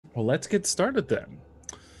Well, let's get started then.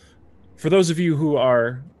 For those of you who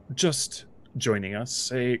are just joining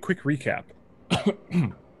us, a quick recap.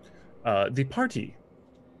 The party,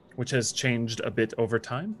 which has changed a bit over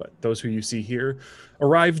time, but those who you see here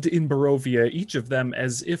arrived in Barovia, each of them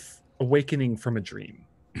as if awakening from a dream.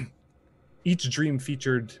 Each dream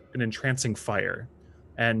featured an entrancing fire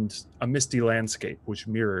and a misty landscape which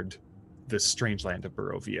mirrored this strange land of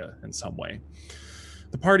Barovia in some way.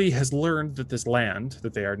 The party has learned that this land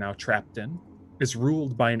that they are now trapped in is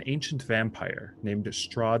ruled by an ancient vampire named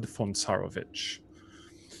Strahd von Sarovich.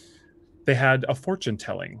 They had a fortune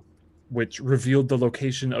telling which revealed the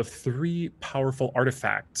location of 3 powerful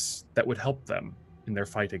artifacts that would help them in their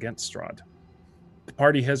fight against Strahd. The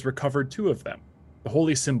party has recovered 2 of them, the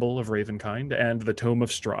holy symbol of Ravenkind and the Tome of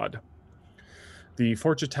Strahd. The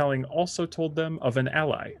fortune telling also told them of an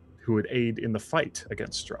ally who would aid in the fight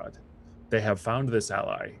against Strahd. They have found this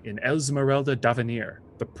ally in Esmeralda Davenir,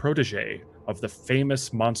 the protege of the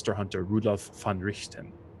famous monster hunter Rudolf von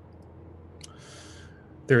Richten.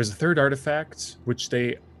 There is a 3rd artifact which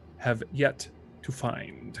they have yet to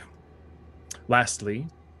find. Lastly,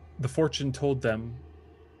 the fortune told them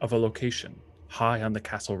of a location high on the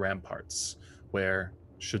castle ramparts where,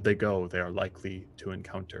 should they go, they are likely to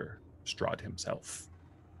encounter Strahd himself.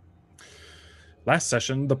 Last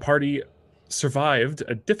session, the party survived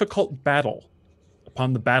a difficult battle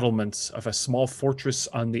upon the battlements of a small fortress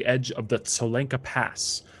on the edge of the Tsolenka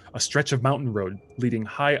Pass, a stretch of mountain road leading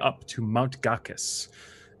high up to Mount Gakis,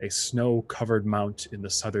 a snow-covered mount in the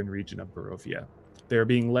southern region of Barovia. They are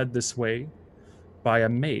being led this way by a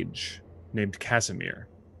mage named Casimir,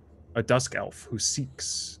 a dusk elf who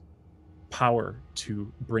seeks power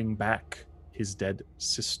to bring back his dead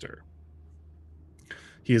sister.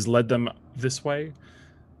 He has led them this way,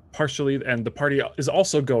 partially, and the party is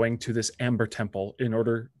also going to this Amber Temple in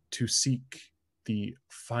order to seek the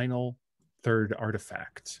final 3rd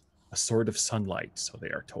artifact, a sword of sunlight, so they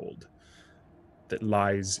are told, that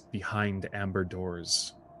lies behind amber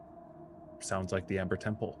doors. Sounds like the Amber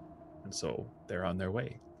Temple, and so they're on their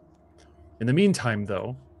way. In the meantime,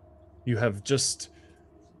 though, you have just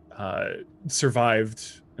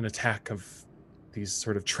survived an attack of these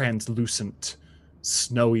sort of translucent,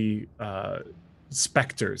 snowy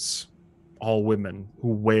specters, all women, who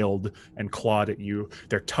wailed and clawed at you,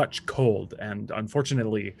 their touch cold, and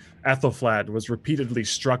unfortunately, Ethelflad was repeatedly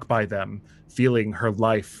struck by them, feeling her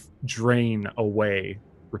life drain away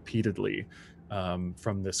repeatedly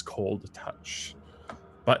from this cold touch.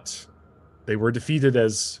 But they were defeated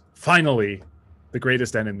as finally the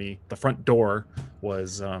greatest enemy, the front door,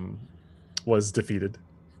 was defeated,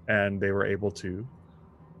 and they were able to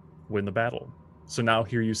win the battle. So now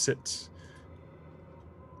here you sit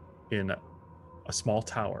in a small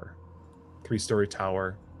tower, 3-story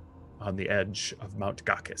tower on the edge of Mount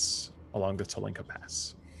Gakis along the Tsolenka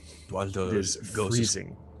Pass. Waldo It is goes freezing.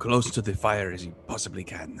 as close to the fire as he possibly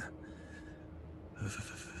can.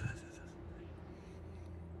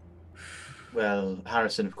 Well,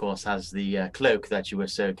 Harrison, of course, has the cloak that you were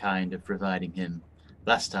so kind of providing him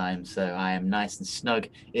last time, so I am nice and snug.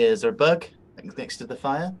 Is there a bug next to the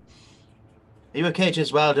fire? Are you okay,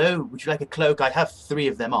 Giswaldo? Would you like a cloak? I have 3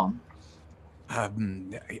 of them on.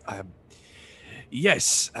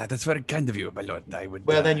 Yes, that's very kind of you, my lord. I would.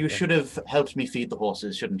 Well, then you should have helped me feed the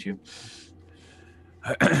horses, shouldn't you?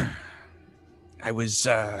 I was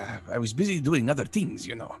busy doing other things,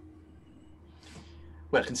 you know.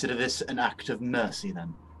 Well, consider this an act of mercy,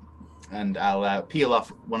 then. And I'll peel off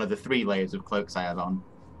one of the 3 layers of cloaks I have on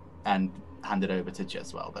and hand it over to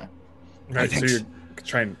Giswaldo. Right, so you're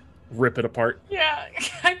trying to rip it apart. Yeah,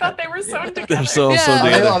 I thought they were sewn together. They're so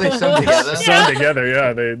yeah. Are they sewn together? Sewn together,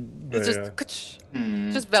 yeah. It's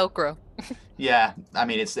just Velcro. Yeah, I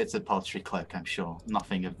mean, it's a paltry cloak, I'm sure.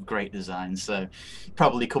 Nothing of great design, so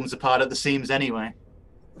probably comes apart at the seams anyway.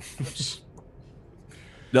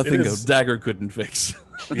 Nothing a dagger couldn't fix.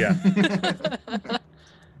 Yeah.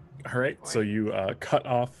 All right, so you cut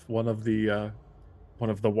off one of the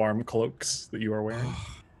warm cloaks that you are wearing.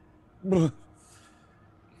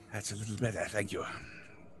 That's a little better, thank you.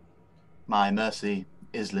 My mercy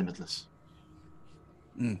is limitless.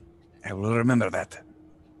 I will remember that.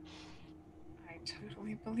 I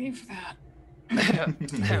totally believe that.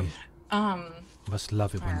 Must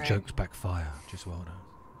love it when jokes backfire, Giswaldo.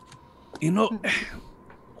 You know,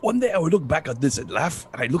 one day I will look back at this and laugh,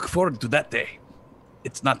 and I look forward to that day.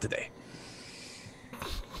 It's not today.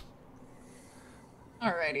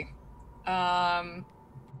 Alrighty.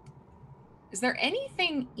 Is there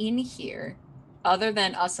anything in here other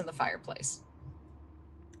than us and the fireplace?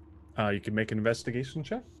 You can make an investigation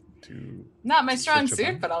check. to. Not my strong Search a suit,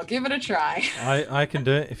 bunch. but I'll give it a try. I can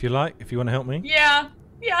do it if you like. If you want to help me. Yeah.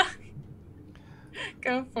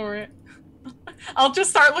 Go for it. I'll just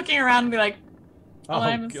start looking around and be like, Oh,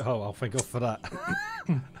 thank God for that.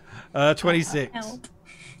 26. help.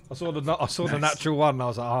 I saw the natural one. And I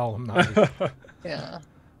was like, oh no. Yeah.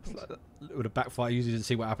 With a backfire, you didn't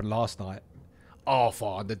see what happened last night. Oh,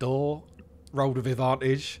 find the door. Rolled with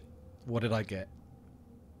advantage. What did I get?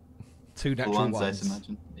 2 natural Ones, ones. I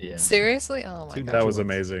imagine. Yeah. Seriously? Oh my god. That was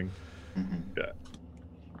amazing. Mhm. Yeah.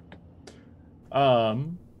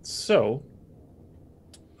 So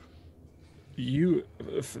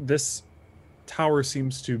this tower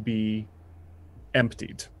seems to be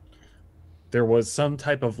emptied. There was some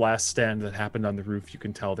type of last stand that happened on the roof. You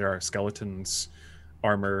can tell there are skeletons,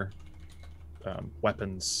 armor,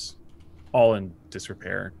 weapons, all in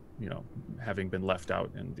disrepair, having been left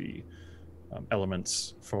out in the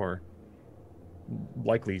elements for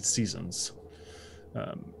likely seasons.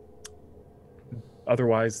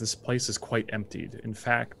 Otherwise, this place is quite emptied. In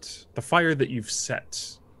fact, the fire that you've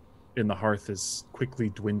set in the hearth is quickly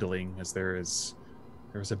dwindling, as there's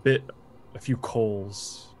a few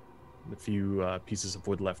coals, a few pieces of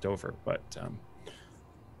wood left over, but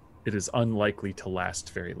it is unlikely to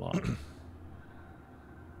last very long.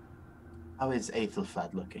 How is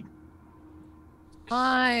Aethelfad looking?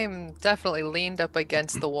 I'm definitely leaned up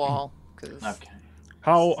against the wall. Okay.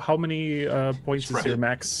 How many points That's is your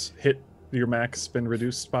right. max been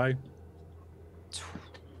reduced by?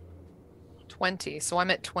 20, so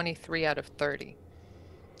I'm at 23 out of 30.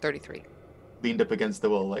 33. Leaned up against the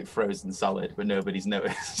wall like frozen solid, but nobody's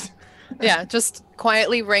noticed. Yeah, just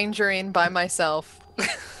quietly rangering by myself.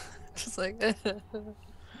 Just like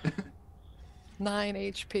 9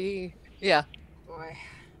 HP. Yeah. Boy.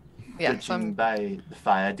 Yeah. So Judging I'm, by the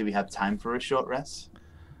fire, do we have time for a short rest?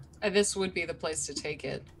 This would be the place to take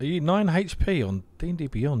it. Are you 9 HP on D&D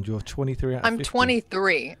Beyond? You're 23 out of I'm 50.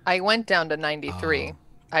 23. I went down to 93. Oh.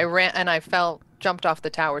 I ran and I jumped off the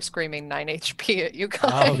tower screaming 9 HP at you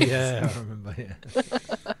guys. Oh yeah, I remember. Yeah.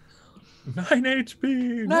 9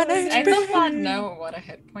 HP. 9 I will not know what a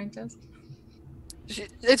hit point is.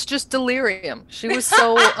 It's just delirium. She was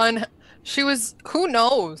so she was, who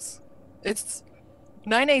knows? It's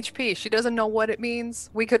 9 HP. She doesn't know what it means.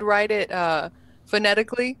 We could write it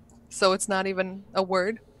phonetically, so it's not even a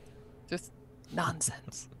word. Just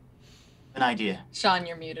nonsense. An idea. Sean,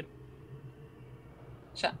 you're muted.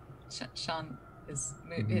 Sean is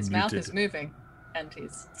his mouth is moving, and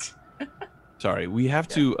he's. Sorry, we have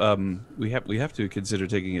to we have to consider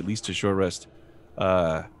taking at least a short rest.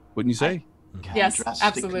 Wouldn't you say? Can Yes, drastically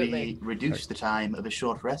absolutely. reduce the time of a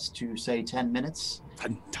short rest to, say, 10 minutes.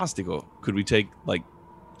 Fantastico. Could we take like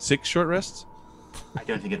 6 short rests? I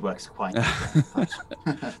don't think it works quite like that,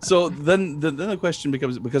 but- So then the question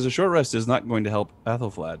becomes, because a short rest is not going to help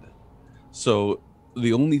Athelflaed. So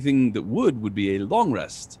the only thing that would be a long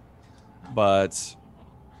rest. But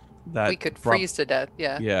that We could freeze to death,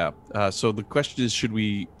 yeah. Yeah. So the question is, should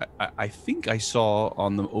we? I think I saw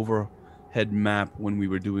on the overhead map when we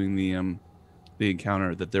were doing the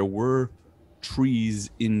encounter that there were trees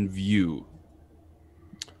in view.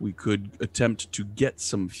 We could attempt to get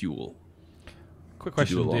some fuel. Quick To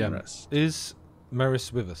do question, a long DM. rest. Is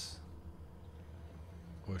Maris with us?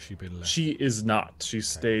 Or has she been left? She is not. She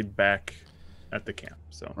stayed back at the camp.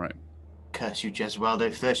 So Right. Curse you,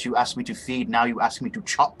 Jesweldo. First you asked me to feed, now you ask me to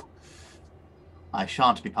chop. I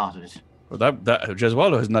shan't be part of it. Well, that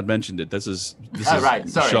Jeswaldo has not mentioned it. This is right,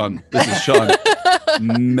 sorry. Sean. This is Sean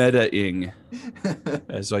meta-ing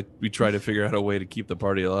as we try to figure out a way to keep the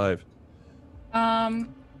party alive.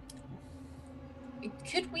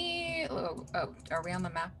 Could we? Oh, are we on the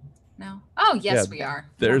map now? Oh, yes, Yeah, we are.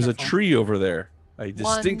 There's Wonderful. a tree over there. I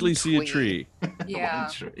distinctly see a tweet. tree. Yeah.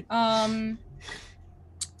 One tree.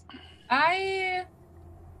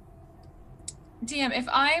 DM, if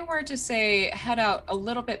I were to say head out a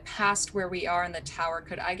little bit past where we are in the tower,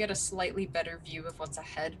 could I get a slightly better view of what's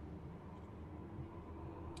ahead?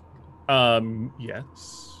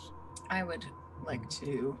 yes. I would like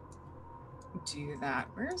to do that.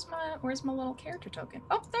 Where's my little character token?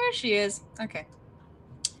 Oh, there she is. Okay.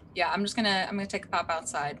 Yeah, I'm gonna take a pop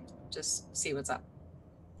outside, just see what's up.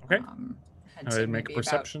 Okay. Head I to would make a maybe about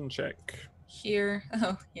perception check. here.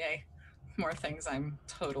 Oh, yay. More things I'm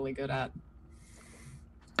totally good at.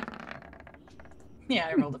 Yeah,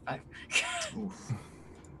 I rolled a 5. Oof.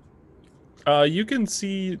 You can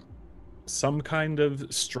see some kind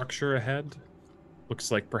of structure ahead. Looks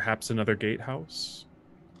like perhaps another gatehouse.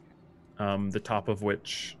 The top of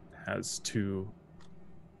which has 2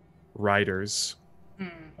 riders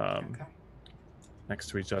Okay. next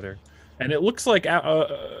to each other. And it looks like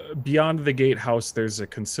beyond the gatehouse, there's a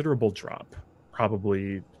considerable drop,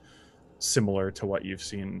 probably similar to what you've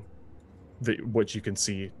seen, what you can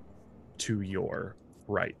see to your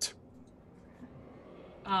right.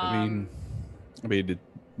 I mean,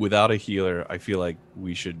 without a healer, I feel like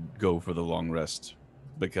we should go for the long rest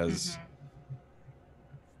because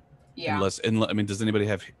Yeah. I mean, does anybody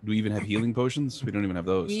have? Do we even have healing potions? We don't even have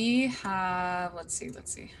those. We have. Let's see.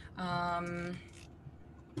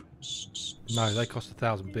 No, they cost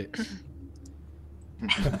 1,000 bits.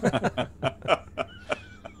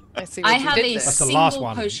 I see. I What you have did a there. That's the last single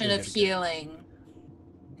one. potion Yeah, of yeah. healing,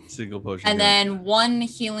 Single potion. and yeah. then one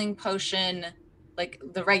healing potion, like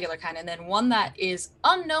the regular kind, and then one that is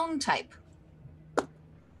unknown type.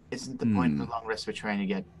 Isn't the point of the long rest we're trying to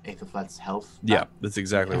get Aethelflaed's health? Yeah, that's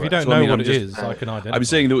exactly If right. you don't So, I know mean, what I'm it just- is, I can identify. I'm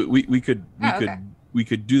saying that Okay. we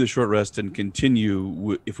could do the short rest and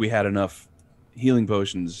continue if we had enough healing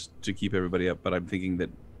potions to keep everybody up. But I'm thinking that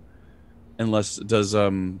unless does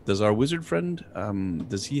our wizard friend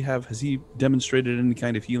has he demonstrated any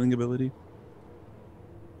kind of healing ability?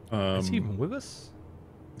 Is he even with us?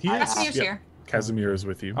 He is. Casimir's Yep. here. Casimir is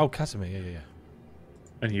with you, Oh, Casimir, yeah.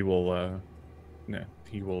 and he will.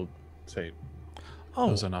 He will say, Oh,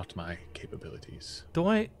 "Those are not my capabilities." do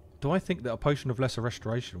I think that a potion of lesser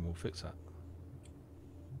restoration will fix that?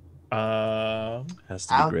 Has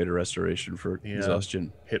to be I'll- greater restoration for Yeah.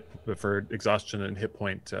 exhaustion. Hit for exhaustion and hit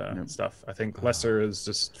point Yep. stuff. I think lesser is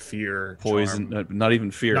just fear, Poison, charm. not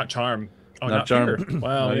even fear. not charm. Oh, Not not, charm. fear.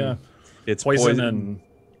 Wow, Not yeah. even- It's Poison, and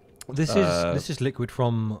This is liquid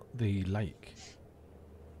from the lake,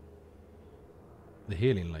 the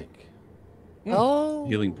healing lake, Oh,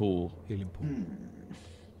 healing pool. healing pool.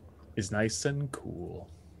 is nice and cool.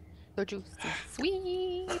 so juicy,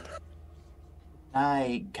 sweet.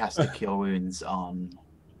 I cast a Cure Wounds on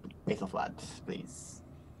Aethelflaed, please.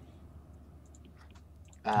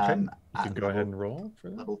 Okay. You at can go ahead and roll for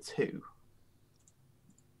that. level 2.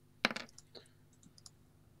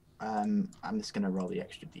 I'm just going to roll the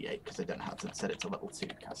extra d8 because I don't have to set it to level 2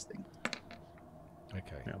 casting.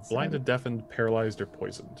 Okay. Yeah, blinded, deafened, paralyzed, or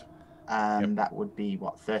poisoned. That would be,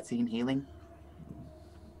 what, 13 healing?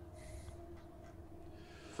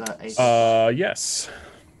 For Aethelflaed? Yes.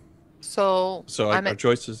 So, So I'm our at,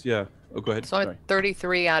 choices, yeah. Oh, go ahead. so I'm Sorry. at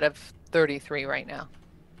 33 out of 33 right now.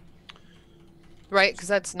 Right, because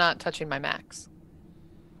that's not touching my max.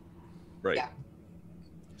 Right. Yeah.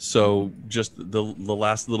 So just the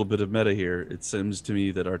last little bit of meta here, it seems to me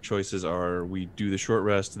that our choices are we do the short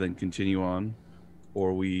rest, then continue on,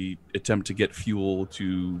 or we attempt to get fuel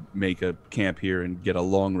to make a camp here and get a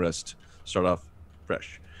long rest, start off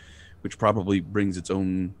fresh, which probably brings its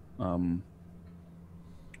own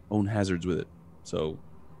hazards with it. So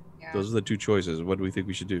Yeah. those are the two choices. What do we think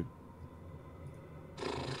we should do?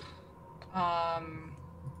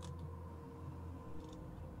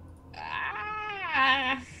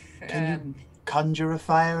 Can you conjure a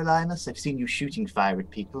fire, Linus? I've seen you shooting fire at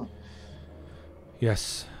people.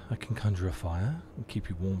 Yes, I can conjure a fire and keep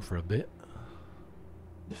you warm for a bit.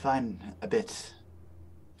 Define a bit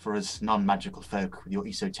for us non-magical folk with your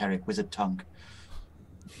esoteric wizard tongue.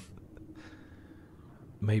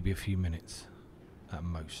 Maybe a few minutes, at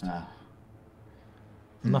most. Ah.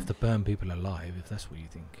 Enough to burn people alive, if that's what you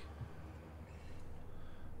think.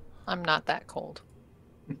 I'm not that cold.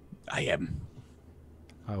 I am.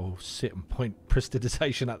 I will sit and point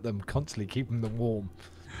prestidigitation at them, constantly keeping them warm.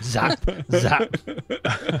 Zap, zap.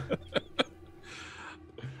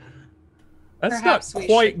 That's Perhaps not we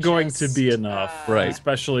quite should going to be just, enough, Right.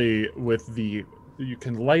 Especially with you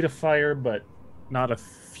can light a fire, but not a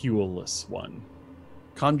fuelless one.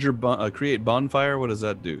 Create bonfire. What does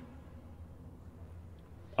that do?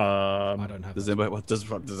 I don't have. Does that. anybody?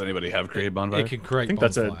 Does anybody have create bonfire? It can create. I think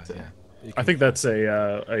that's bonfire, yeah. It I can- think that's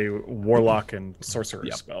a warlock and sorcerer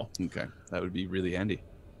Yep. spell. Okay, that would be really handy.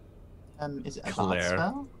 Is it a bard Claire.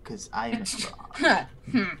 spell? Because I am a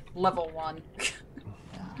bard. Level 1.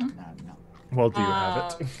 No. Well, do you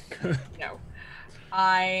have it? No.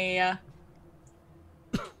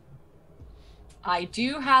 I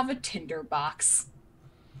do have a tinder box.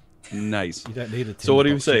 Nice. You don't need a. So what do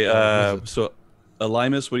you tinderbox say? if you're a wizard. So,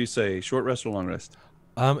 Elimus, what do you say? Short rest or long rest?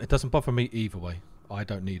 It doesn't bother me either way. I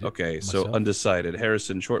don't need it. Okay, so myself. undecided.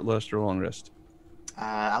 Harrison, short rest or long rest?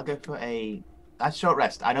 I'll go for a short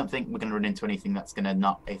rest. I don't think we're going to run into anything that's going to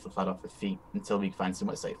knock Aethelflaed off her feet until we find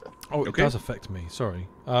somewhere safer. Oh, it Okay. does affect me. Sorry.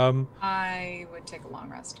 I would take a long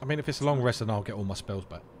rest. I mean, if it's a long rest, then I'll get all my spells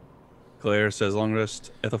back. Claire says long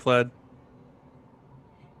rest. Ethelflaed?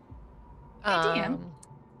 DM.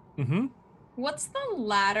 Mm-hmm. What's the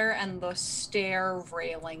ladder and the stair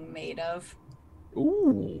railing made of?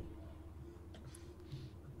 Ooh.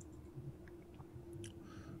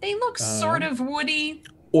 They look sort of woody.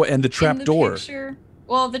 Oh, and the in trap the door. picture.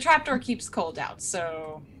 Well, the trapdoor keeps cold out,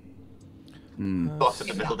 so. Boss of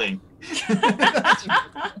the building.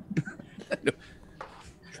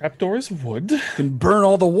 Trapdoor is wood. Can burn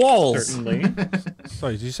all the walls. Certainly.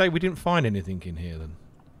 Sorry, did you say we didn't find anything in here then?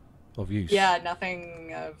 Of use? Yeah,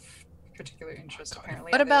 nothing of particular interest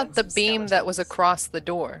apparently. What other about the than some beam that was skeletons. across the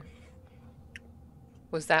door?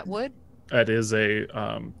 Was that wood? That is a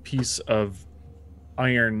piece of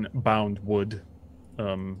iron-bound wood.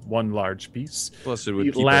 One large piece. Plus, it would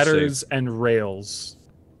The keep us ladders safe. and rails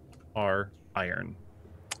are iron.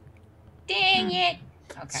 Dang it!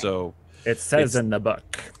 Okay. So it says It's- in the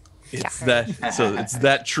book. It's that. So it's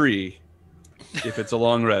that tree. If it's a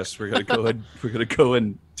long rest, we're gonna go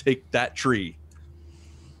and take that tree.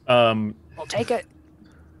 We'll take it.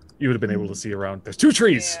 You would have been able to see around. There's 2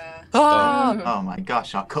 trees. Yeah. Oh my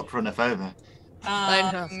gosh, our cup runneth over.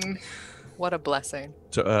 I know. Um, What a blessing.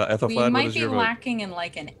 So, we Ethelflad, what might is be your vote? lacking in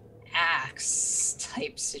like an axe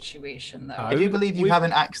type situation though. I do believe you have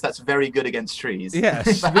an axe that's very good against trees.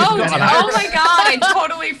 Yes. Oh, We've got an axe. oh my god, I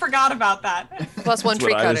totally forgot about that. Plus one That's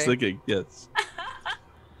tree what I was cutting. thinking. Yes.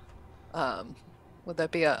 Would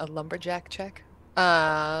that be a lumberjack check?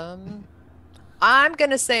 I'm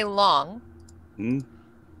gonna say long. Hmm?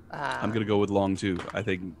 I'm gonna go with long too. I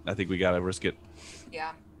think we gotta risk it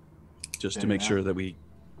Yeah. just to Fair make enough. sure that we,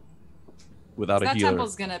 without a That healer,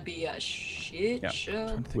 temple's gonna be a shit Yeah. show. I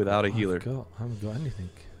think without a I've healer. I haven't got anything.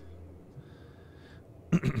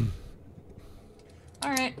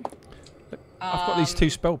 Alright. I've got these 2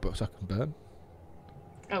 spell books I can burn.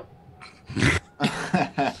 Oh.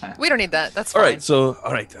 We don't need that. That's all fine. right. So,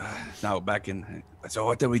 all right. Now back in. So,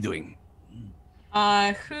 what are we doing?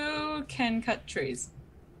 Who can cut trees?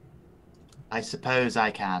 I suppose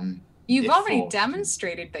I can. You've If already forced.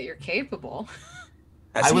 demonstrated that you're capable.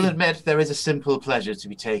 I will admit there is a simple pleasure to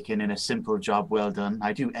be taken in a simple job well done.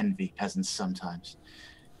 I do envy peasants sometimes.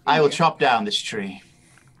 I will chop down this tree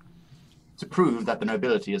to prove that the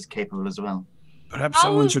nobility is capable as well. Perhaps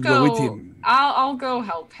someone should go with him. I'll go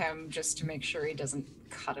help him just to make sure he doesn't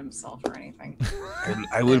cut himself or anything.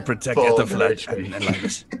 I will protect For the Ethelflad tree. and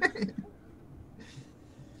Elias.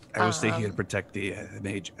 I will stay here Um, protect the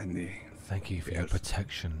mage and the. Thank you for your Yes.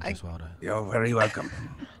 protection, Deswaldo. You're very welcome.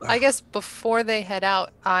 I guess before they head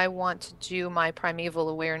out, I want to do my primeval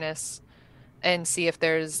awareness and see if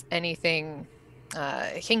there's anything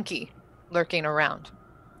hinky lurking around.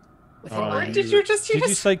 Within Oh, my... Did you just Did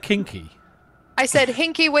you say kinky? I said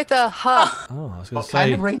hinky with a huh. Oh, I was going What to kind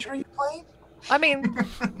say. of ranger are you playing? I mean,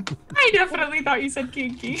 I definitely thought you said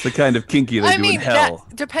kinky. It's the kind of kinky they I do mean, in hell.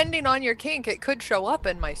 that, depending on your kink, it could show up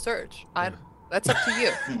in my search. That's up to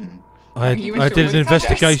you. I you did into an woodcutters?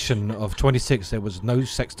 investigation of 26. There was no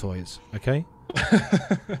sex toys. Okay.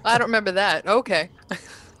 I don't remember that. Okay.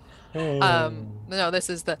 Oh. No, this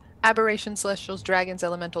is the aberration, celestials, dragons,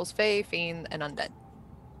 elementals, fae, fiend, and undead.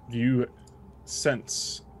 You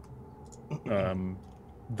sense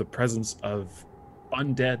the presence of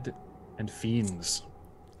undead and fiends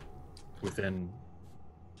within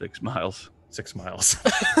 6 miles. 6 miles.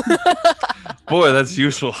 Boy, that's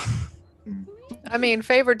useful. I mean,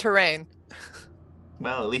 favored terrain.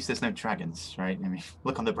 Well, at least there's no dragons, right? I mean,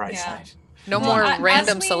 look on the bright Yeah. side. No Well, more as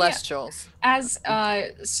random we- celestials. As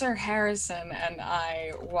Sir Harrison and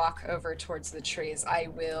I walk over towards the trees, I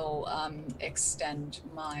will extend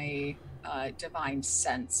my divine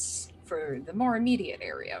sense for the more immediate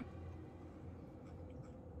area.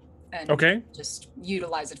 And Okay. just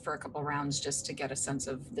utilize it for a couple rounds just to get a sense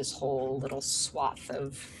of this whole little swath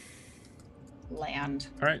of land.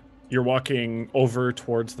 All right. You're walking over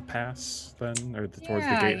towards the pass then, or towards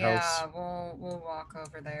the gatehouse. Yeah, we'll walk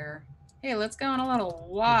over there. Hey, let's go on a little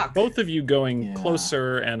walk. Both of you going Yeah.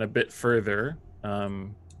 closer and a bit further.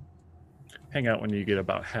 Hang out when you get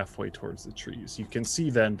about halfway towards the trees. You can see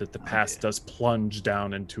then that the pass does plunge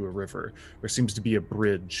down into a river. There seems to be a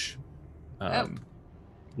bridge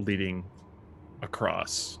leading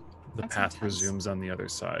across. The That's path intense. resumes on the other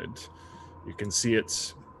side. You can see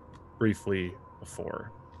it briefly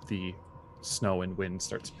before the snow and wind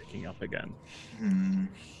starts picking up again.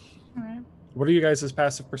 All right. What are you guys'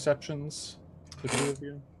 passive perceptions? The two of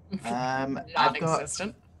you? I've got,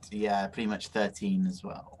 Non-existent. yeah, pretty much 13 as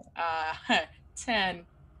well. 10.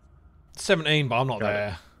 17, but I'm not Got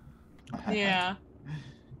it. there. Yeah.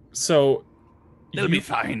 So It'll you, be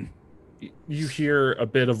fine. you hear a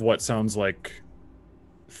bit of what sounds like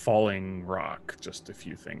falling rock, just a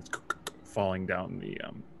few things falling down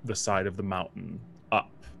the side of the mountain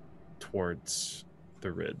up towards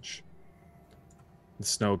the ridge. The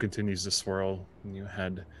snow continues to swirl and you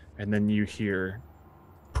head, and then you hear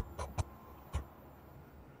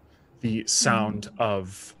the sound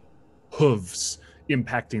of hooves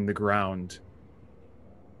impacting the ground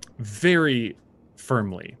very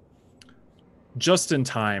firmly, just in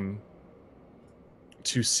time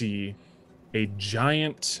to see a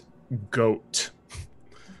giant goat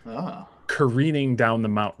Oh. careening down the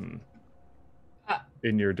mountain Ah.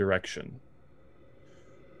 in your direction.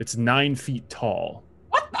 It's 9 feet tall,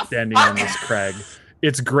 What the standing fuck? on this crag.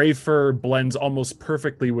 Its gray fur blends almost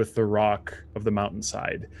perfectly with the rock of the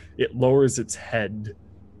mountainside. It lowers its head,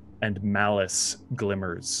 and malice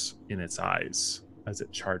glimmers in its eyes as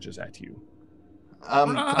it charges at you. Claire,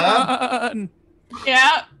 Run!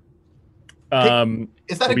 Yeah.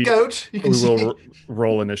 is that a we- goat? You can We see. will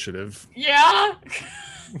roll initiative. Yeah.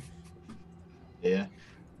 Yeah.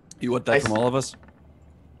 You want that from all of us?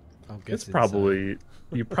 I'm It's guessing probably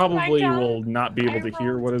you probably God. will not be able I to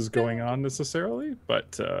hear rolled what is good. going on necessarily,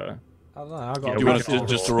 but so. I don't know. I got Yeah, Do you we want can us to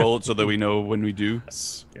just to roll it so that we know when we do?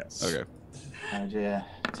 yes, yes. Okay. Oh dear.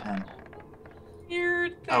 10.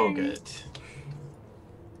 Weird thing. Oh, good.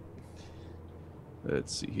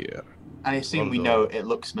 Let's see here. I assume we know it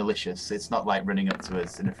looks malicious. It's not like running up to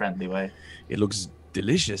us in a friendly way. It looks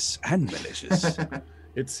delicious and malicious.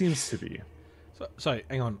 It seems to be. So, sorry,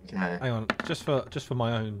 hang on, Okay. hang on. Just for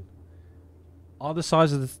my own. Are the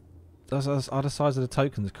size of the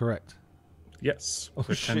tokens correct? Yes, Oh,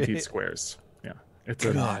 they're 10 feet shit. squares. Yeah,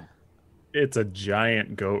 God. it's a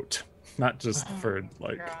giant goat, not just for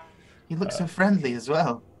like. God. He looks so friendly as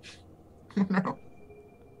well. No.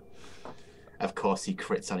 Of course, he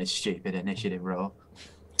crits on his stupid initiative roll.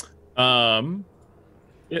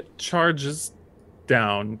 It charges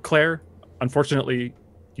down. Claire, unfortunately,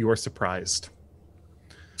 you are surprised,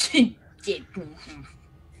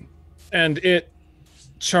 and it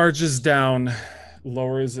charges down,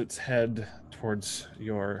 lowers its head towards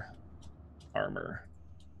your armor,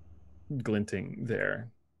 glinting there,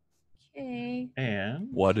 Okay. and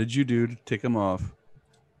What did you do to take him off?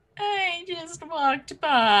 I just walked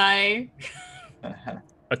by.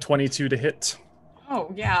 a 22 to hit.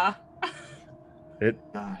 Oh, yeah. It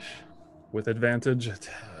Gosh. with advantage. It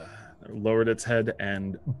lowered its head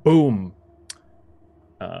and boom.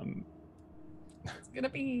 It's gonna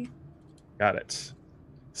be. Got it.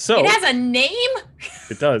 So It has a name?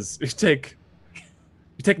 it does. You take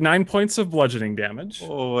 9 points of bludgeoning damage,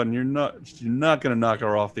 Oh, and you're not gonna knock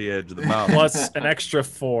her off the edge of the mountain. plus an extra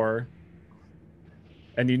 4,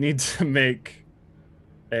 and you need to make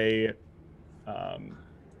a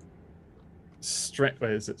strength.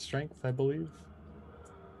 Wait, is it strength? I believe.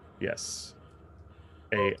 Yes,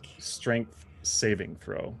 a strength saving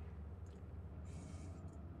throw.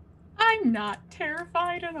 I'm not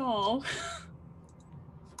terrified at all.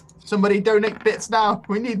 Somebody donate bits now.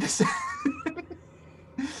 We need this.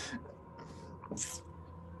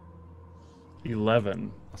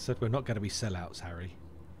 11. I said we're not going to be sellouts, Harry.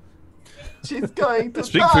 She's going to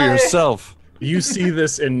Speak die. for yourself. You see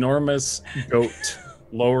this enormous goat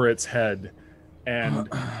lower its head and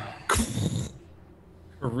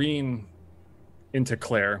careen into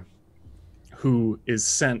Claire, who is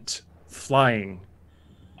sent flying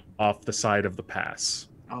off the side of the pass.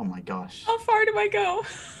 Oh my gosh. How far do I go?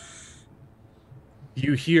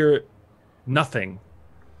 You hear nothing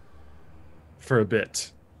for a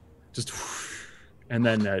bit, just and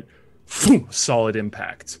then a solid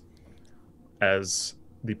impact as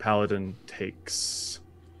the paladin takes,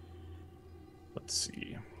 let's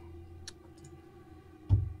see,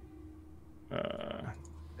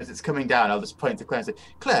 As it's coming down, I'll just point to Claire and say,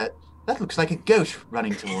 Claire, that looks like a goat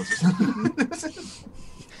running towards us.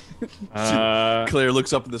 Claire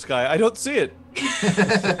looks up in the sky. I don't see it.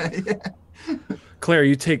 Yeah. Claire,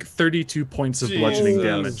 you take 32 points of bludgeoning Jesus.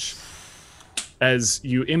 damage as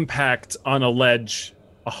you impact on a ledge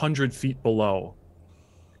 100 feet below.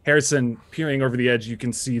 Harrison, peering over the edge, you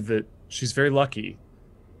can see that she's very lucky.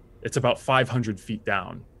 It's about 500 feet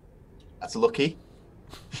down, That's lucky.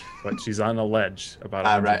 but she's on a ledge about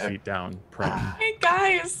Ah, 100 right. feet down, prone. Hey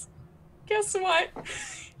guys, guess what?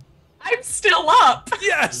 I'm still up.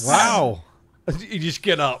 Yes. Wow! You just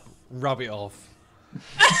get up, rub it off.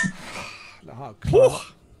 Oh, God.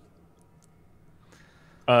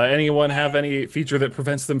 Anyone have any feature that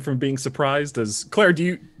prevents them from being surprised? As Claire,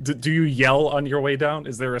 do you yell on your way down?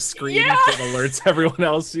 Is there a scream Yeah. that alerts everyone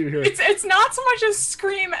else you hear? It's not so much a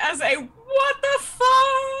scream as a what the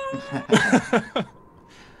fuck?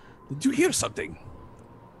 Did you hear something?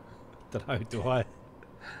 Don't know, do I?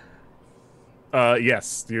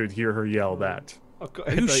 Yes, you'd hear her yell that. I've got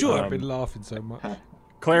Are you headache, sure? I've been laughing so much.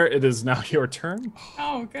 Claire, it is now your turn.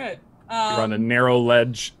 Oh, good. You're on a narrow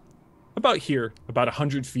ledge, about here, about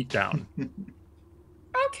 100 feet down.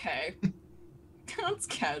 Okay. That's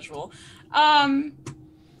casual. I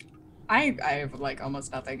have like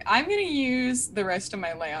almost nothing. I'm gonna use the rest of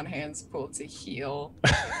my lay on hands pool to heal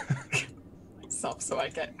myself so I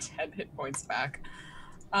get 10 hit points back.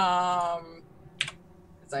 Because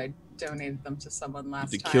I donated them to someone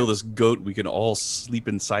last To time. kill this goat, we can all sleep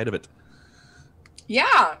inside of it.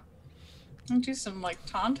 Yeah. I'll do some like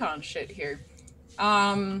tauntaun shit here.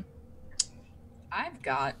 I've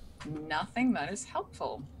got nothing that is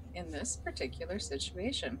helpful in this particular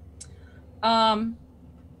situation.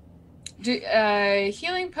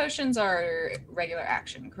 Healing potions are regular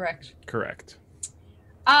action, correct? Correct.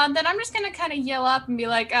 Then I'm just gonna kind of yell up and be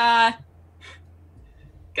like, guys,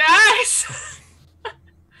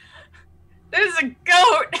 there's a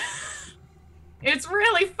goat. It's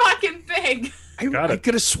really fucking big. I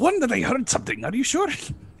could have sworn that I heard something. Are you sure?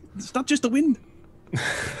 It's not just the wind.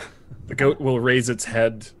 The goat will raise its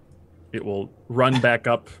head. It will run back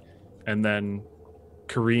up and then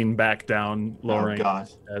careen back down, lowering God.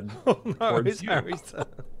 its head. Oh no, towards it's you. Harry's turn.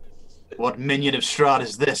 What minion of Strahd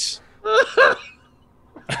is this?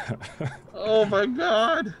 Oh my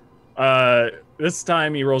god. This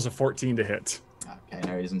time he rolls a 14 to hit. Okay,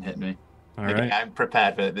 no, he doesn't hit me. All Okay, right. I'm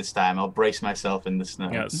prepared for it this time. I'll brace myself in the snow.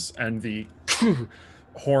 Yes, and the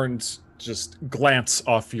horns just glance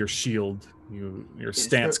off your shield. Your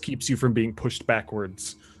stance keeps you from being pushed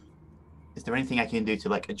backwards. Is there anything I can do to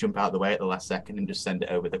like jump out of the way at the last second and just send it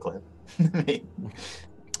over the cliff?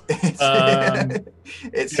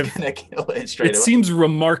 It's gonna kill it straight It away. seems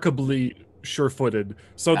remarkably sure-footed.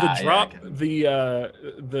 So the Yeah, drop, okay.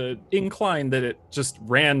 the incline that it just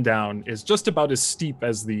ran down is just about as steep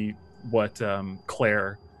as what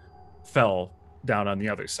Claire fell down on the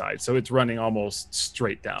other side. So it's running almost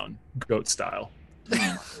straight down, goat style. Oh,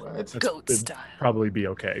 my word. Goat it'd style. Probably be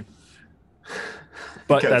okay.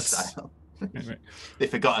 But Goat that's style. The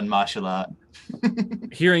forgotten martial art.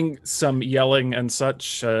 hearing some yelling and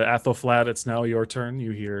such. Athelflaed, it's now your turn.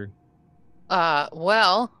 You hear.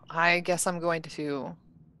 Well, I guess I'm going to.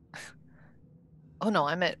 Oh no,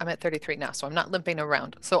 I'm at 33 now, so I'm not limping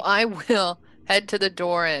around. So I will head to the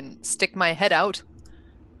door and stick my head out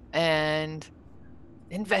and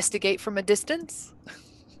investigate from a distance.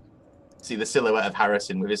 See the silhouette of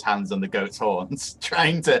Harrison with his hands on the goat's horns,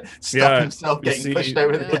 trying to stop himself you getting see- pushed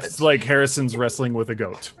over the It's edge. like Harrison's wrestling with a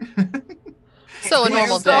goat. So a You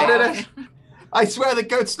normal started day. it. I swear the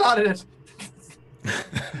goat started it.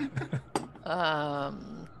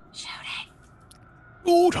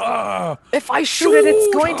 Oota! If I shoot it,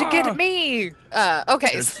 it's going to get me.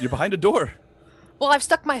 Okay. You're behind a door. Well, I've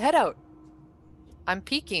stuck my head out. I'm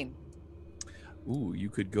peeking. Ooh, you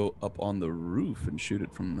could go up on the roof and shoot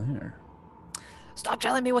it from there. Stop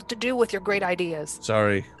telling me what to do with your great ideas.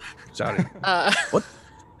 Sorry. Uh, What?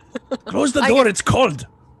 Close the door, it's cold.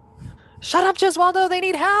 Shut up, Jeswaldo. They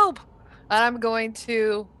need help. And I'm going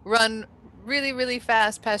to run really, really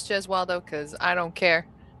fast past Jeswaldo because I don't care.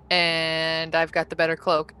 And I've got the better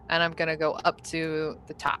cloak. And I'm going to go up to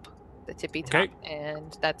the top, the tippy top. Okay.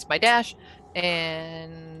 And that's my dash.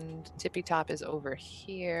 And tippy top is over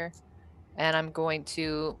here. And I'm going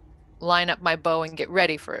to line up my bow and get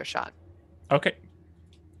ready for a shot. Okay.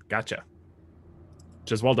 Gotcha.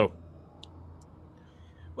 Jeswaldo.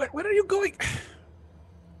 Where are you going?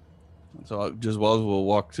 So Jeswaldo will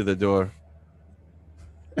walk to the door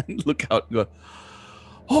and look out and go,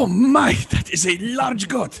 oh my, that is a large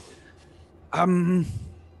goat. I turn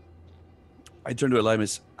to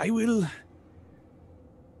Elimus. I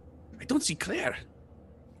don't see Claire.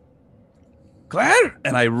 Claire?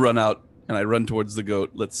 And I run out and I run towards the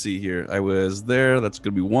goat. Let's see here. I was there. That's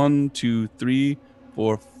going to be 1, 2, 3,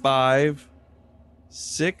 4, 5,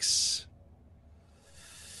 6.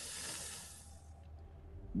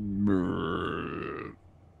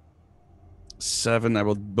 7. I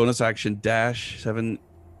will bonus action dash. 7,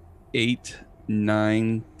 8,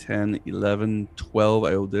 9, 10, 11, 12.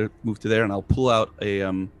 I will move to there and I'll pull out a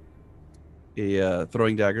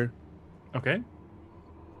throwing dagger. Okay.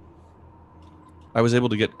 I was able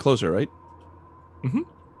to get closer, right? Mhm.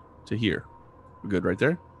 To here. We're good right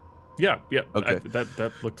there? Yeah. Okay.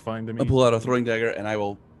 That looked fine to me. I'll pull out a throwing dagger and I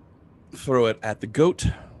will throw it at the goat.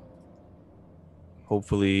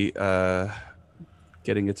 Hopefully,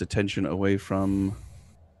 getting its attention away from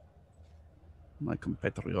my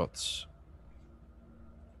compatriots.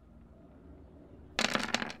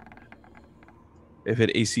 If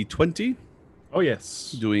it AC 20, Oh,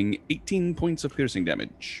 yes. doing 18 points of piercing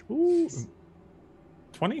damage. Ooh.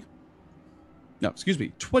 20? No, excuse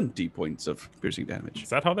me, 20 points of piercing damage. Is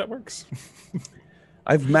that how that works?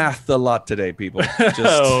 I've mathed a lot today, people.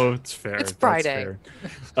 Oh, it's fair. It's That's Friday.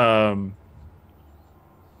 fair.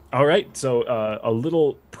 All right, so a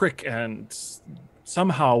little prick, and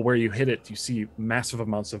somehow where you hit it, you see massive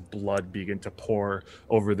amounts of blood begin to pour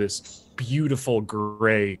over this beautiful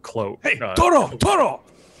gray cloak. Hey, Toro! Toro!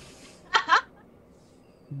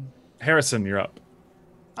 Harrison, you're up.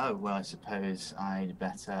 Oh, well, I suppose I'd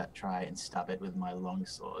better try and stab it with my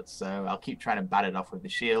longsword. So I'll keep trying to bat it off with the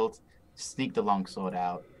shield, sneak the longsword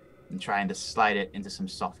out, and try and just slide it into some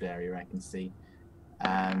soft area I can see.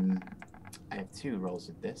 I have 2 rolls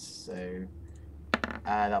of this, so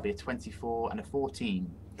that'll be a 24 and a 14.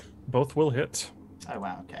 Both will hit. Oh,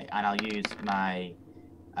 wow, okay. And I'll use my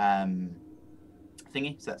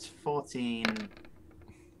thingy, so that's 14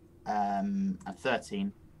 and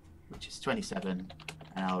 13, which is 27.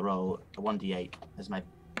 And I'll roll a 1d8 as my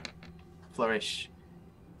flourish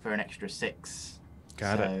for an extra 6.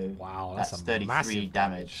 Got it. Wow, That's that's a 33 massive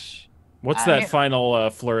damage. What's And that final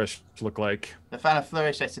flourish look like? The final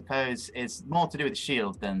flourish, I suppose, is more to do with the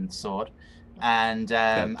shield than sword. And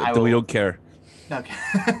Then I will... we don't care.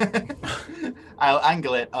 Okay. I'll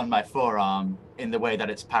angle it on my forearm in the way that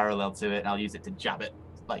it's parallel to it, and I'll use it to jab it,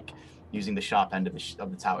 like using the sharp end of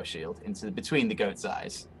the tower shield into between the goat's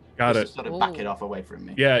eyes. Got Just it. to sort of back it off away from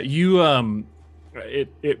me. Yeah, you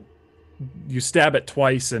you stab it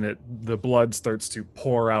twice, and the blood starts to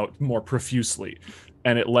pour out more profusely,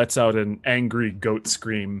 and it lets out an angry goat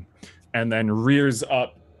scream, and then rears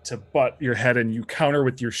up to butt your head, and you counter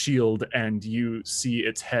with your shield, and you see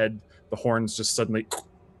its head, the horns just suddenly,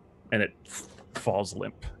 and it falls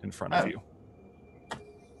limp in front of you.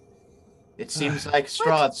 It seems like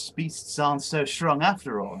Strahd's beasts aren't so strong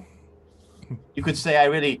after all. You could say I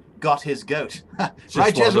really got his goat.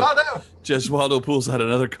 Right, Gesualdo? Gesualdo pulls out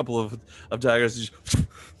another couple of daggers.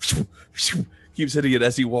 Just keeps hitting it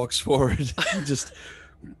as he walks forward. Just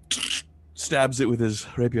stabs it with his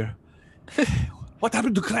rapier. What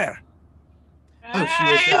happened to Claire? Oh,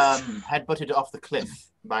 she was headbutted off the cliff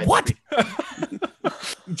by What?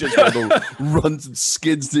 Gesualdo runs and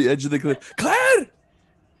skids to the edge of the cliff. Claire!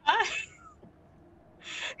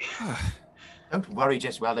 Don't worry,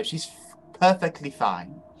 Gesualdo. She's perfectly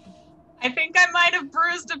fine. I think I might have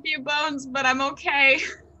bruised a few bones, but I'm okay.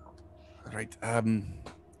 All right. I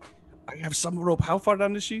have some rope. How far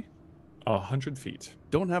down is she? 100 feet.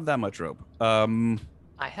 Don't have that much rope. I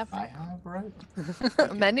have. I have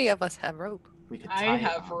rope. Many of us have rope. We could I tie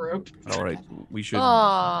have it on. rope. All right. We should.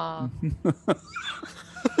 Aww.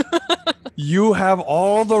 You have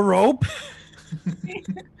all the rope?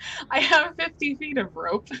 I have 50 feet of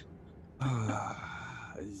rope.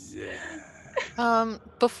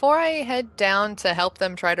 Before I head down to help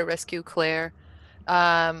them try to rescue Claire,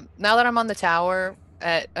 now that I'm on the tower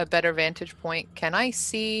at a better vantage point, can I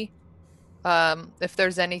see if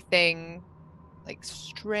there's anything like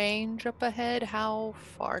strange up ahead? How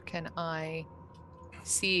far can I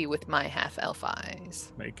see with my half-elf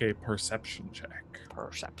eyes? Make a perception check.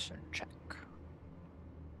 Perception check.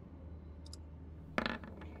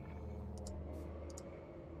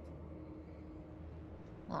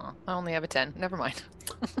 Oh, I only have a 10. Never mind.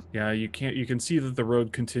 Yeah, you can see that the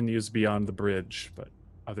road continues beyond the bridge, but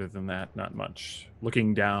other than that, not much.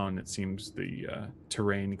 Looking down, it seems the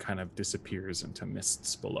terrain kind of disappears into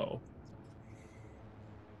mists below.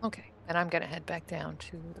 Okay, and I'm gonna head back down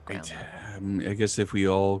to the ground. Right. I guess if we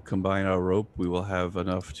all combine our rope, we will have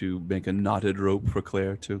enough to make a knotted rope for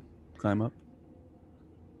Claire to climb up.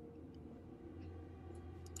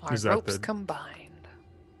 Our Is that ropes the- combined.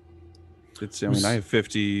 I mean, I have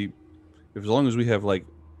 50. As long as we have like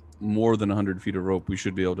more than 100 feet of rope, we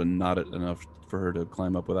should be able to knot it enough for her to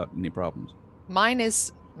climb up without any problems.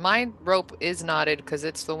 My rope is knotted because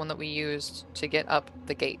it's the one that we used to get up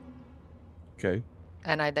the gate, Okay.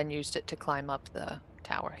 and I then used it to climb up the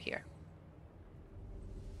tower here.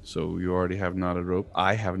 So you already have knotted rope.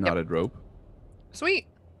 I have knotted rope. Sweet.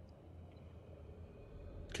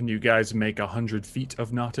 Can you guys make 100 feet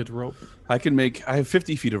of knotted rope? I have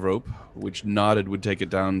 50 feet of rope, which knotted would take it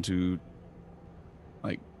down to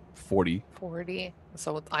like 40. 40.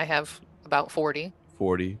 So I have about 40.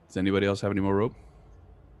 40. Does anybody else have any more rope?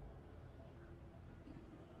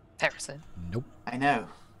 Harrison. Nope. I know.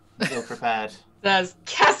 Ill prepared. Does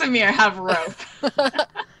Casimir have rope?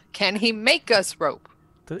 Can he make us rope?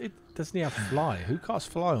 Doesn't he have fly? Who cast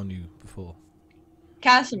fly on you before?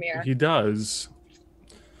 Casimir. He does.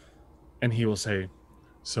 And he will say,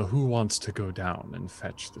 "So who wants to go down and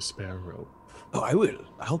fetch the spare rope?" Oh, I will.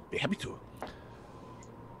 I'll be happy to.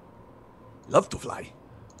 Love to fly.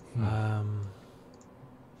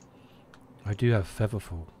 I do have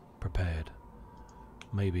Featherfall prepared.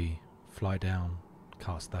 Maybe fly down,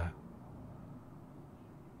 cast that,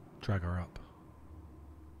 drag her up.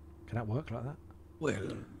 Can that work like that?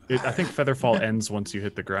 Well, I think Featherfall ends once you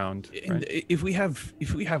hit the ground. and Right? if we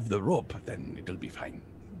have the rope, then it'll be fine.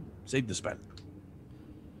 Save the spell.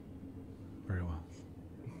 Very well.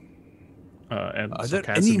 And Are so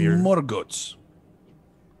there any Casimir, more goats?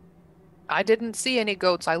 I didn't see any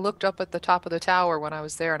goats. I looked up at the top of the tower when I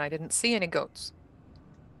was there, and I didn't see any goats.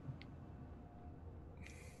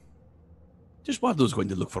 Just Waldo's going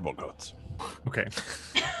to look for more goats. Okay.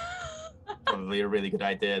 Probably a really good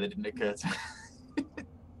idea that didn't occur to me.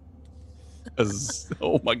 'Cause,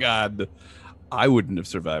 oh my god, I wouldn't have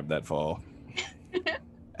survived that fall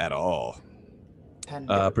at all. 10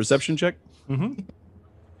 goats. Perception check. hmm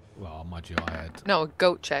Well, mind you, No,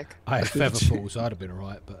 goat check. I had Featherfall, so I'd have been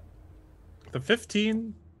alright, but The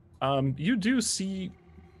 15, you do see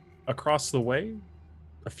across the way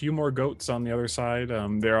a few more goats on the other side.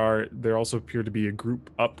 There also appear to be a group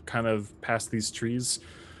up kind of past these trees.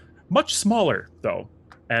 Much smaller, though,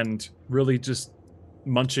 and really just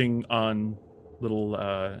munching on little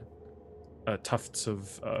tufts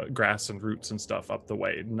of grass and roots and stuff up the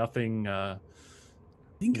way. Nothing I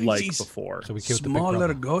think I like see before. so we killed the big smaller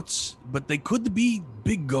brother. goats, but they could be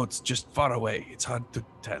big goats just far away. It's hard to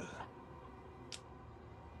tell.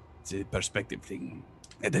 It's a perspective thing.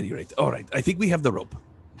 At any rate, all right. I think we have the rope.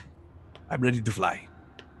 I'm ready to fly.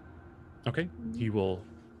 Okay, he will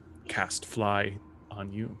cast fly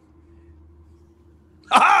on you.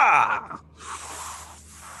 Ah!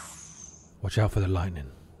 Watch out for the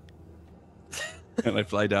lightning. And I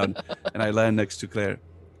fly down, and I land next to Claire.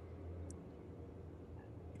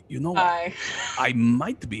 You know, I I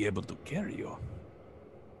might be able to carry you.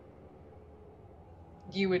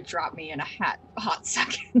 you would drop me in a hot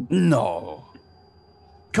second. No.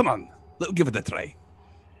 Come on, let's give it a try.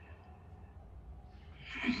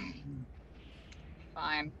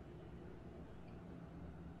 Fine.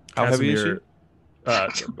 How heavy is she?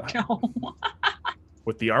 Casimir, No.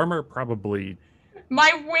 with the armor, probably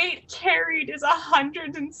My weight carried is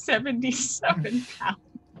 177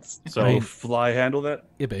 pounds. so. I mean- fly handle that?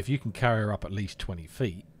 Yeah, but if you can carry her up at least 20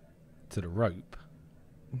 feet to the rope,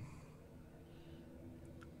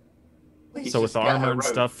 So with the Just get armor a and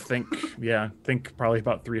rope. stuff, think probably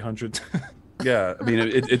about 300, Yeah, I mean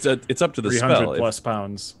it's up to the 300 spell. plus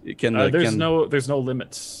pounds. It can, There's no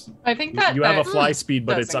limits. I think that You have a that fly speed,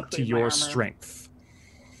 but does it's up to include my your armor. strength.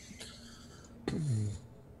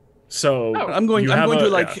 So Oh. I'm going you to have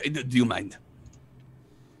do you mind?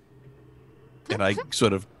 And I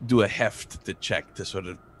sort of do a heft to check to sort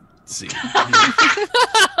of see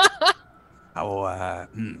how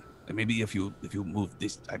maybe if you move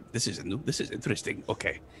this this is interesting.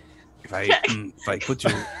 Okay. If I put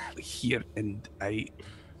you here and I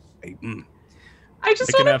I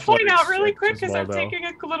just Make an want to point out athletics really check quick as because well, I'm though. taking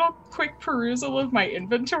a little quick perusal of my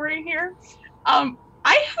inventory here.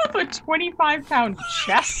 I have a 25-pound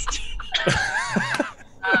chest.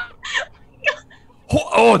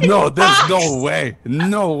 oh no, there's no way.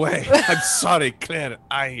 No way. I'm sorry, Claire.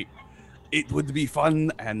 It would be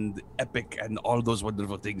fun and epic and all those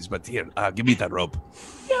wonderful things, but here, give me that rope.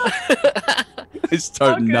 I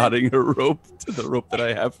start Okay. knotting a rope to the rope that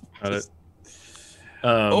I have. Got it.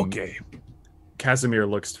 Okay. Casimir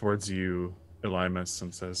looks towards you, Elymas,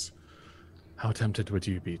 and says, "How tempted would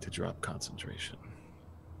you be to drop concentration?"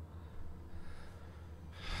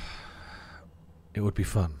 it would be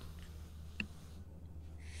fun.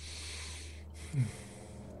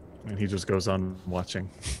 And he just goes on watching.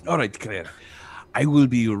 All right, Claire. I will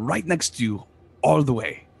be right next to you all the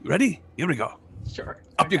way. You ready? Here we go. Sure.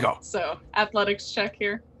 Up you go. So, athletics check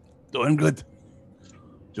here. Doing good.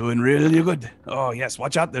 Doing really good. Oh, yes.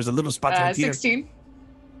 Watch out. There's a little spot right here. 16.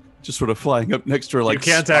 Just sort of flying up next to her like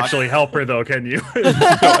you can't Spock. actually help her, though, can you? No,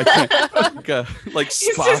 I can't. Like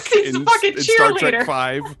He's Spock just- he's in, a fucking in Star Trek cheerleader.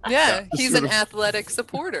 5. Yeah, Just he's sort an of- athletic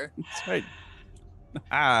supporter. That's right.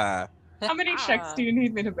 Ah. How many checks do you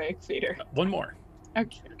need me to make, Feeder? One more.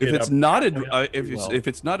 Okay. If Get it's up knotted, pretty well. if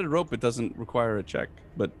it's knotted rope, it doesn't require a check.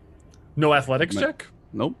 But No athletics check?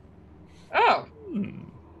 nope. Oh.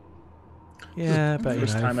 Yeah, but you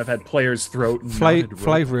First know, time I've had players throat knotted rope.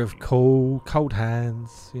 flavor of cold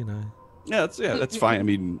hands, you know. Yeah, that's fine. I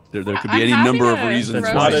mean, there could be I'm any happy number of to reasons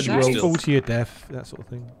roll why that she dice. would Fall still. to your death, that sort of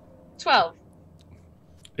thing. 12.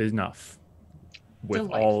 Enough. With all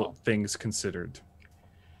Delightful. things considered.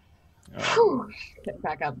 Whew. Get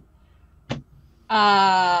back up.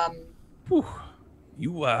 Whew.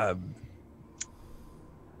 You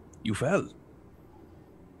fell.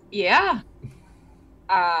 Yeah.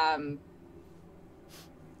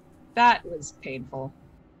 That was painful.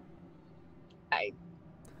 I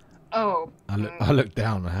looked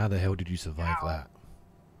down. How the hell did you survive that?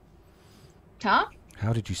 Huh?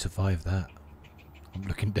 How did you survive that? I'm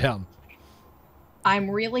looking down. I'm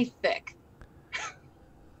really thick.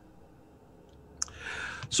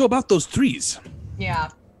 So about those trees. Yeah.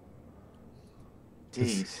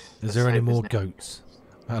 Indeed. Is there any more goats?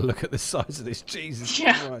 Look at the size of this. Jesus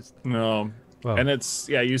Yeah. Christ. No. Well, And it's,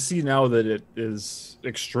 yeah, you see now that it is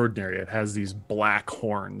extraordinary. It has these black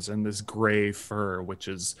horns and this gray fur, which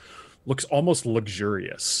looks almost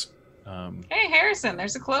luxurious. Hey, Harrison,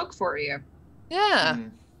 there's a cloak for you. Yeah.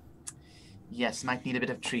 Yes, might need a bit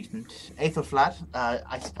of treatment. Aethelflaed,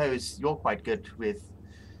 I suppose you're quite good with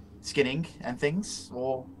skinning and things,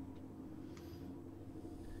 or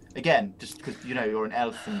again, just because you're an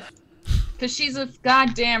elf and Because she's a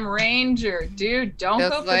goddamn ranger, dude. Don't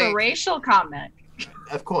Just go for the like- racial comment.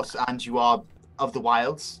 of course, and you are of the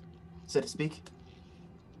wilds, so to speak.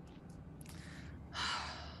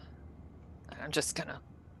 I'm just gonna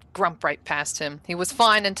grump right past him. He was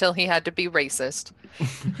fine until he had to be racist.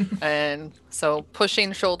 And so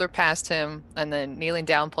pushing shoulder past him and then kneeling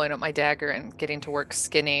down, pulling up my dagger and getting to work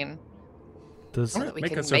skinning. does so that we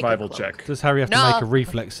Make can a survival cloak. check. does Harry have to No. make a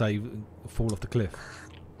reflex save and fall off the cliff?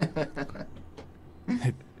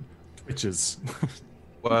 Twitches.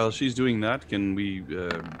 While she's doing that, can we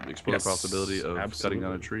explore Yes, the possibility of cutting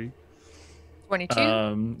down absolutely. a tree?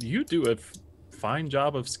 22. You do a fine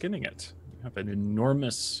job of skinning it. You have an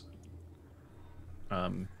enormous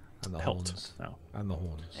And the pelt horns. now And the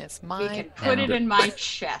horns. It's You my can put it in my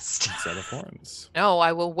chest. instead of horns. No,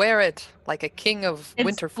 I will wear it like a king of It's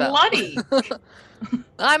Winterfell. bloody.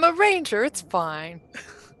 I'm a ranger, it's fine.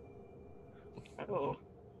 Oh.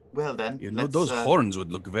 Well then, You know, let's, those horns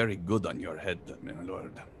would look very good on your head, my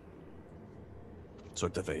lord.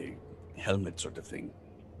 Sort of a helmet sort of thing.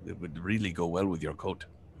 It would really go well with your coat.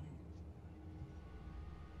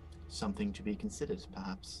 something to be considered,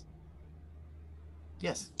 perhaps.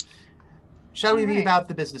 Yes. Shall we be Alright. about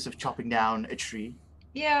the business of chopping down a tree?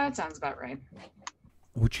 Yeah, that sounds about right.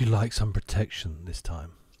 Would you like some protection this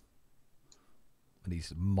time? And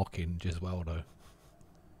he's mocking Giswaldo.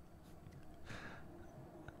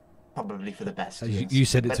 Probably for the best. You, yes. you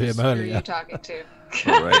said it But to him it's- Who are earlier. you talking to?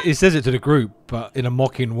 All right. He says it to the group, but in a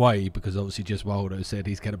mocking way, because obviously Giswaldo said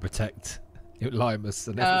he's going to protect Limus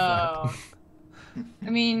and everything. Oh. I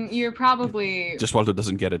mean, you're probably Just Walter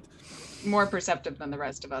doesn't get it. more perceptive than the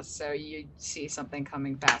rest of us, so you see something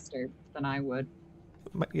coming faster than I would.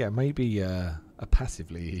 Yeah, maybe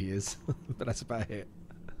passively he is, but that's about it.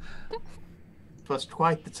 'Twas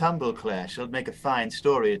quite the tumble, Claire. She'll make a fine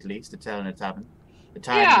story, at least, to tell in a tavern. The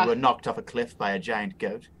time Yeah. you were knocked off a cliff by a giant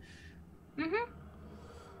goat, Mm-hmm.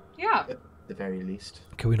 Yeah, at the very least.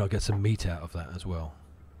 Can we not get some meat out of that as well?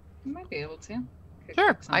 you might be able to. Could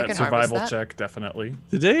Sure, cook some. I That can harvest survival that. check, definitely.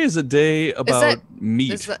 Today is a day about that-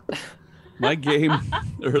 meat. Is that- My game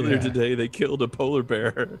earlier Yeah. today, they killed a polar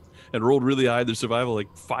bear and rolled really high. Their survival,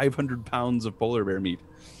 like 500 pounds of polar bear meat.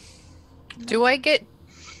 Do I get?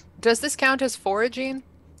 Does this count as foraging?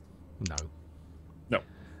 No.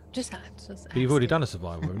 Just But you've already done a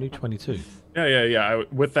survival, haven't you? 22. Yeah.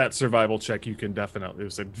 With that survival check, you can definitely. It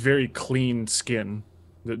was a very clean skin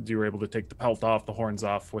that you were able to take the pelt off, the horns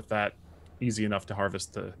off. With that, easy enough to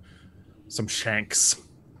harvest some shanks,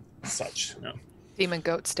 such. You know, demon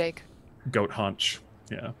goat steak. goat haunch.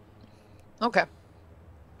 Yeah. Okay.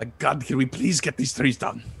 Like, God, can we please get these trees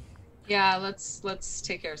done? Yeah, let's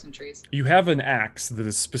take care of some trees. You have an axe that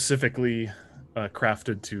is specifically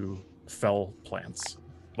crafted to fell plants,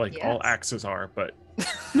 like all Yes. axes are, but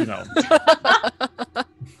you know,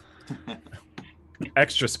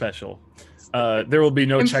 extra special. There will be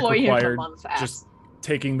no check Employee of the required. month Just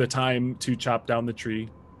taking the time to chop down the tree,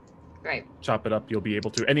 Right. chop it up. You'll be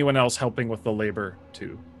able to. Anyone else helping with the labor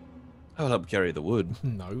too? I'll help carry the wood.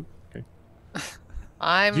 No.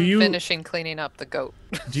 I'm Do you- finishing cleaning up the goat.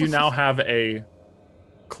 Do you now have a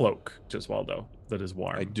cloak, Giswaldo, that is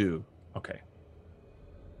warm? I do. Okay.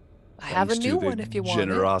 I have a Thanks to new the one if you want it.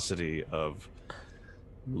 generosity of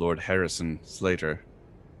Lord Harrison Slater.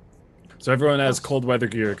 So everyone has cold weather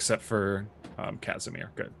gear except for Casimir.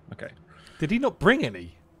 Good. Okay. Did he not bring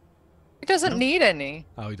any? He doesn't need any.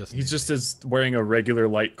 Oh, he doesn't. He just is wearing a regular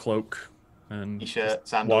light cloak and T-shirt,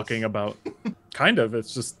 sandals. walking about. Kind of.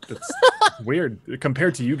 It's weird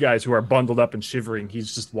compared to you guys who are bundled up and shivering.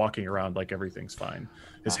 He's just walking around like everything's fine.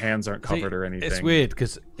 His hands aren't See, covered or anything. It's weird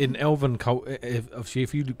because in Elven cult,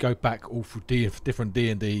 if you go back all through different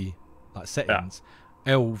D&D like settings,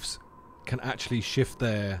 elves can actually shift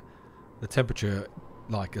the temperature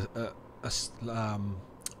like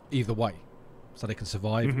either way, so they can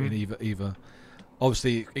survive in either.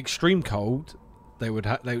 Obviously, extreme cold, they would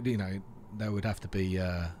have to be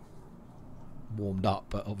warmed up,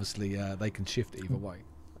 but obviously they can shift it either way.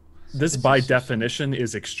 this by definition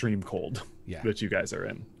is extreme cold Yeah. that you guys are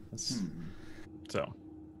in. So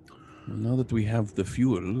Well, now that we have the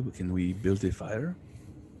fuel, can we build a fire?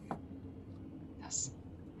 Yes.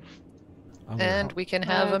 I'm gonna- And we can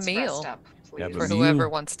have a Let's meal rest up, please. Have a for meal. whoever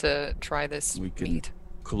wants to try this We can meat.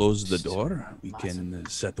 close the door. We can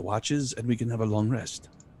set watches, and we can have a long rest.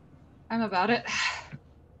 I'm about it.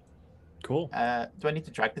 cool. Do I need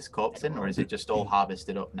to drag this corpse in, or is it just all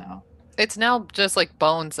harvested up now? It's now just like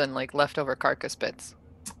bones and like leftover carcass bits.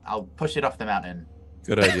 I'll push it off the mountain.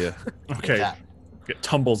 Good idea. Okay, Yeah. it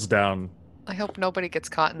tumbles down. I hope nobody gets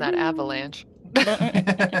caught in that avalanche. But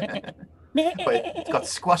it got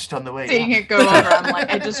squashed on the way Seeing down. it go over, I'm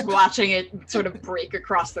like, and just watching it sort of break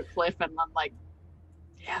across the cliff, and I'm like,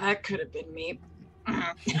 yeah, that could have been me.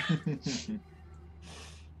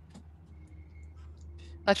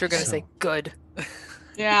 Thought you were gonna So- say good.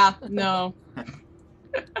 Yeah, no.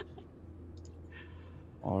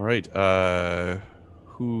 All right.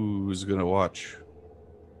 Who's gonna watch?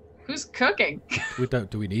 Who's cooking?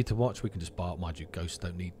 Do we need to watch? We can just bar. Mind you, ghosts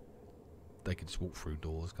don't need. They can just walk through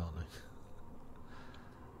doors, can't they?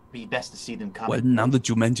 Be best to see them coming. Well, now that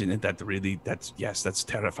you mention it, that's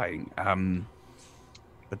terrifying.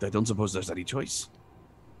 But I don't suppose there's any choice.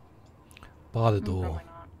 Bar the Mm, door, probably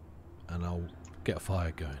not. and I'll get a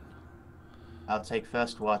fire going. I'll take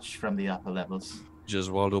first watch from the upper levels.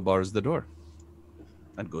 Gesualdo bars the door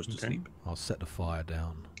and goes to Okay. sleep. I'll set the fire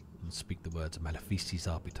down and speak the words Maleficis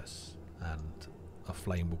Arbitus, and a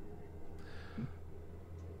flame will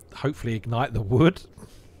hopefully ignite the wood.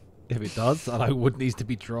 If it does, I know wood needs to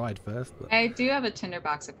be dried first. But I do have a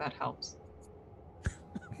tinderbox if that helps.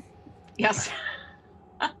 Yes.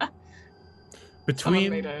 Someone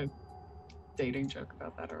Between made a dating joke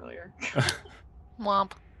about that earlier.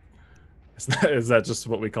 Womp. is that just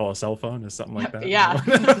what we call a cell phone? Is something like that? Yeah.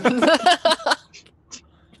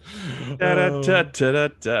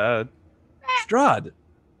 Da-da-da-da-da-da. Strahd.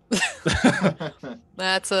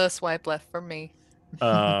 That's a swipe left for me.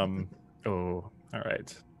 Oh, all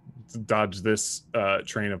right. Dodge this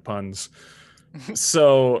train of puns.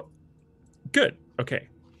 So, good. Okay.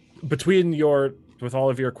 With all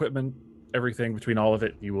of your equipment, everything, between all of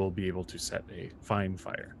it, you will be able to set a fine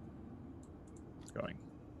fire. It's going.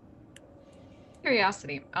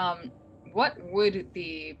 Curiosity. What would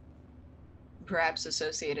the perhaps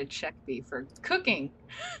associated check be for cooking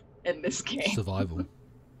in this game? survival.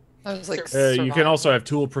 I was like, You can survival. also have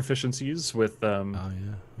tool proficiencies with. Oh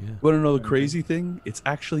yeah. Want to know the crazy thing? It's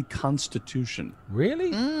actually Constitution.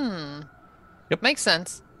 Really? Yep. Makes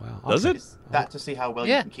sense. Wow. Does okay. it? Is that to see how well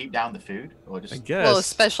Yeah. you can keep down the food, or I just guess. Well,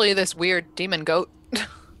 especially this weird demon goat.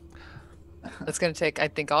 That's gonna take, I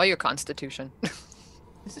think, all your constitution.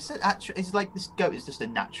 is this actual? Is like this goat is just a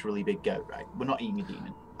naturally big goat, right? We're not eating a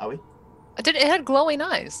demon, are we? It had glowing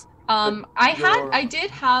eyes. I did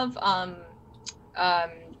have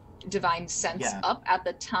divine sense Yeah. up at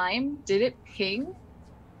the time. Did it ping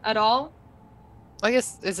at all? I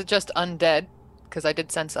guess, is it just undead? Because I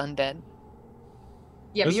did sense undead.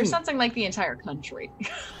 Yeah, but you're Isn't- sensing like the entire country.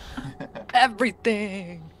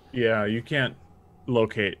 Everything. Yeah, you can't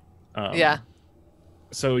locate. Yeah.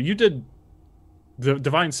 So you did. The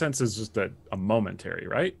divine sense is just a momentary,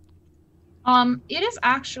 right? It is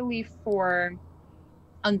actually for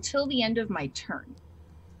until the end of my turn.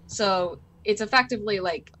 So it's effectively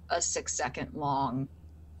like a 6-second long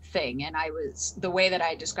thing. And the way that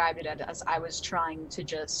I described it as I was trying to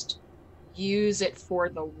just use it for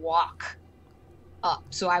the walk up.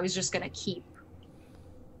 So I was just going to keep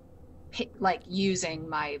using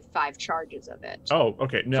my 5 charges of it. Oh,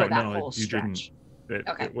 okay. No, for that no, whole you didn't. stretch.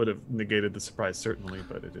 It would have negated the surprise, certainly,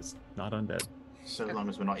 but it is not undead. So long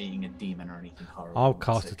as we're not eating a demon or anything horrible. I'll that's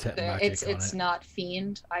cast okay. detect magic on It's it. not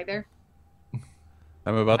fiend either.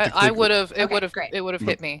 I'm about to click. I would have. It Okay, would have. great. It would have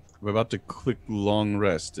hit me. I'm about to click long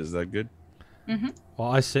rest. Is that good? Well,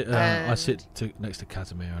 I sit And- next to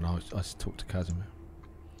Casimir, and I talk to Casimir.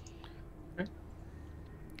 Okay.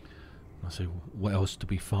 I say, what else do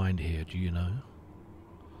we find here? Do you know?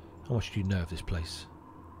 How much do you know of this place?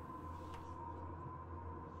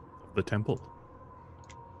 The temple.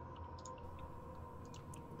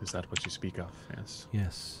 Is that what you speak of? Yes.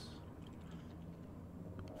 Yes.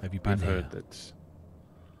 Have you been I've here? heard that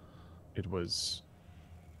it was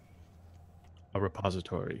a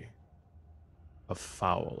repository of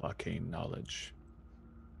foul arcane knowledge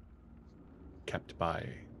kept by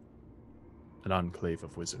an enclave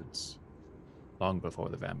of wizards long before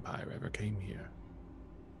the vampire ever came here.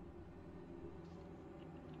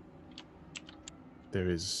 There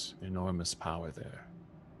is enormous power there,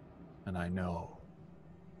 and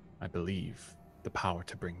I believe, the power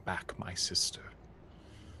to bring back my sister.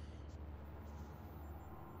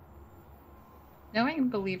 Knowing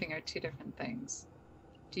and believing are two different things.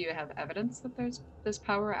 Do you have evidence that this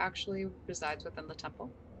power actually resides within the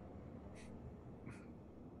temple?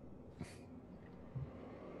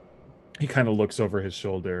 He kind of looks over his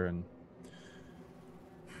shoulder and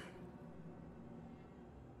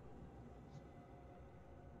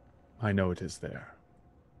I know it is there.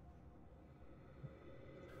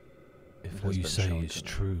 It If has what you been say shown is to me.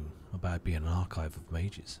 true about being an archive of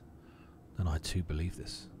mages, then I too believe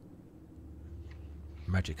this.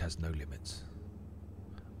 Magic has no limits,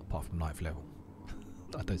 apart from ninth level.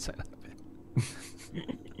 I don't say that a bit.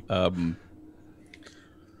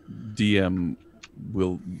 DM,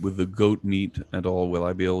 with the goat meat and all, will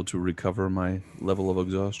I be able to recover my level of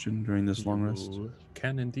exhaustion during this long rest? You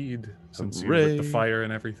can indeed. Since you Hooray. with the fire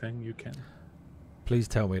and everything, you can. Please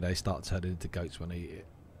tell me they start turning into goats when they eat it.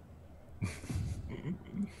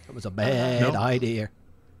 That was a bad No. idea.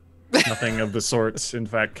 Nothing of the sorts. In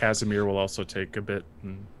fact, Casimir will also take a bit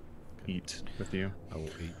and eat with you. I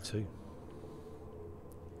will eat too.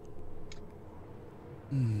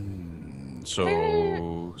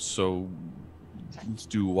 So let's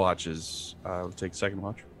do watches. I'll take second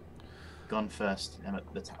watch. Gone first. I'm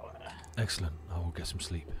at the tower. Excellent. I will get some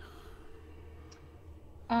sleep.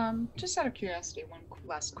 Just out of curiosity, one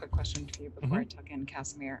last quick question to you before I tuck in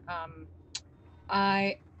Casimir.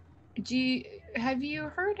 Have you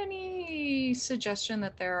heard any suggestion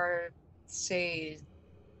that there are, say,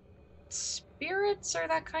 spirits or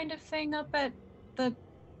that kind of thing up at the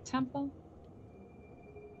temple?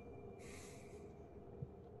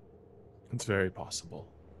 It's very possible.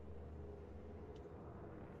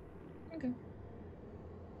 Okay.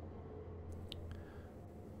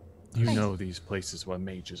 You Thanks. know these places where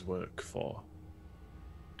mages work for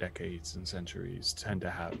decades and centuries tend to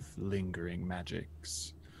have lingering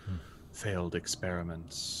magics, failed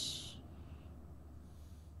experiments,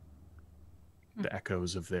 the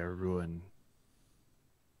echoes of their ruin,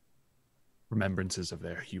 remembrances of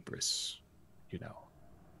their hubris, you know.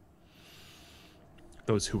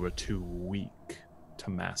 Those who were too weak to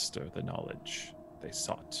master the knowledge they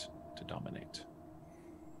sought to dominate.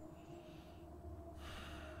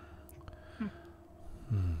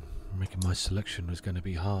 Making my selection was going to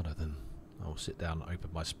be harder than I'll sit down and open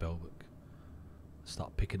my spellbook.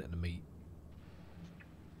 Start picking at the meat.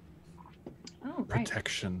 Oh, right.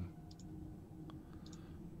 Protection.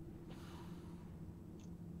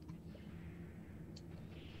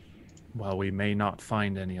 While we may not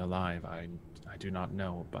find any alive, I do not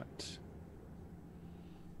know, but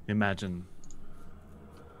imagine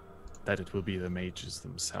that it will be the mages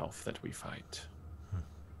themselves that we fight.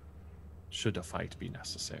 Should a fight be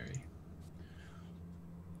necessary.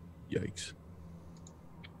 Yikes.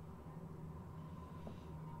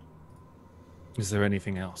 Is there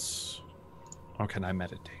anything else? Or can I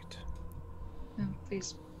meditate? No,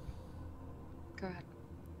 please. Go ahead.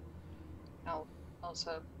 I'll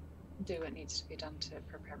also do what needs to be done to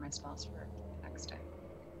prepare my spells for next day.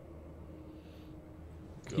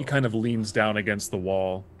 He kind of leans down against the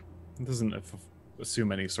wall. He doesn't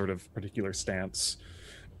assume any sort of particular stance.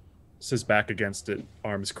 Sits back against it,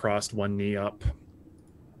 arms crossed, one knee up,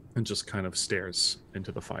 and just kind of stares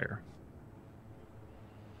into the fire.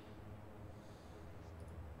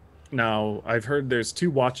 Now, I've heard there's 2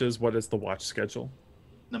 watches. What is the watch schedule?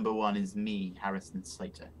 Number 1 is me, Harrison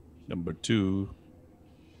Slater. Number 2,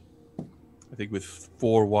 I think with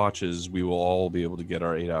 4 watches, we will all be able to get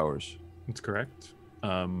our 8 hours. That's correct.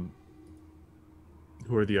 Who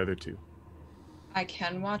are the other 2? I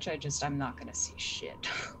can watch, I'm not gonna see shit.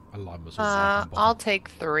 Alarm was also I'll take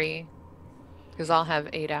 3. Because I'll have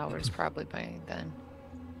 8 hours probably by then.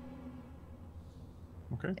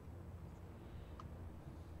 Okay.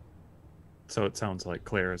 So it sounds like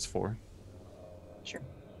Claire is 4. Sure.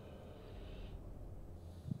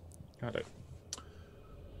 Got it.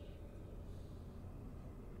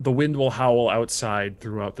 The wind will howl outside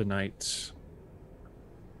throughout the night.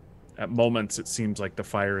 At moments, it seems like the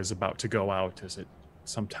fire is about to go out as it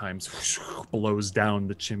sometimes blows down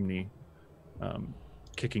the chimney,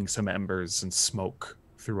 kicking some embers and smoke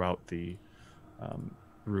throughout the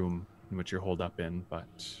room in which you're holed up in,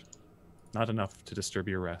 but not enough to disturb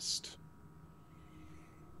your rest.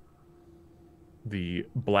 The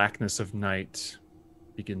blackness of night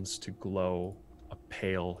begins to glow a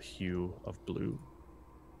pale hue of blue.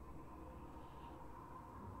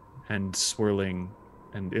 And swirling,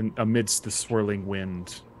 and amidst the swirling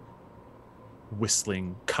wind,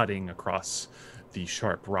 whistling, cutting across the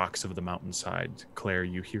sharp rocks of the mountainside, Claire,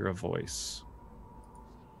 you hear a voice.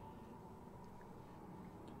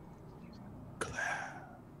 Claire.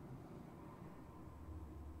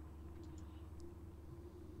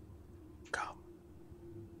 Come.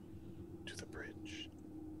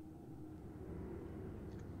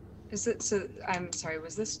 Is it so? I'm sorry.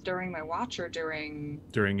 Was this during my watch or during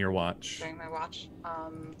your watch. during my watch?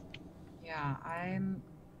 Yeah.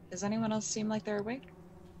 Does anyone else seem like they're awake?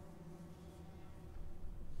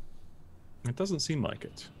 It doesn't seem like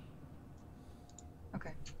it.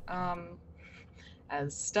 Okay.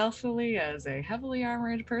 As stealthily as a heavily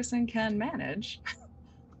armored person can manage,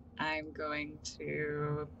 I'm going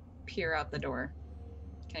to peer out the door.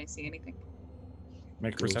 Can I see anything?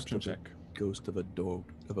 Make a Ghost perception of a- check. Ghost of a dog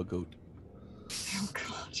of a goat. Oh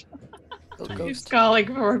God. Oh, Do we- He's ghost. calling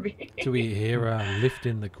for me. Do we hear a lift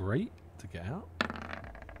in the grate to get out?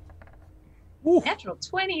 Natural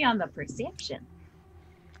 20 on the perception.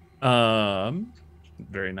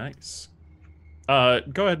 Very nice.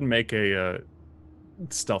 Go ahead and make a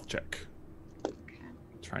stealth check.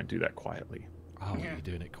 Try and do that quietly. Oh, Yeah. you're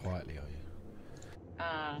doing it quietly, are you?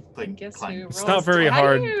 Guess Clang. who It's rolls? not very how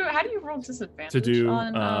hard Do you roll disadvantage do,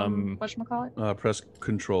 on whatchamacallit? Press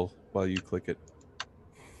Control while you click it.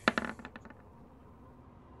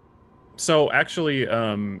 So actually,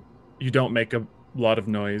 you don't make a lot of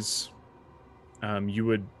noise. You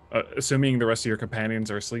would, assuming the rest of your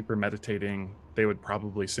companions are asleep or meditating, they would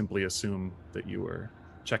probably simply assume that you were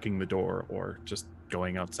checking the door or just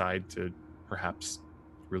going outside to perhaps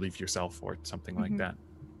relieve yourself or something like Mhm. that.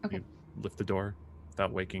 Okay. You lift the door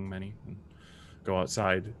without waking many and go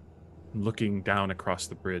outside, looking down across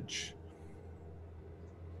the bridge.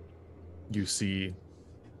 You see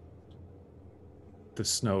the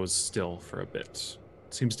snow's still for a bit.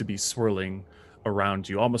 It seems to be swirling around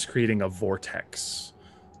you, almost creating a vortex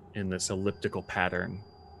in this elliptical pattern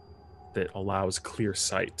that allows clear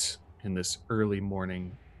sight in this early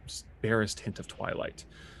morning, just barest hint of twilight.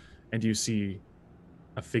 And you see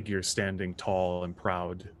a figure standing tall and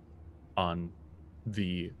proud on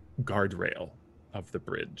the guardrail of the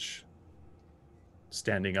bridge,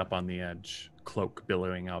 standing up on the edge, cloak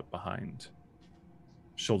billowing out behind,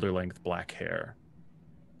 shoulder-length black hair,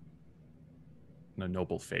 and a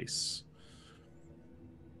noble face.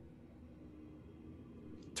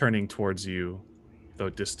 Turning towards you, though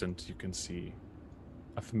distant, you can see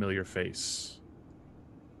a familiar face.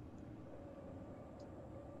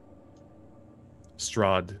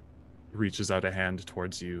 Strahd reaches out a hand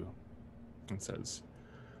towards you and says,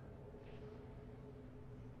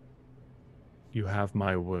 "You have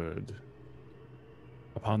my word.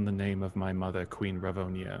 Upon the name of my mother, Queen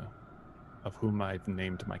Ravonia, of whom I've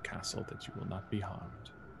named my castle, that you will not be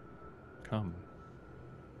harmed. Come."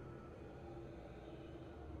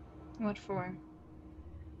 What for?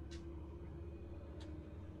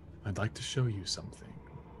 I'd like to show you something.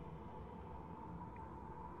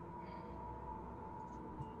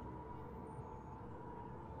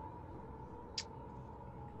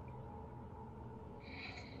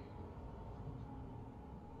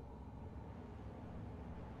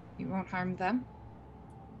 You won't harm them?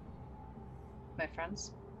 My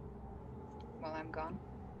friends? While I'm gone?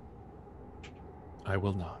 I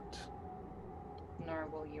will not. Nor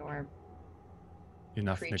will your...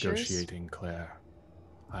 Enough Creatures? negotiating, Claire.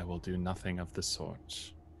 I will do nothing of the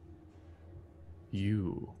sort.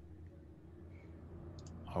 You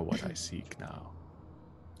are what I seek now.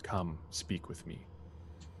 Come, speak with me.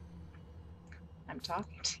 I'm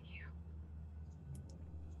talking to you.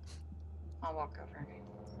 I'll walk over.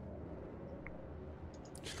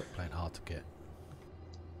 Stop playing hard to get.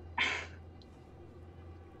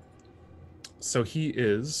 So he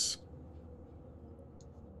is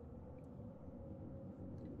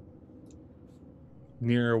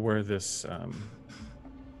near where this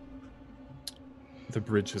the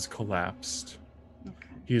bridge has collapsed. Okay.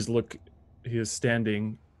 He is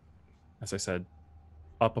standing, as I said,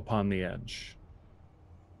 up upon the edge,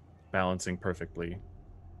 balancing perfectly,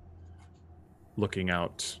 looking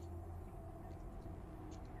out.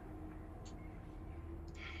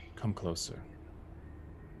 Come closer.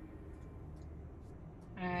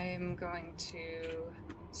 I'm going to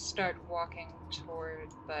start walking toward,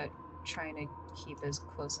 but trying to keep as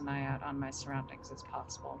close an eye out on my surroundings as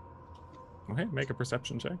possible. Okay, make a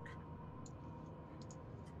perception check.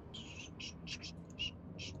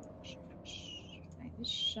 I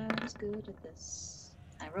wish I was good at this.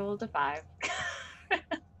 I rolled a 5.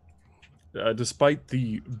 Despite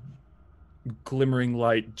the glimmering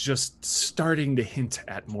light just starting to hint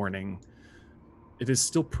at morning, it is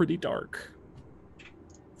still pretty dark.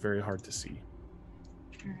 Very hard to see.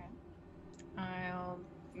 Alright. I'll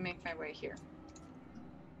make my way here.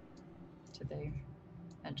 To the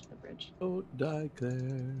edge of the bridge. Don't die, Claire.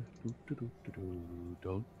 Do-do-do-do-do.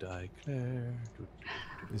 Don't die, Claire.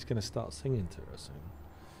 Do-do-do-do. He's going to start singing to her soon.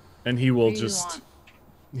 And he will What do you just want?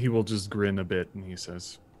 he will just grin a bit and he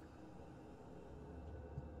says,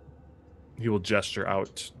 He will gesture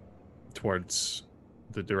out towards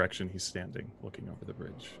the direction he's standing, looking over the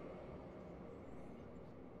bridge.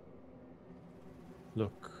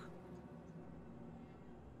 Look.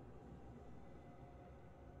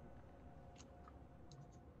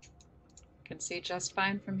 Can see just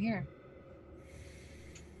fine from here.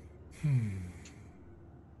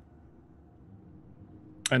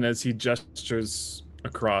 And as he gestures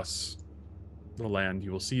across the land,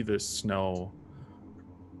 you will see this snow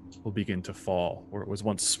will begin to fall. Where it was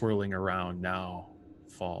once swirling around, now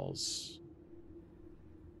falls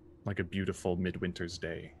like a beautiful midwinter's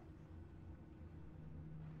day.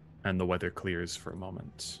 And the weather clears for a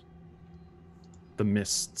moment. The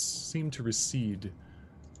mists seem to recede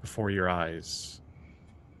before your eyes.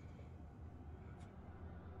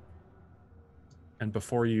 And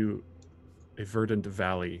before you, a verdant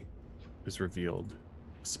valley is revealed,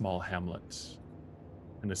 a small hamlet,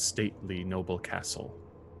 and a stately noble castle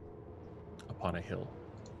upon a hill.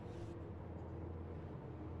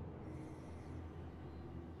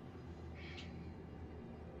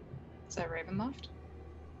 Is that Ravenloft?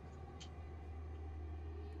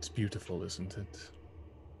 It's beautiful, isn't it?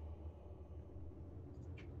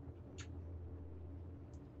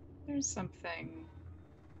 There's something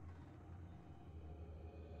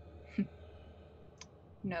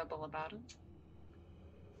noble about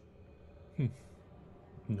it.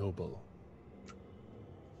 Noble.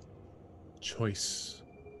 Choice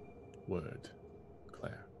word,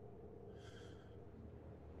 Claire.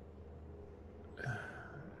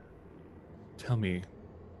 Tell me,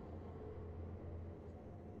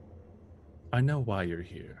 I know why you're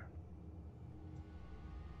here.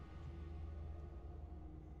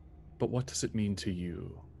 But what does it mean to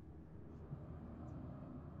you?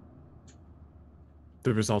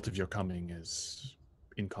 The result of your coming is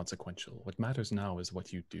inconsequential. What matters now is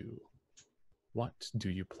what you do. What do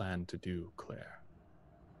you plan to do, Claire?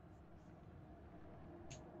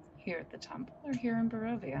 Here at the temple or here in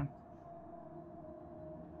Barovia?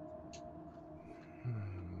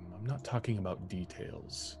 I'm not talking about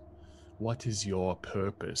details. What is your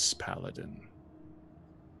purpose, Paladin?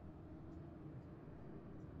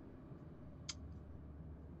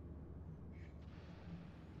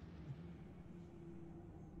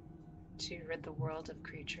 To rid the world of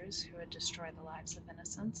creatures who would destroy the lives of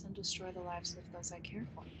innocents and destroy the lives of those I care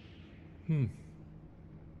for.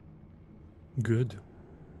 Good.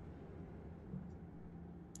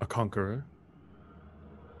 A conqueror?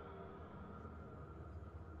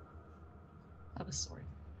 Of a sort.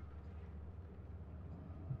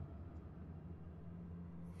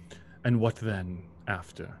 And what then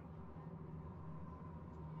after?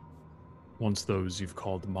 Once those you've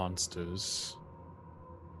called monsters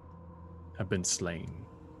have been slain.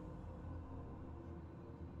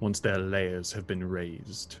 Once their lairs have been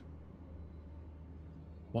razed.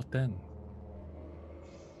 What then?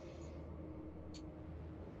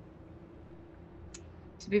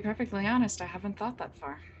 To be perfectly honest, I haven't thought that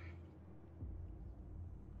far.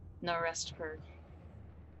 No rest for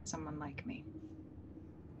someone like me.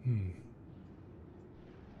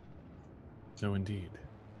 No, indeed.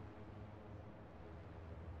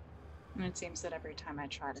 And it seems that every time I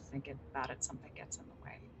try to think about it, something gets in the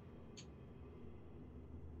way.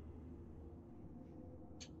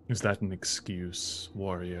 Is that an excuse,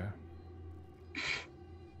 warrior?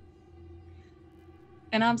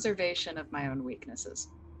 An observation of my own weaknesses.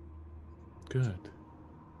 Good.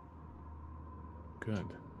 Good.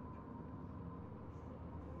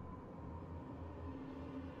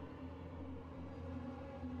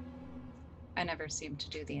 I never seem to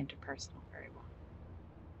do the interpersonal very well.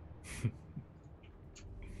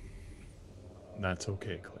 That's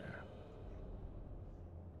okay, Claire.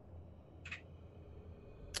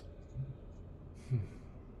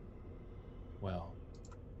 Well.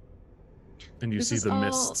 And you This see is the all-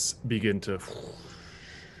 mists begin to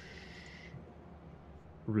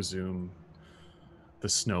resume. The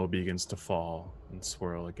snow begins to fall and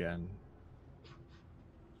swirl again.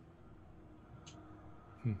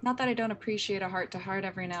 Not that I don't appreciate a heart-to-heart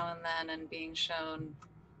every now and then and being shown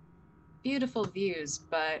beautiful views,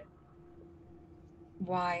 but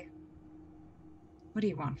why? What do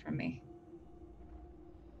you want from me?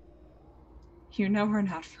 You know we're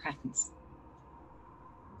not friends.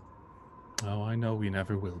 Oh, I know we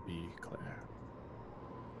never will be, Claire.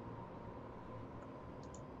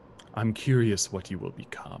 I'm curious what you will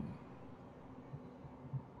become.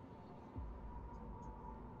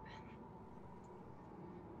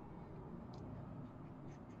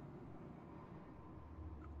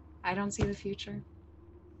 I don't see the future.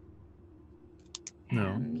 No.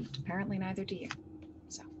 And apparently neither do you.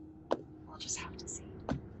 So we'll just have to see.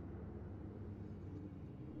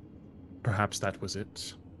 Perhaps that was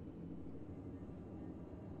it.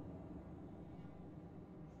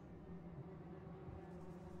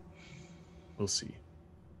 We'll see.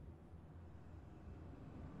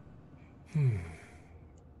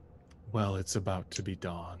 Well, it's about to be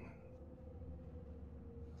dawn.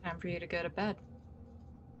 Time for you to go to bed.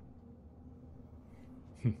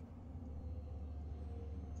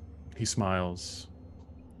 He smiles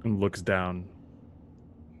and looks down.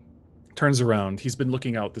 Turns around. He's been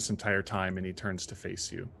looking out this entire time, and he turns to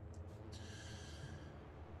face you.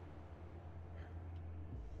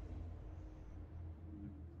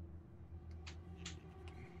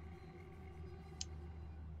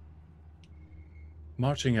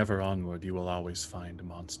 Marching ever onward, you will always find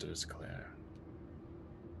monsters, Claire.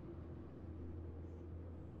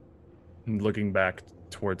 And looking back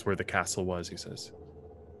towards where the castle was, he says,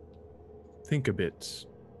 think a bit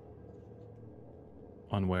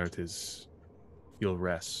on where it is you'll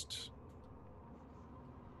rest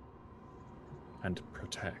and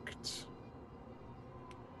protect.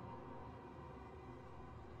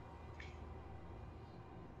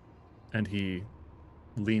 And he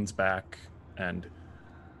leans back and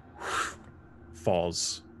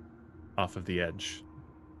falls off of the edge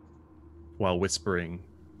while whispering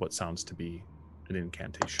what sounds to be an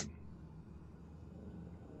incantation.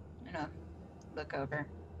 I'm gonna look over.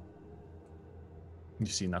 You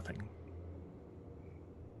see nothing.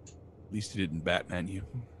 At least he didn't Batman you.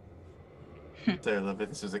 So I love it.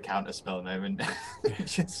 This was a counter spell moment.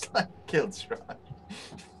 Just like killed Strahd.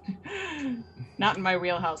 Not in my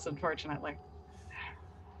wheelhouse, unfortunately.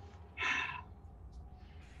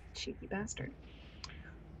 Cheeky bastard.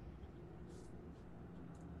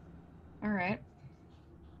 All right.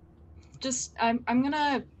 Just I'm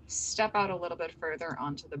gonna step out a little bit further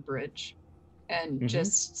onto the bridge and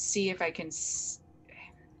just see if I can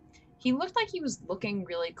he looked like he was looking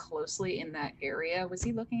really closely in that area. Was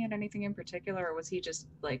he looking at anything in particular, or was he just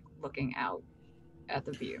like looking out at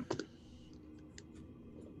the view?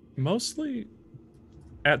 Mostly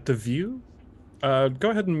at the view. Go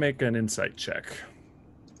ahead and make an insight check.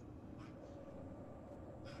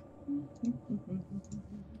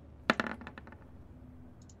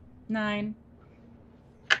 Nine.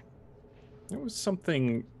 It was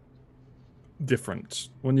something different.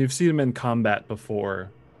 When you've seen him in combat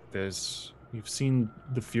before, you've seen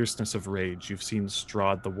the fierceness of rage. You've seen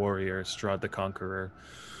Strahd the warrior, Strahd the conqueror.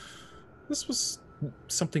 This was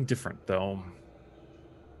something different, though.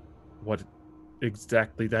 What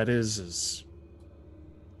exactly that is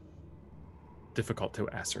difficult to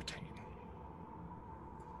ascertain.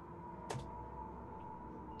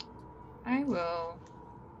 I will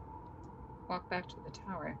walk back to the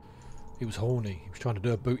tower. He was horny. He was trying to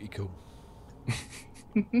do a booty call.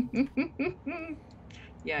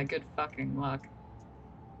 Yeah, good fucking luck.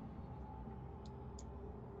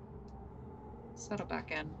 Settle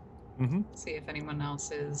back in. See if anyone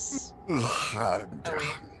else is awake.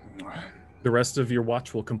 The rest of your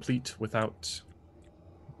watch will complete without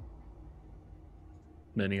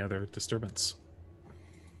any other disturbance.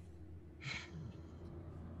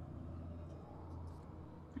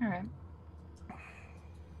 All right.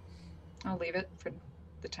 I'll leave it for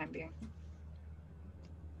the time being.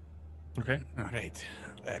 Okay. All right.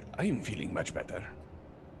 I am feeling much better.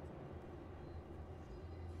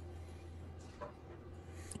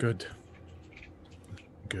 Good.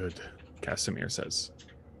 Good, Casimir says.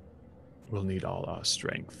 We'll need all our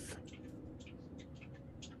strength.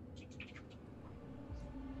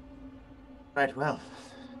 Right, well,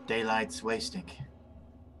 daylight's wasting,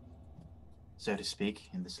 so to speak,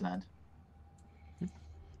 in this land.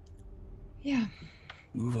 Yeah.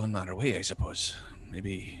 Move on our way, I suppose.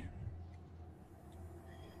 Maybe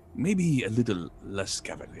a little less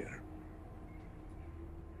cavalier.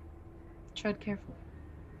 Tread carefully.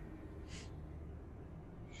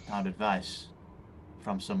 Sound advice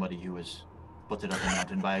from somebody who was butted up a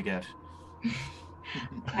mountain by a goat.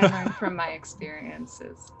 I learned from my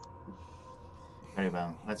experiences. Very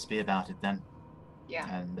well. Let's be about it then.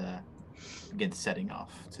 Yeah. And begin setting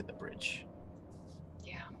off to the bridge.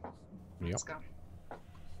 Yeah. Yep. Let's go.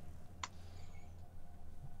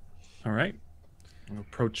 All right.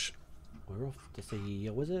 Approach We're off to see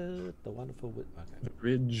a wizard, the wonderful wizard. the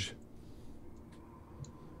bridge.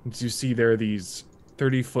 As you see, there are these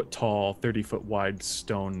 30-foot tall, 30-foot wide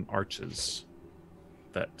stone arches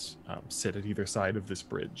that sit at either side of this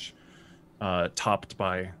bridge, topped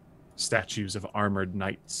by statues of armored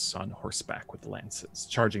knights on horseback with lances,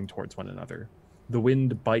 charging towards one another. The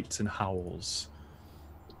wind bites and howls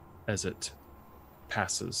as it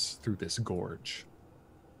passes through this gorge.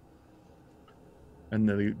 and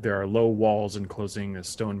there are low walls enclosing a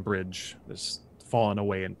stone bridge that's fallen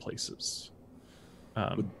away in places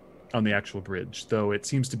on the actual bridge, though it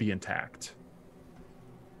seems to be intact.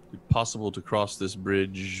 Is it possible to cross this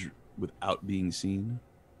bridge without being seen?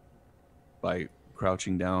 By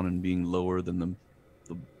crouching down and being lower than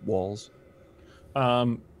the walls?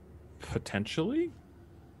 Potentially.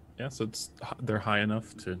 Yes, they're high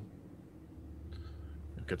enough to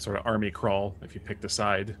you could sort of army crawl if you picked a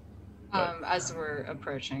side. As we're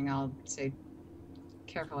approaching, I'll say,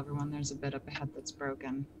 careful everyone, there's a bit up ahead that's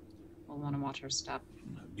broken. We'll want to watch our step.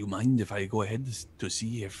 Do you mind if I go ahead to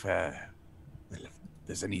see if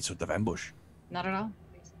there's any sort of ambush? Not at all.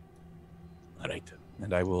 Please. All right.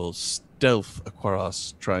 And I will stealth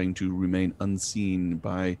across, trying to remain unseen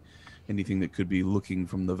by anything that could be looking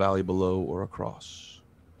from the valley below or across.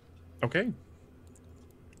 Okay.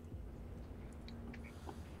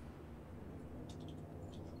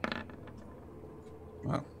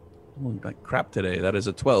 Wow. Rolling like crap today. That is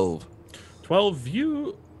a 12. 12,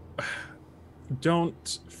 you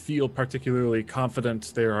don't feel particularly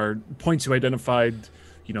confident. There are points you identified.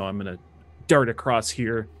 I'm going to dart across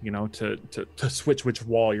here, to switch which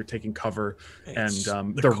wall you're taking cover. It's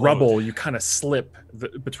And the cold. rubble, you kind of slip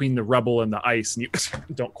between the rubble and the ice, and you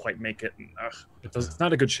don't quite make it. And it's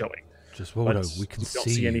not a good showing. Just Waldo, But we can you don't see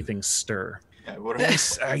see you. anything stir. Yeah, what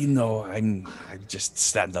Yes, I know. I just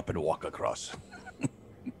stand up and walk across.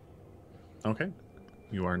 Okay.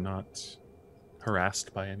 You are not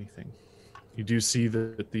harassed by anything. You do see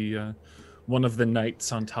that the one of the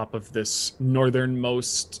knights on top of this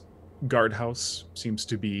northernmost guardhouse seems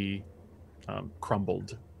to be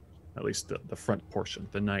crumbled. At least the front portion.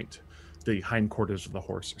 The hindquarters of the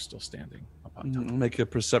horse are still standing up on top. I'll make a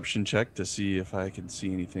perception check to see if I can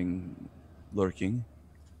see anything lurking,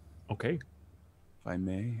 Okay. if I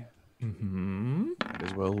may. Mm-hmm. Might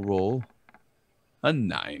as well roll a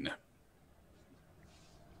 9.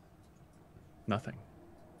 Nothing.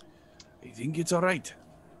 I think it's all right.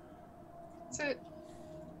 So,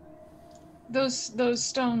 those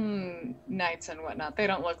stone knights and whatnot, they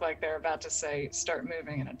don't look like they're about to start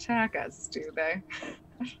moving and attack us, do they?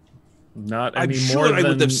 Not I'm any sure more I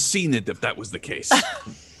would than have seen it if that was the case.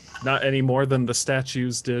 not any more than the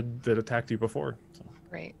statues did that attacked you before. So.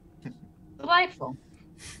 Great. Delightful.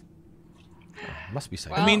 Must be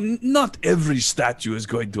safe. Well- I mean, not every statue is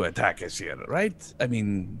going to attack us here, right? I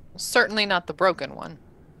mean, Certainly not the broken one.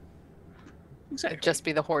 exactly. It'd just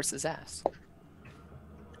be the horse's ass.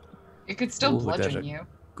 It could still Ooh, there's bludgeon a- you.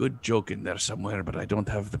 Good joke in there somewhere, but I don't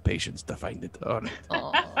have the patience to find it. All right.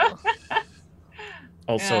 Aw.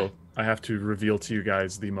 Also, Yeah. I have to reveal to you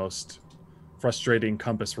guys the most frustrating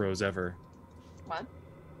compass rose ever. What?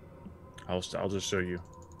 I'll just show you.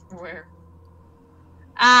 Where?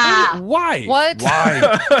 Ah! Why? What?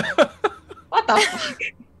 Why? What the fuck?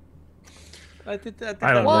 I did that.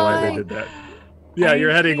 I don't know why they Why? did that. Yeah, I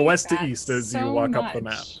you're heading hate west to that east as you so walk up the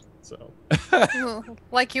map. much. So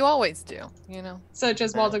Like you always do, you know? So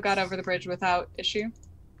just Waldo got over the bridge without issue?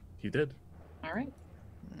 you did. All right.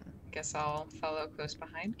 Guess I'll follow close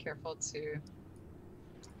behind, careful to...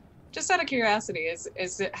 Just out of curiosity,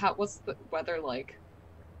 what's the weather like?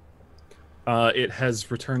 It has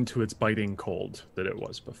returned to its biting cold that it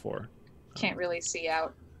was before. Can't really see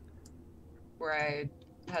out where I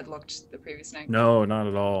had looked the previous night. No, not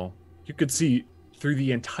at all. You could see through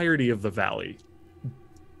the entirety of the valley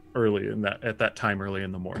at that time early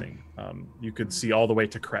in the morning. You could see all the way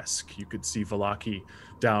to Kresk. You could see Valaki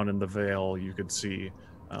down in the vale. You could see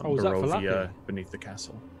was that Barovia Valaki? beneath the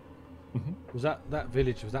castle. Was that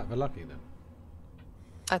village? Was that Valaki then?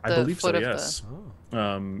 At I the believe foot so, of yes.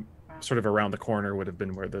 Oh. Sort of around the corner would have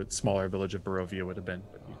been where the smaller village of Barovia would have been.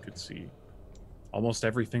 But you could see almost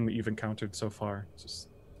everything that you've encountered so far just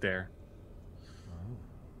there.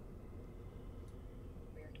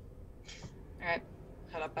 All right,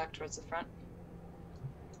 head up back towards the front.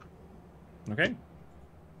 Okay.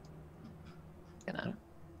 Gonna...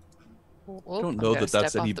 I Whoop, don't I'm know gonna that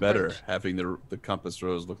that's step off any the better, bridge. having the compass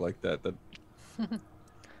rose look like that.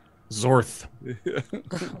 Zorth.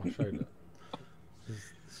 I'll show you.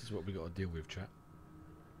 This is what we got to deal with, chat.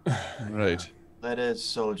 Right. Let us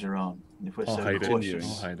soldier on. If we're I'll so hide cautious,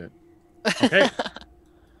 it. I'll hide it. Okay.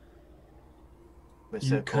 we're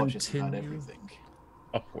so You cautious about continue. everything.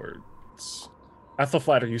 Upwards.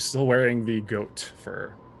 Ethelflat, are you still wearing the goat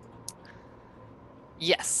fur?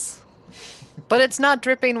 Yes. But it's not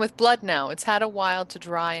dripping with blood now. It's had a while to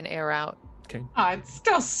dry and air out. Okay. It's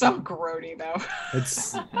still so grody though.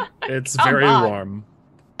 It's Come very on. warm.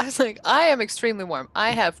 I was like, I am extremely warm.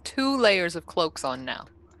 I have 2 layers of cloaks on now.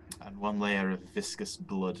 And one layer of viscous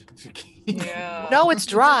blood. Yeah. No, it's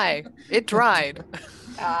dry. It dried.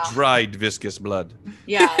 Dried viscous blood.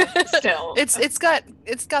 Yeah, still. It's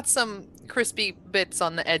got some crispy bits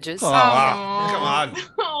on the edges. Oh, come on.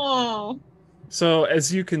 Oh. So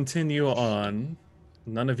as you continue on,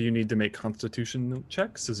 none of you need to make constitution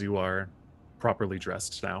checks as you are properly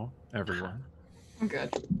dressed now, everyone. I'm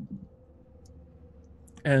good.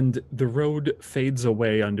 And the road fades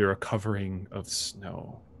away under a covering of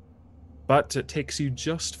snow. But it takes you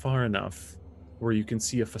just far enough where you can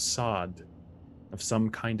see a facade of some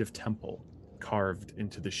kind of temple carved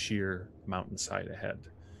into the sheer mountainside ahead.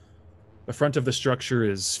 The front of the structure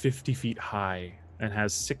is 50 feet high and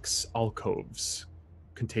has 6 alcoves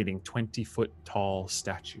containing 20-foot tall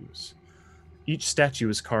statues. Each statue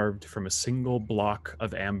is carved from a single block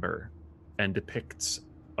of amber and depicts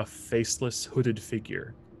a faceless hooded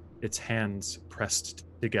figure, its hands pressed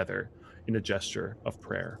together in a gesture of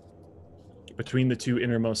prayer. Between the 2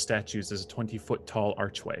 innermost statues is a 20-foot tall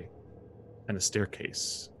archway and a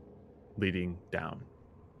staircase leading down.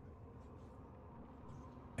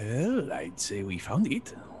 Well, I'd say we found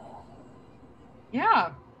it.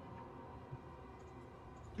 Yeah.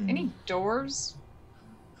 Mm. Any doors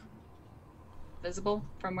visible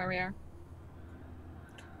from where we are?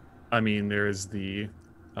 I mean, there is the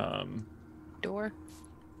Door.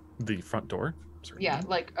 front door. Certainly. Yeah,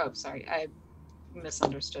 like, oh, sorry. I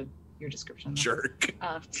misunderstood your description. Jerk.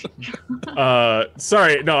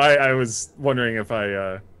 Sorry, no, I was wondering if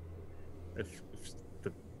if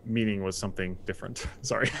the meaning was something different.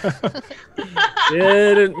 Sorry.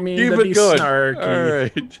 Didn't mean Keep to it be going. snarky. All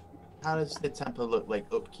right. How does the temple look like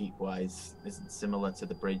upkeep wise? Is it similar to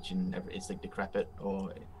the bridge and it's like decrepit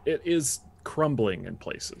or It is crumbling in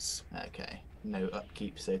places. okay? No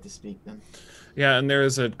upkeep, so to speak. Then Yeah, and there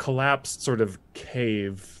is a collapsed sort of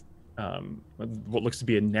cave, what looks to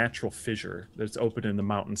be a natural fissure that's open in the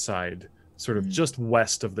mountainside, sort of just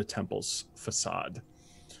west of the temple's facade.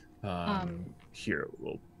 Here,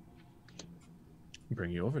 we'll bring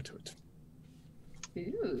you over to it.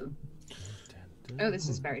 Ooh. Oh, this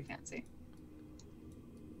is very fancy.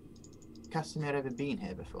 Casimir ever been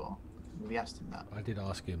here before? We asked him that. I did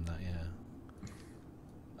ask him that, yeah.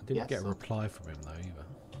 I didn't Yes, get a so- reply from him though either.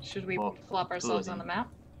 Should we Well, flop ourselves on the map?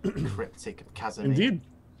 Cryptic of Casimir. Indeed.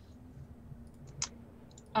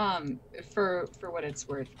 For what it's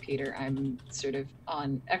worth, Peter, I'm sort of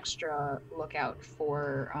on extra lookout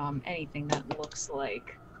for anything that looks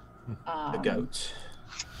like A goat.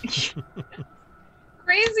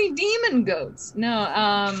 crazy demon goats.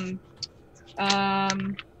 No,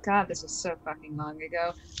 God, this was so fucking long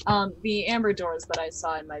ago. The amber doors that I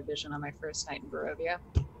saw in my vision on my first night in Barovia.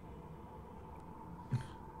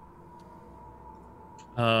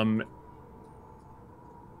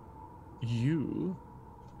 You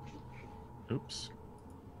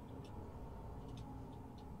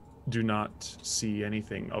do not see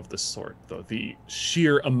anything of the sort, though. The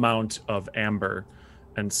sheer amount of amber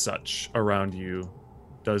and such around you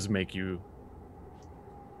does make you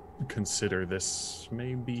consider this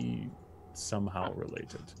may be somehow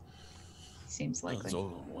related. Seems likely. So,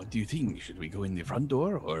 what do you think? Should we go in the front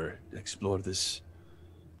door or explore this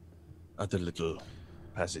other little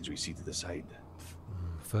passage we see to the side?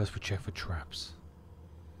 First we check for traps.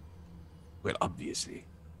 Well, obviously.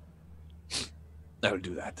 I will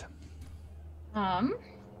do that.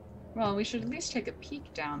 Well, we should at least take a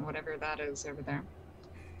peek down whatever that is over there.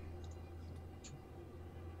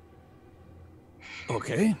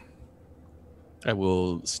 Okay. I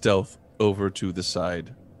will stealth over to the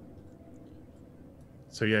side.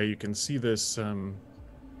 So yeah, you can see this. Oh,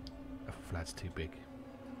 flat's too big.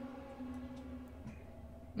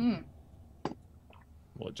 Mm.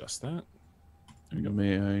 We'll adjust that.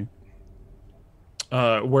 May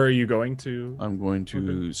Where are you going to? I'm going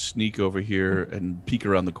to sneak over here and peek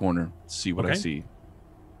around the corner, see what I Okay. see.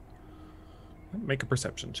 Make a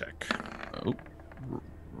perception check. Oh,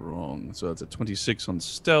 wrong. So that's a 26 on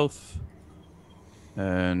stealth.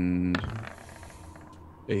 And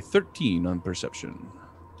a 13 on perception.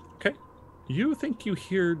 Okay. You think you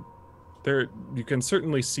hear there? You can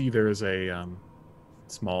certainly see there is a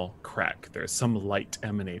small crack. There's some light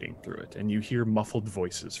emanating through it, and you hear muffled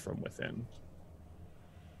voices from within.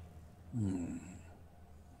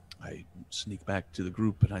 I sneak back to the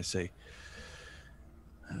group and I say,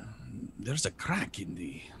 there's a crack in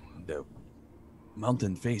the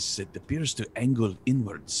mountain face. It appears to angle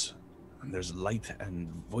inwards. And there's light and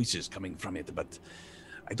voices coming from it, but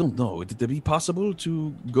I don't know. Would it be possible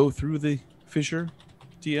to go through the fissure,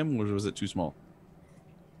 TM, or was it too small?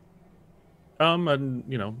 A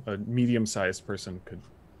medium-sized person could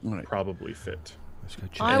All right. probably fit. Let's go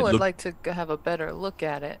check. I it would look- like to have a better look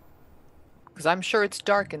at it. Because I'm sure it's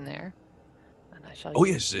dark in there. And I shall Oh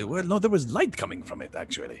use yes, my- well no, there was light coming from it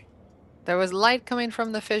actually. There was light coming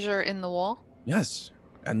from the fissure in the wall? Yes,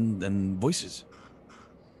 and voices.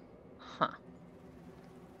 Huh.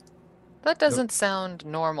 That doesn't sound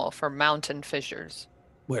normal for mountain fissures.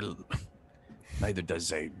 Well, neither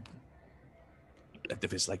does a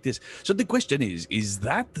edifice like this. So the question is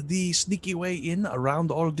that the sneaky way in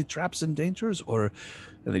around all the traps and dangers, or,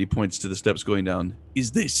 and then he points to the steps going down,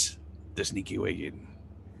 is this the sneaky way in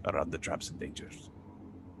around the traps and dangers?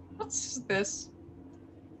 What's this?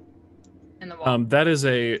 In the wall.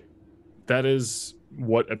 That is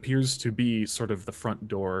what appears to be sort of the front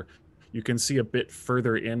door. You can see a bit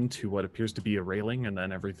further into what appears to be a railing, and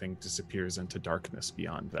then everything disappears into darkness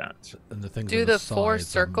beyond that. And the things Do on the sides four are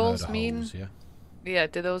circles murder mean- holes, yeah. Yeah,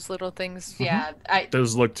 do those little things... Yeah,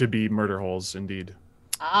 Those look to be murder holes, indeed.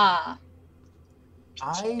 ah.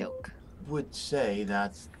 I Joke. would say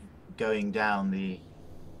that going down the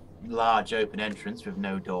large open entrance with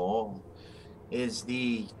no door is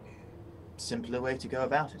the simpler way to go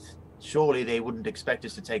about it. Surely they wouldn't expect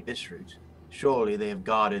us to take this route. Surely they have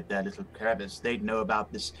guarded their little crevice. They'd know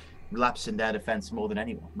about this lapse in their defense more than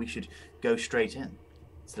anyone. We should go straight in.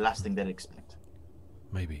 It's the last thing they'd expect.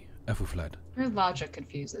 Maybe. Ethelfled, Your logic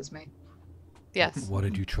confuses me. Yes. why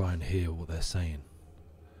did you try and hear what they're saying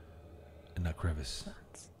in that crevice?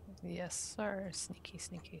 Yes, sir. Sneaky,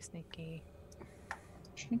 sneaky, sneaky.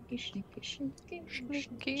 Sneaky, sneaky, sneaky,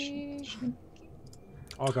 Sneaky.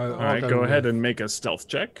 I'll go. All right, go ahead and make a stealth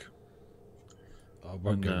check. I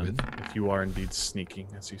won't And, go with. if you are indeed sneaking,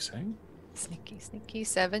 as you say. Sneaky, sneaky.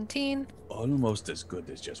 17. Almost as good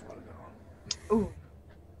as just one now. Ooh.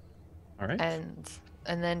 All right.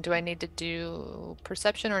 And then do I need to do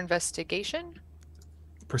perception or investigation?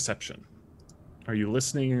 Perception. Are you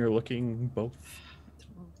listening or looking? Both?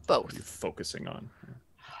 What are you Both. focusing on?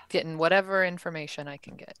 Getting whatever information I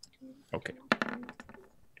can get. Okay.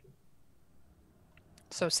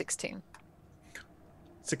 So 16.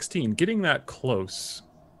 16. Getting that close,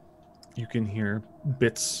 you can hear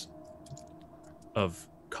bits of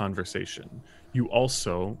conversation. You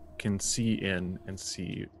also can see in and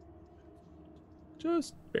see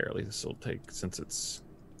just barely. This will take, since it's,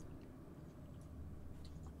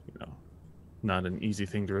 not an easy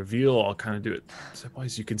thing to reveal, I'll kind of do it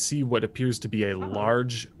stepwise. You can see what appears to be a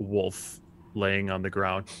large wolf laying on the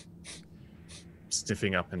ground,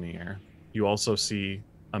 sniffing up in the air. You also see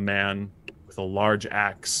a man with a large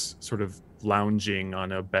axe sort of lounging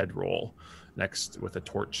on a bedroll with a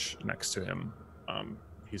torch next to him.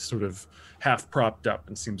 He's sort of half propped up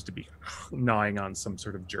and seems to be gnawing on some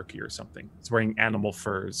sort of jerky or something. He's wearing animal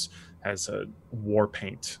furs, has a war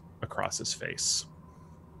paint across his face.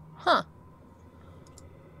 Huh.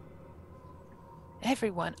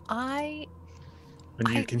 Everyone, And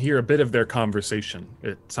you can hear a bit of their conversation.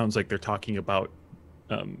 It sounds like they're talking about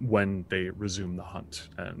when they resume the hunt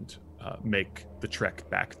and make the trek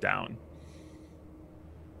back down.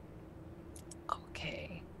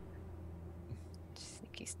 Okay.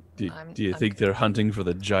 Sneaky, Do you think they're hunting for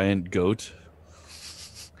the giant goat?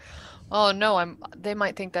 Oh no, they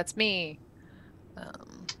might think that's me.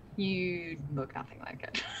 You look nothing like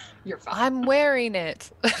it. You're fine. I'm wearing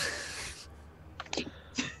it.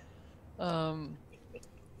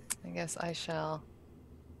 I guess I shall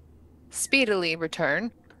speedily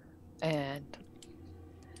return and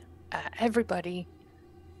everybody.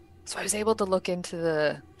 So I was able to look into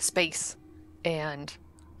the space and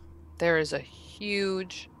there is a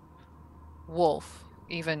huge wolf.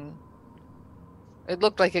 Even it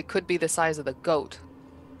looked like it could be the size of the goat.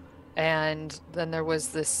 And then there was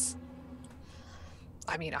this,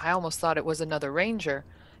 I almost thought it was another ranger.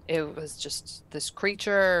 It was just this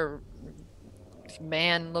creature,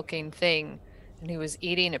 man-looking thing, and he was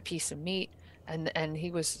eating a piece of meat, and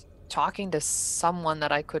he was talking to someone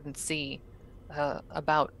that I couldn't see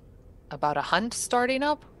about a hunt starting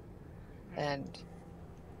up, and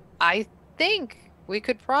I think we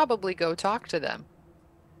could probably go talk to them.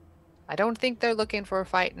 I don't think they're looking for a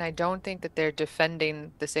fight, and I don't think that they're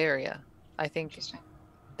defending this area. I think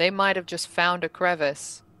they might have just found a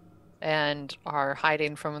crevice and are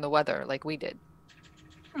hiding from the weather like we did.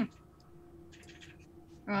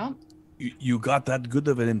 Well, You got that good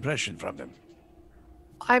of an impression from them.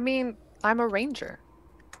 I'm a ranger.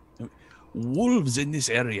 Wolves in this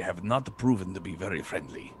area have not proven to be very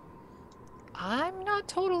friendly. I'm not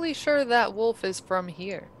totally sure that wolf is from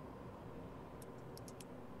here.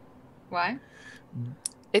 why?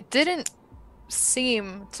 It didn't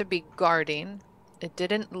seem to be guarding. It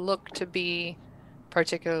didn't look to be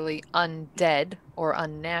particularly undead or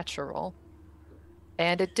unnatural.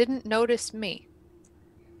 And it didn't notice me.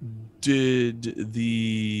 Did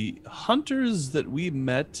the hunters that we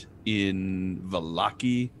met in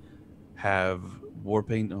Valaki have war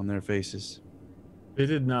paint on their faces? They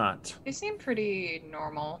did not. They seem pretty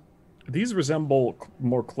normal. These resemble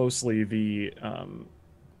more closely the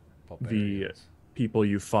Barbarians. people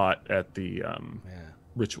you fought at the Yeah. The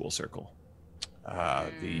ritual circle.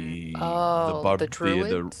 The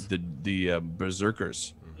druids? the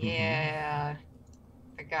berserkers. Yeah.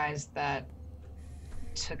 The guys that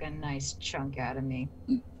took a nice chunk out of me.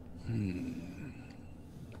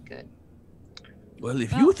 Good. Well,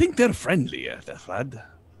 if you think they're friendly, Strahd.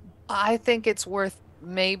 I think it's worth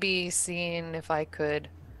maybe seeing if I could.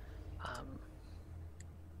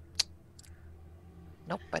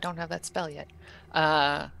 Nope, I don't have that spell yet.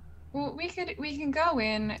 Well, we can go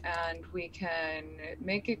in and we can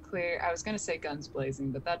make it clear. I was gonna say guns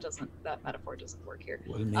blazing, but that metaphor doesn't work here.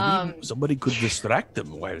 Well, maybe somebody could distract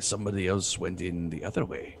them while somebody else went in the other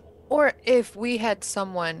way. Or if we had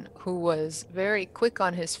someone who was very quick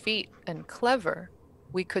on his feet and clever,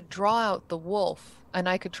 we could draw out the wolf and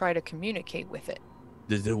I could try to communicate with it.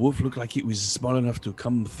 Did the wolf look like it was small enough to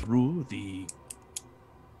come through the...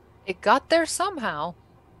 It got there somehow.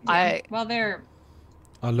 While they're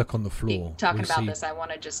I look on the floor. talking We about see- this, I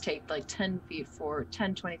want to just take like 10 feet forward,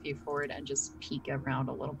 10, 20 feet forward and just peek around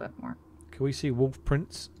a little bit more. Can we see wolf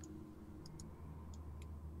prints?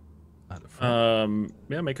 At the front.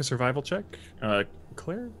 Yeah, make a survival check.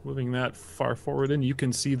 Claire, moving that far forward, and you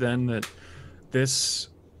can see then that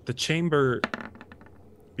the chamber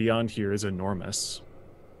beyond here is enormous.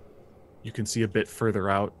 You can see a bit further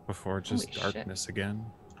out before just Holy shit. darkness again.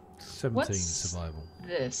 17 What's- survival.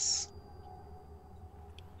 This.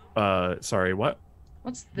 Sorry, what?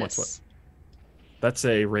 What's What's this? what? That's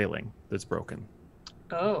a railing that's broken.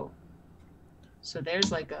 Oh. So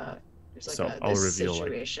there's like a So this I'll reveal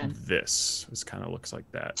situation. like this. This kind of looks like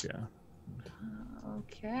that, yeah.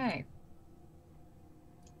 Okay.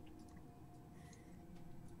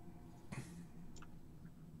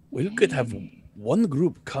 We could have one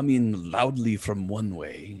group come in loudly from one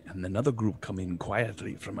way and another group come in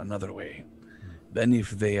quietly from another way. Then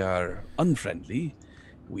if they are unfriendly,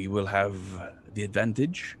 we will have the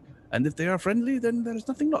advantage. And if they are friendly, then there is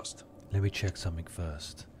nothing lost. Let me check something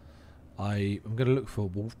first. I'm going to look for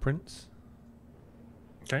wolf prints,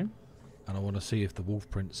 Okay. and I want to see if the wolf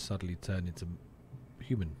prints suddenly turn into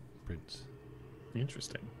human prints.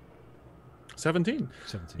 Interesting. 17.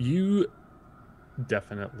 17. You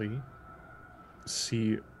definitely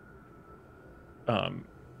see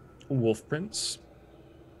wolf prints.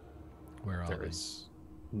 Where are There they? is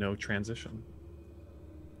no transition.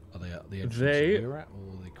 Are they at the entrance They- we're at,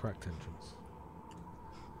 or the cracked entrance?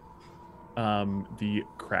 The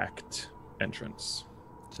cracked entrance.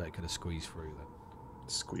 So it could have squeezed through then.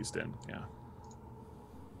 Squeezed in, yeah.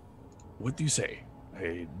 What do you say?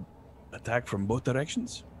 A attack from both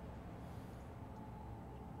directions?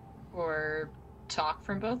 Or talk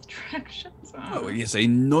from both directions. I don't Oh, know. yes, a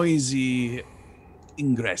noisy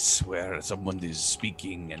ingress where someone is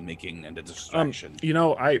speaking and making a distraction. You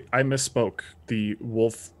know, I misspoke. The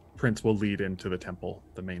wolf prints will lead into the temple,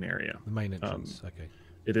 the main area. The main entrance. Okay.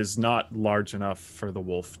 It is not large enough for the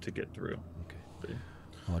wolf to get through. Okay.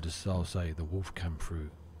 I'll say the wolf came through.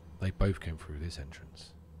 They both came through this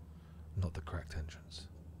entrance, not the cracked entrance.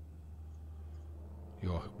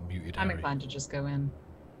 You're muted, I'm Harry. inclined to just go in.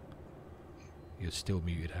 You're still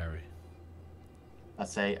muted, Harry. I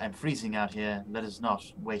say, I'm freezing out here. Let us not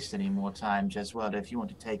waste any more time. Jeswelda, if you want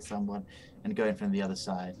to take someone and go in from the other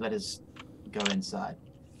side, let us go inside.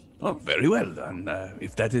 Oh, very well. And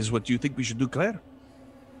if that is what you think we should do, Claire.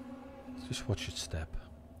 Just watch your step.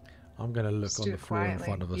 I'm going to look Just on do the it floor in quietly.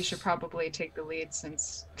 front of us. You should probably take the lead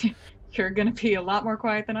since you're going to be a lot more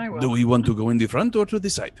quiet than I will. Do we want to go in the front or to the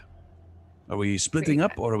side? Are we splitting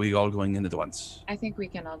up or are we all going in at once? I think we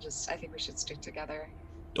can all I think we should stick together.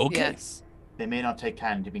 Okay. Yes. They may not take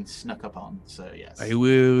kindly to being snuck up on, so yes. I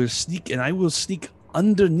will sneak, and I will sneak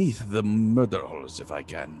underneath the murder holes if I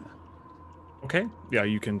can. Okay. Yeah,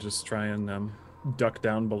 you can just try and duck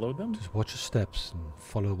down below them. Just watch your steps and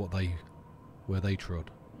follow where they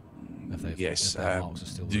trod. Yes. if their marks are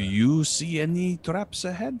still Do there. you see any traps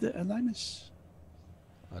ahead, Elimus?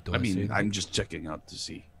 Do I see mean, anything? I'm just checking out to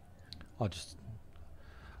see.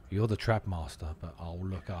 You're the trap master, but I'll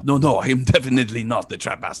look up. No, I am definitely not the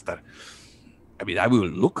trap master. I mean, I will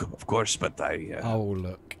look, of course, but I will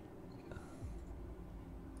look.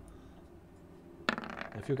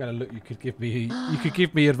 If you're going to look, you could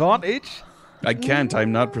give me advantage. can't.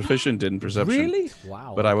 I'm not proficient in perception. Really?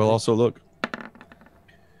 Wow. But I will okay. also look.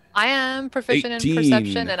 I am proficient 18. in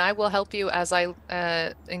perception, and I will help you as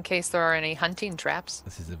in case there are any hunting traps.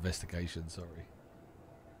 This is investigation. Sorry,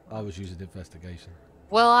 I was using investigation.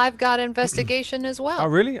 Well, I've got investigation as well. Oh,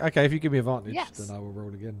 really? Okay, if you give me advantage, Yes. then I will roll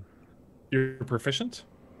again. You're proficient?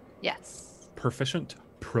 Yes. Proficient?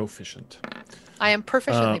 Proficient. I am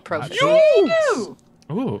proficiently proficient. Yoo!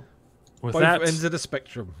 Ooh. With Both that, ends of the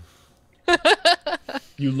spectrum.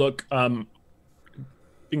 you look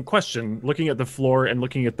in question, looking at the floor and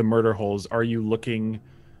looking at the murder holes. Are you looking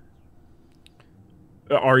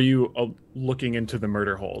into the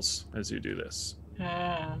murder holes as you do this?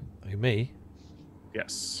 Who, me?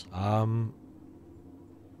 Yes.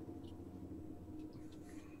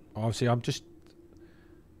 Obviously, I'm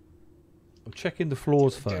checking the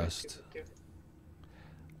floors first,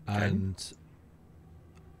 and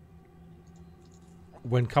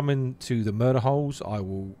when coming to the murder holes, I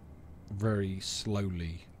will very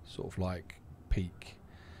slowly sort of like peek,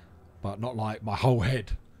 but not like my whole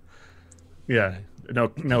head. Yeah. No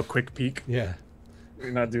quick peek. Yeah,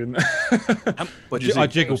 You're not doing that. I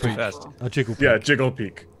jiggle peek. Fast. I jiggle peek. Yeah, jiggle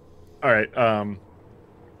peek. All right.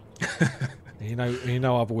 You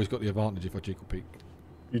know, I've always got the advantage if I jiggle peek.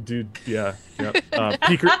 You do, yeah.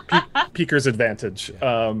 Peeker's advantage.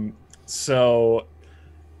 Yeah. So,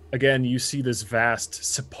 again, you see this vast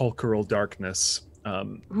sepulchral darkness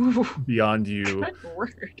Ooh, beyond you, good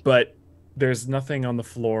word. but there's nothing on the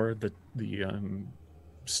floor. The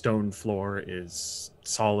stone floor is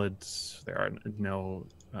solid. There are no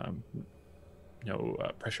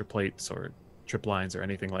pressure plates or trip lines or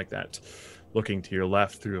anything like that. Looking to your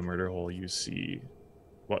left through a murder hole, you see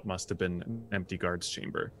what must have been an empty guard's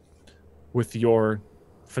chamber. With your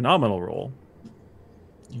phenomenal roll,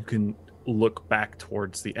 you can look back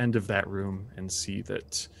towards the end of that room and see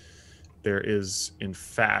that there is, in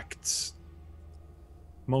fact,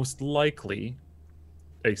 most likely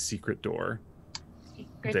a secret door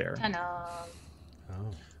Secret there. tunnel.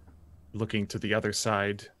 Oh. Looking to the other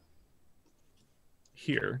side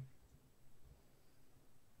here,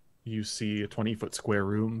 you see a 20-foot square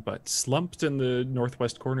room, but slumped in the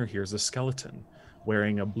northwest corner here is a skeleton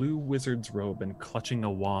wearing a blue wizard's robe and clutching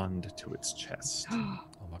a wand to its chest. Oh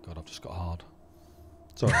my god, I've just got hard.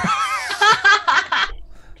 Sorry.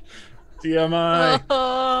 TMI.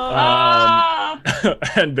 Ah!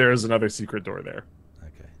 And there's another secret door there.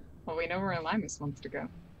 Okay. Well, we know where Alimus wants to go.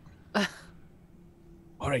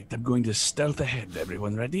 All right, I'm going to stealth ahead.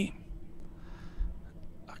 Everyone ready?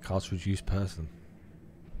 I cast reduce person.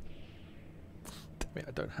 Damn it,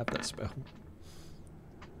 I don't have that spell.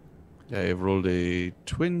 I have rolled a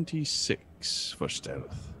 26 for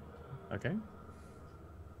stealth. Okay.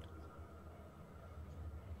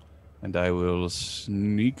 And I will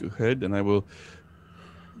sneak ahead and I will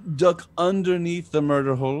duck underneath the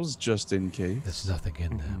murder holes just in case. There's nothing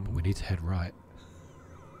in there, but we need to head right.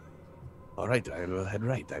 All right, I will head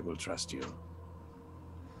right. I will trust you.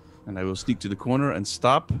 And I will sneak to the corner and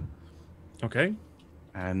stop. Okay.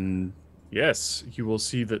 And Yes, you will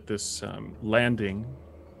see that this landing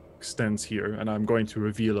extends here, and I'm going to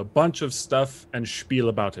reveal a bunch of stuff and spiel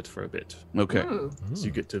about it for a bit okay. Ooh. as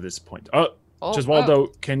you get to this point. Oh,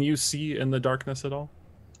 Giswaldo, can you see in the darkness at all?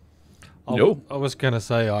 No. I was going to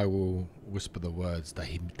say I will whisper the words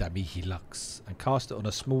Damihilux and cast it on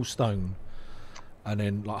a small stone and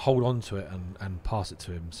then like hold on to it and pass it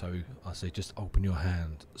to him. So I say just open your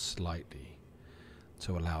hand slightly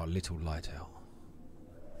to allow a little light out.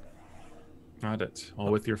 Not it.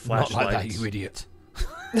 Well, with your Not flashlight. like that, you idiot.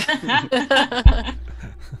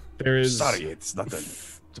 There is. Sorry, it's not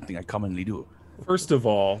something I commonly do. First of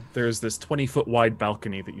all, there's this 20-foot wide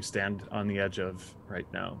balcony that you stand on the edge of right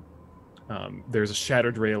now. There's a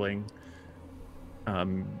shattered railing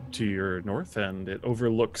to your north, and it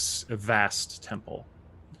overlooks a vast temple.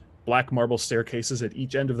 Black marble staircases at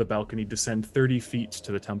each end of the balcony descend 30 feet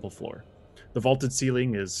to the temple floor. The vaulted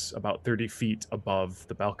ceiling is about 30 feet above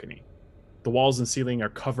the balcony. The walls and ceiling are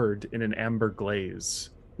covered in an amber glaze,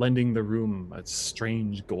 lending the room a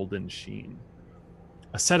strange golden sheen.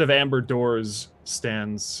 A set of amber doors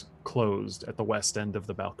stands closed at the west end of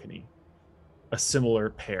the balcony. A similar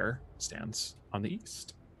pair stands on the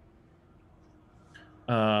east.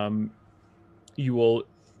 You will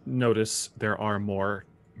notice there are more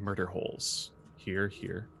murder holes. Here,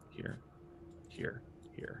 here, here, here,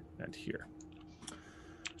 here, and here.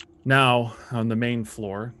 Now, on the main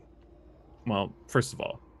floor, well, first of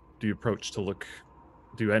all, do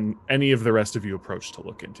any of the rest of you approach to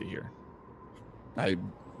look into here? I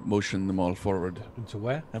motion them all forward, Into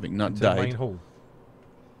where? having not Into the main died. hall.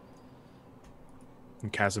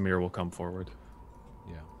 And Casimir will come forward.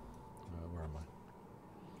 Yeah. Where am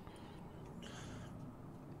I?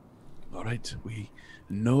 All right, we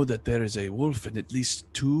know that there is a wolf and at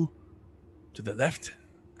least 2 to the left,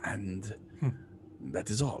 and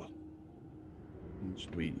that is all.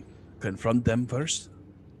 Should we confront them first?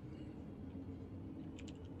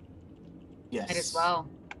 Yes. Might as well.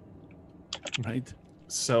 Right.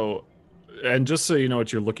 So, and just so you know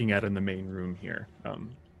what you're looking at in the main room here,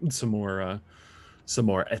 some more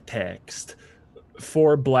text.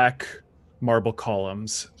 4 black marble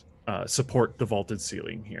columns support the vaulted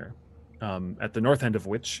ceiling here, at the north end of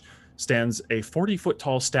which stands a 40-foot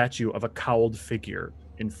tall statue of a cowled figure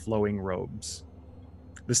in flowing robes.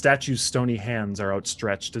 The statue's stony hands are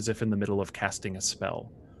outstretched as if in the middle of casting a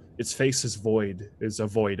spell. Its face is a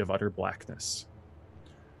void of utter blackness.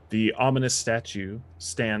 The ominous statue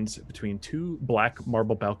stands between 2 black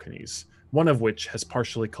marble balconies, one of which has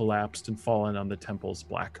partially collapsed and fallen on the temple's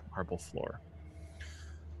black marble floor,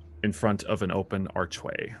 in front of an open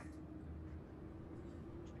archway.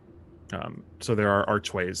 So there are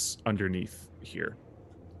archways underneath here.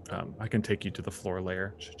 I can take you to the floor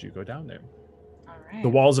layer should you go down there. All right. The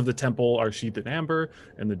walls of the temple are sheathed in amber,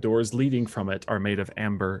 and the doors leading from it are made of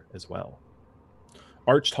amber as well.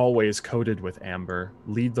 Arched hallways coated with amber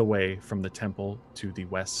lead the way from the temple to the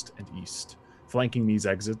west and east. Flanking these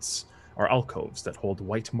exits are alcoves that hold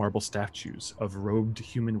white marble statues of robed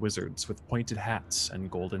human wizards with pointed hats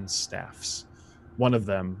and golden staffs. One of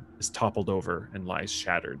them is toppled over and lies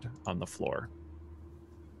shattered on the floor,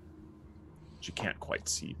 which you can't quite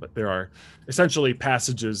see, but there are essentially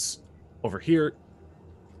passages over here,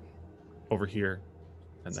 and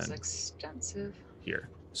This is then extensive. here.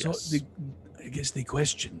 So Yes. I guess the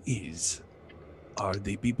question is, are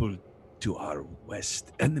the people to our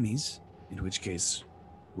west enemies, in which case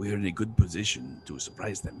we're in a good position to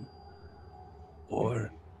surprise them,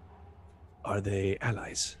 or are they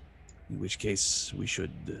allies, in which case we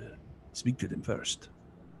should speak to them first?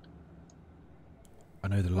 I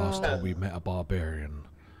know the last Well- time we met a barbarian,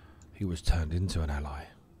 he was turned into an ally.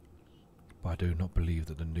 But I do not believe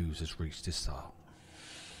that the news has reached Istar.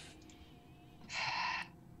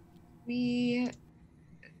 We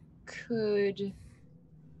could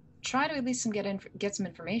try to at least get some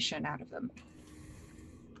information out of them.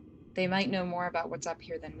 They might know more about what's up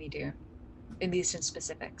here than we do, at least in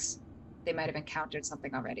specifics. They might have encountered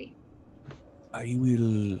something already. I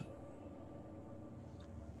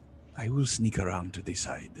will sneak around to the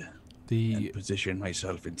side and position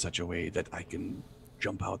myself in such a way that I can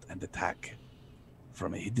jump out and attack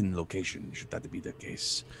from a hidden location, should that be the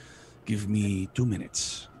case. Give me 2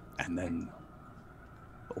 minutes, and then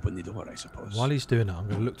open the door, I suppose. While he's doing that, I'm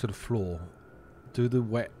going to look to the floor. Do the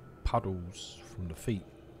wet puddles from the feet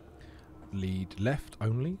lead left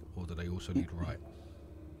only, or do they also lead right?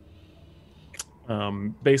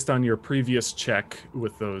 Based on your previous check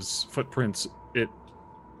with those footprints,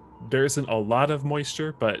 there isn't a lot of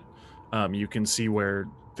moisture, but you can see where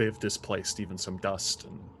they've displaced even some dust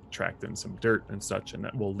and tracked in some dirt and such, and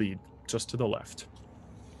that will lead just to the left.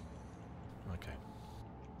 Okay.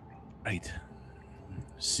 Right.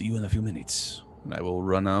 See you in a few minutes. And I will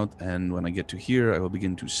run out, and when I get to here, I will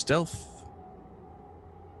begin to stealth.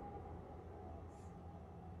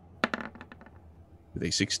 With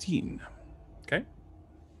a 16. Okay.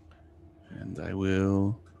 And I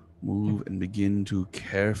will move and begin to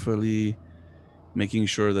carefully, making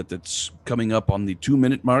sure that it's coming up on the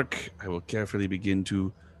 2-minute mark, I will carefully begin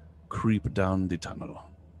to creep down the tunnel.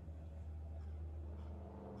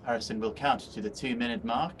 Harrison will count to the 2-minute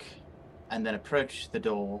mark and then approach the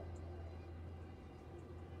door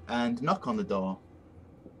and knock on the door.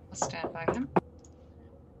 I'll stand by him.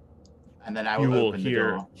 And then I You will will open the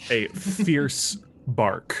hear door. a fierce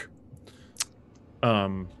bark.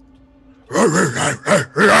 Come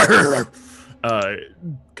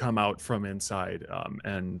out from inside,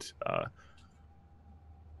 and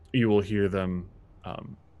you will hear them.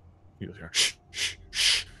 You'll hear, shh, shh,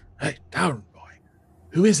 shh. Hey, down, boy.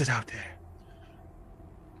 Who is it out there?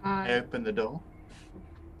 I open the door.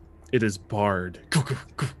 It is Bard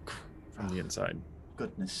from the inside.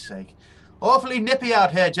 Goodness sake. Awfully nippy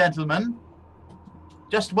out here, gentlemen.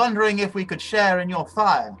 Just wondering if we could share in your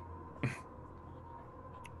fire.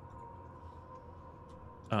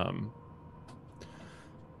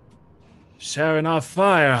 Sharing our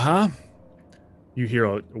fire, huh? You hear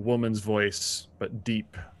a woman's voice, but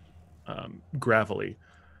deep, gravelly.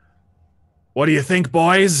 What do you think,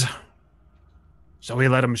 boys? Shall we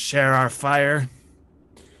let them share our fire?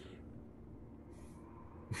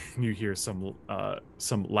 You hear some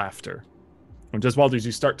laughter. And just while as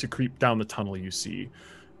you start to creep down the tunnel, you see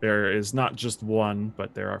there is not just one,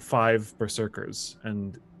 but there are 5 berserkers,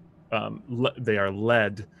 and they are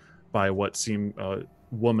led by what seem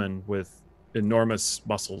woman with enormous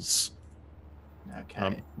muscles,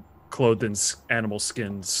 Okay. clothed in animal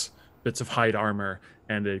skins, bits of hide armor,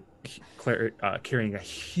 and carrying a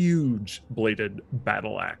huge bladed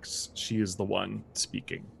battle axe. She is the one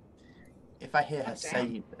speaking. If I hear her Oh,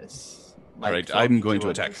 say this, All right, talking I'm going to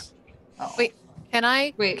attack. others- Oh. Wait, Can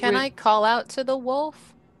I Wait, can wait. I call out to the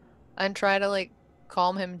wolf and try to like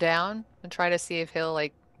calm him down and try to see if he'll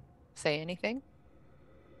like say anything?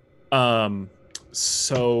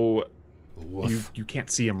 So Woof. you can't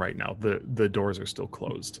see him right now. The doors are still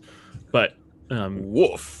closed. But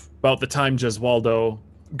Woof. about the time Jeswaldo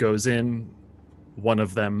goes in, one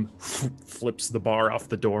of them flips the bar off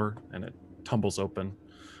the door and it tumbles open.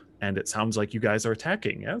 And it sounds like you guys are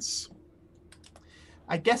attacking, yes?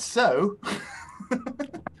 I guess so.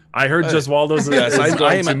 I heard Jeswaldo's Yes, is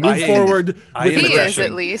going to move forward I with am He is aggression.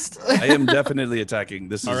 at least. I am definitely attacking.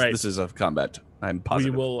 This is All right. this is a combat. I'm We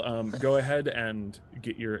positive. will go ahead and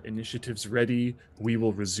get your initiatives ready. We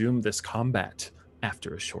will resume this combat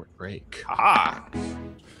after a short break. Ah.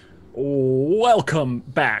 Welcome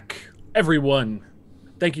back, everyone.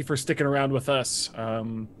 Thank you for sticking around with us.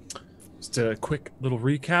 Just a quick little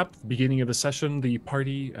recap. Beginning of the session, the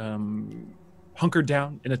party hunkered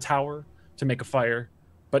down in a tower to make a fire,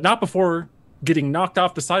 but not before getting knocked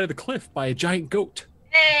off the side of the cliff by a giant goat.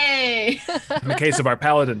 Hey! In the case of our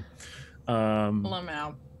paladin.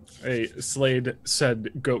 Lamau. A Slade said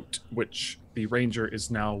goat, which the ranger is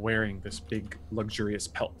now wearing this big luxurious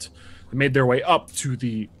pelt. They made their way all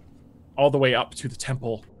the way up to the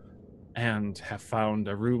temple and have found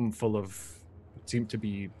a room full of what seem to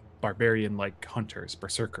be barbarian-like hunters,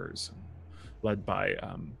 berserkers, led by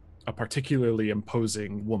a particularly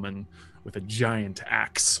imposing woman with a giant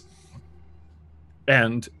axe.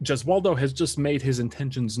 And Jeswaldo has just made his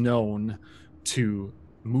intentions known to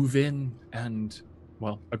move in and,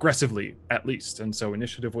 well, aggressively at least. And so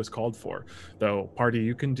initiative was called for. Though, party,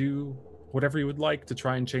 you can do whatever you would like to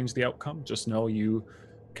try and change the outcome. Just know you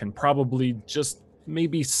can probably just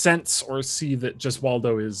maybe sense or see that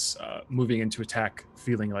Jeswaldo is moving into attack,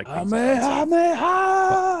 feeling like things are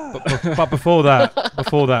unsafe. But before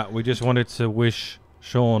that, we just wanted to wish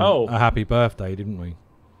Sean a happy birthday, didn't we?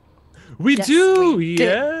 We Yes, do, we did.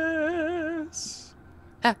 yes.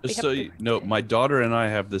 Happy, Just so happy you know, birthday. my daughter and I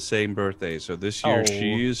have the same birthday. So this year Oh.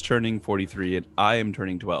 she is turning 43 and I am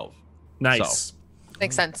turning 12. Nice.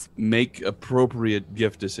 Makes sense. Make appropriate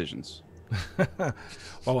gift decisions.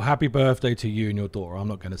 Well, happy birthday to you and your daughter. I'm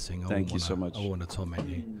not going to sing. Thank you so much. I want to torment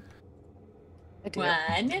you. I do.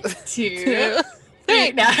 1, 2, Two,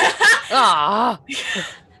 3. No. Ah.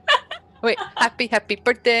 Wait, happy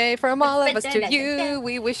birthday from all of us Birthday, to you.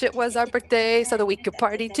 We wish it was our birthday so that we could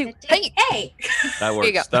party too. Hey! Hey! That Here you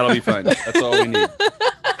works. go. That'll be fine. That's all we need.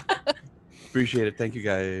 Appreciate it. Thank you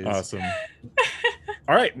guys. Awesome.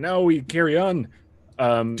 All right, now we carry on.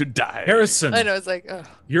 To die. Harrison, I know, it's like, ugh.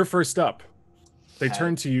 you're first up. They Okay.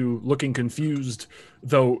 turn to you looking confused,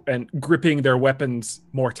 though, and gripping their weapons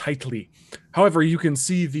more tightly. However, you can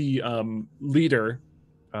see the leader,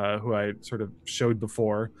 who I sort of showed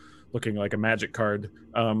before, looking like a magic card,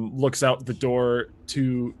 looks out the door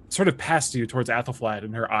to sort of past you towards Athelflaed,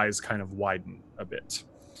 and her eyes kind of widen a bit.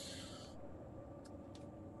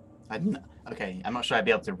 Okay, I'm not sure I'd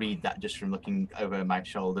be able to read that just from looking over my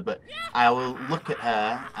shoulder, but I will look at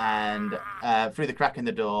her and through the crack in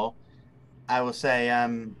the door, I will say,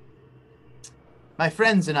 my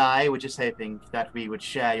friends and I were just hoping that we would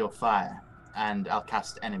share your fire, and I'll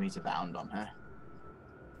cast Enemies Abound on her.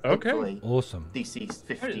 Okay. Hopefully, Awesome. DC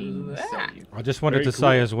 15 save. I just wanted Very to say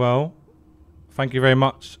cool. as well, thank you very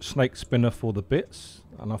much, Snake Spinner, for the bits.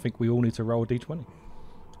 And I think we all need to roll a d20.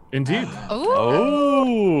 Indeed. Oh,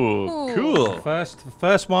 Ooh. cool.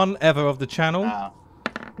 First one ever of the channel Not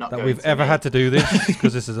that going we've to ever me. had to do this,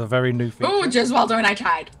 because this is a very new feature. Oh, Jeswaldo and I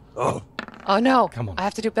tied. Oh, Oh no. Come on. I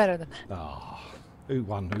have to do better than that. Oh, who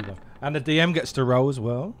won? And the DM gets to roll as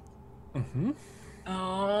well.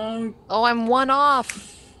 Oh, Oh, I'm one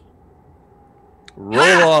off.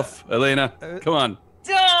 roll off, Elena. Come on.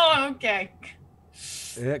 oh, okay.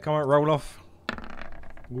 Yeah, come on, roll off.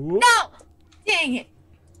 Whoop. No! Dang it.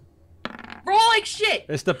 Roll like shit.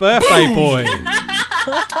 It's the birthday boy.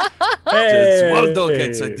 Jeswaldo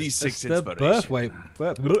gets a It's D6 the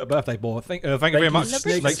inspiration. birthday boy. Thank you very you, much,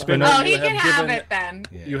 Snake Snake Spinner. Spinner. Oh, You he can have have given- it then.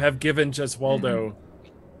 Yeah. You have given Jeswaldo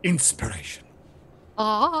inspiration. A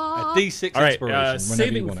Ah. D6 All right, inspiration. whenever you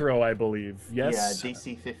saving want it. throw, I believe. Yes. Yeah,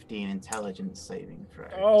 DC 15 intelligence saving throw.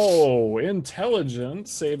 Oh,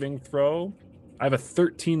 intelligence saving throw. I have a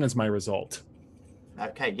 13 as my result.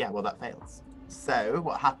 Okay, yeah, well, that fails. So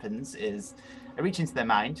what happens is I reach into their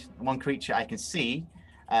mind, and one creature I can see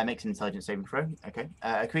Makes an intelligence saving throw. Okay.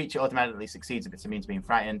 A creature automatically succeeds if it's immune to being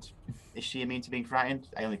frightened. Is she immune to being frightened?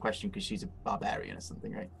 I only question because she's a barbarian or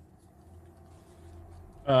something, right?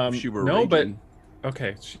 If she were no, raging. but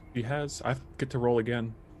okay, she has. I get to roll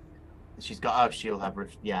again. She's got. Oh, she'll have.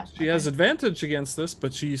 Yeah. She has advantage against this,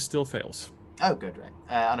 but she still fails. Oh, good, right.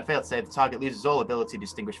 On a failed save, the target loses all ability to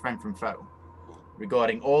distinguish friend from foe,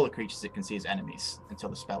 regarding all the creatures it can see as enemies until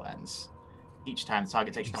the spell ends. Each time the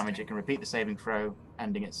target takes damage, it can repeat the saving throw,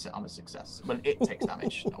 ending it on a success. When it takes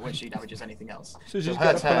damage, not when she damages anything else. So she's her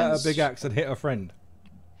got to pull out turns- a big axe and hit her friend.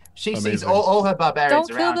 She sees Amazing. all her barbarians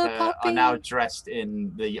Don't kill around the her are puppy. now dressed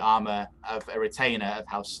in the armor of a retainer of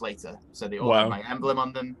House Slater. So they all Wow. have my emblem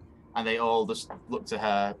on them, and they all just look to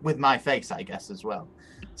her with my face, I guess, as well.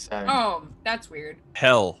 So Oh, that's weird.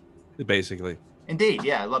 Hell, basically. indeed,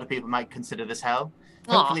 yeah, a lot of people might consider this hell.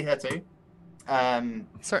 Aw. Hopefully her too. Certainly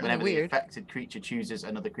Whenever weird. the affected creature chooses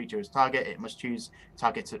another creature as target, it must choose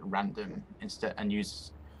target at random instead and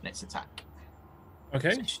use its attack.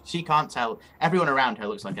 Okay. So she can't tell. Everyone around her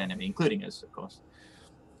looks like an enemy, including us, of course.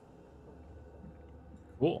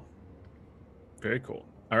 Cool. Very cool.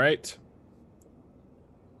 All right.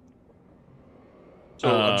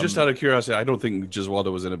 So just Um, out of curiosity, I don't think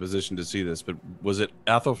Giswalda was in a position to see this, but was it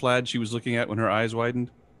Athelflaed she was looking at when her eyes widened?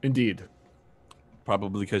 Indeed.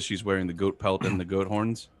 Probably because she's wearing the goat pelt and the goat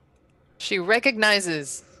horns. She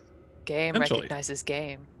recognizes. Game Essentially. recognizes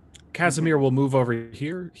game. Casimir will move over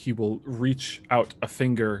here. He will reach out a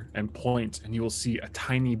finger and point, and you will see a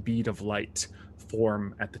tiny bead of light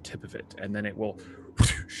form at the tip of it. And then it will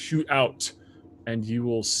shoot out, and you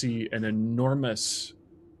will see an enormous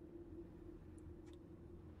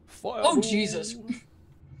Oh, Jesus.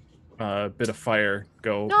 bit of fire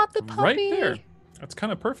go Not the right puppy. there. That's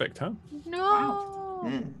kind of perfect, huh? No.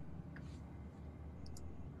 Mm.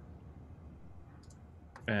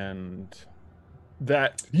 And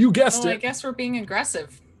that, you guessed Well, I it, guess we're being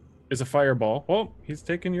aggressive. is a fireball. Well, he's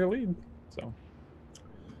taking your lead. So,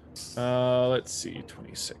 let's see,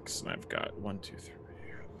 26, and I've got 1, 2, 3,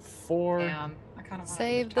 4. Damn. I kind of want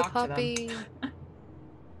Save to the talk to them.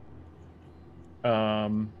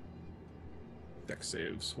 puppy. Dex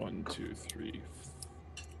saves 1, 2, 3.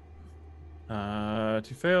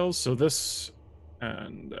 2 fails. So this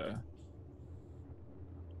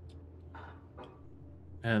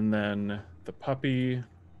and then the puppy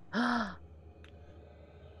will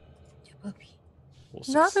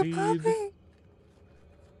Not the succeed, puppy.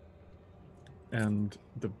 and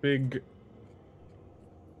the big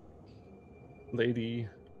lady.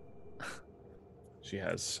 She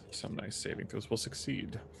has some nice saving throws. Will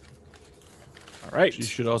succeed. All right. She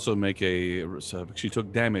should also make a. She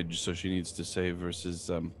took damage, so she needs to save versus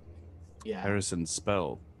Yeah. Harrison's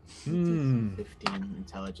spell. 15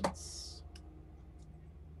 intelligence.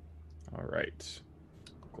 All right.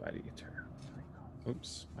 Gladiator.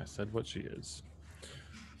 Oops, I said what she is.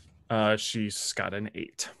 She's got an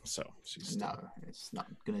 8, so she's No, it's not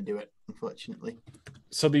gonna do it, unfortunately.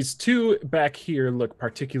 So these two back here look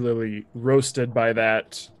particularly roasted by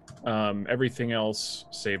that. Everything else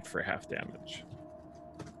saved for half damage.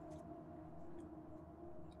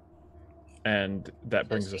 And that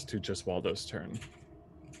brings us to just Waldo's turn.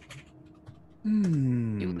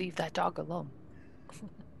 You leave that dog alone.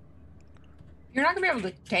 You're not going to be able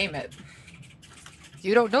to tame it.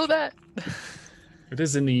 You don't know that. It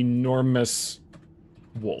is an enormous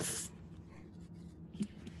wolf.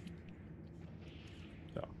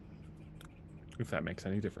 So, if that makes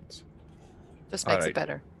any difference. Just makes Alright. it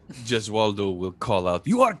better. Jeswaldo will call out,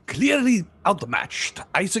 "You are clearly outmatched.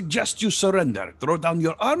 I suggest you surrender. Throw down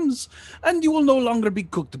your arms, and you will no longer be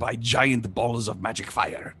cooked by giant balls of magic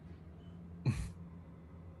fire."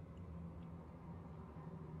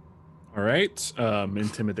 All right.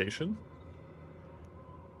 Intimidation.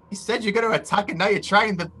 You said you're gonna attack, and now you're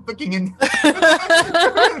trying the fucking in.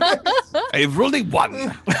 I've rolled a 1.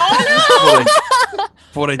 Oh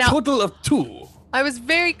For a Now- total of 2. I was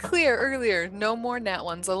very clear earlier. No more nat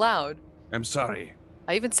ones allowed. I'm sorry.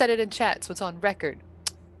 I even said it in chat, so it's on record.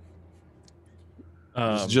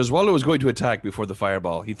 Jeswaldo was going to attack before the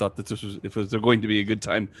fireball. He thought that this was, if it was going to be a good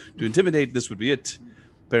time to intimidate, this would be it.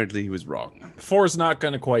 Apparently, he was wrong. 4's not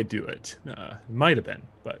going to quite do it. Might have been,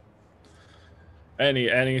 but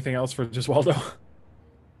anything else for just Waldo?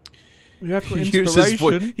 You have He hears his voice.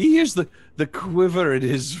 inspiration. He hears the quiver in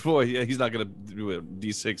his voice. Yeah, he's not gonna do a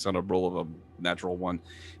d6 on a roll of a natural 1.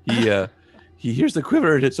 He hears the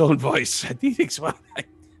quiver in its own voice, and he thinks, "Well,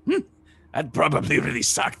 that probably really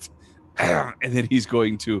sucked." And then he's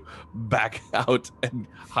going to back out and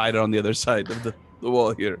hide on the other side of the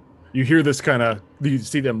wall here. You hear this kind of. You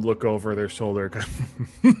see them look over their shoulder,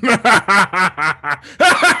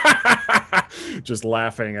 just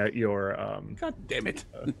laughing at your. God damn it!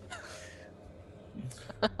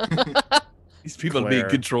 Uh, These people are being Claire.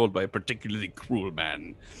 controlled by a particularly cruel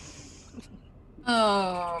man.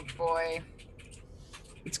 Oh boy.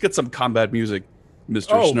 Let's get some combat music,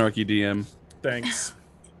 Mr. Oh. Snarky DM. Thanks.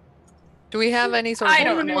 Do we have any sort of I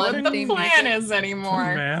don't know what the theme plan music? is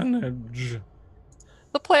anymore. Manage.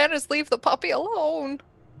 The plan is leave the puppy alone.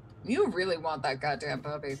 You really want that goddamn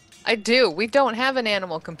puppy. I do. We don't have an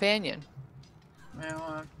animal companion.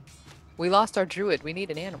 Well, We lost our druid. We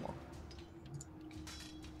need an animal.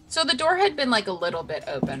 so the door had been like a little bit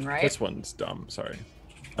open, right? This one's dumb. Sorry.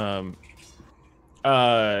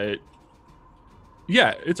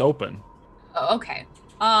 Yeah, it's open. Oh, okay.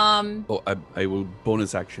 Oh, I will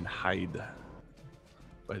bonus action hide.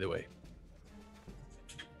 By the way.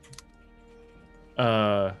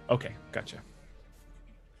 Okay, gotcha.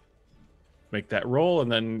 Make that roll,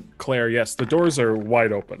 and then Claire. Yes, the doors are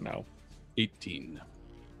wide open now. 18.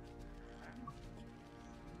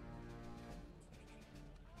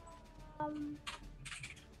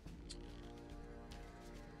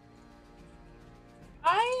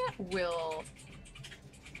 I will.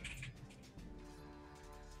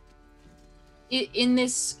 In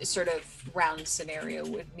this sort of round scenario,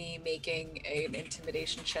 would me making an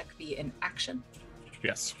intimidation check be an action?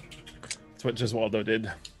 Yes, that's what Giswaldo did.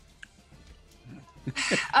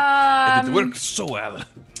 It worked so well.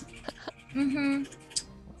 Mm-hmm.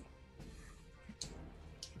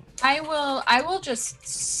 I will just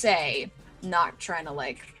say, not trying to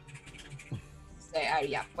like say,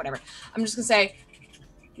 yeah, whatever. I'm just gonna say,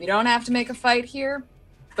 we don't have to make a fight here,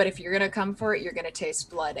 but if you're gonna come for it, you're gonna taste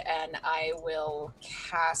blood, and I will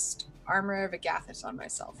cast Armor of Agathis on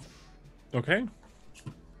myself. Okay.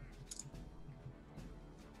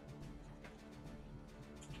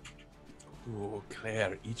 Oh,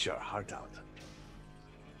 Claire, eat your heart out.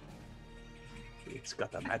 It's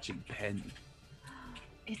got a matching pen.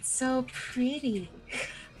 It's so pretty.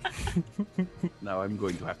 Now I'm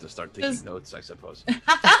going to have to start taking notes, I suppose.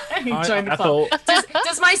 Join the club. Ethel,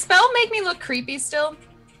 Does my spell make me look creepy still?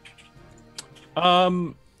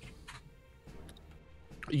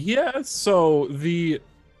 yeah. So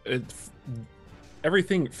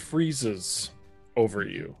everything freezes over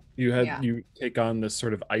you. You take on this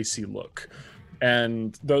sort of icy look,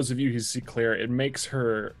 and those of you who see Claire, it makes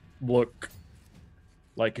her look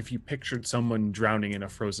like if you pictured someone drowning in a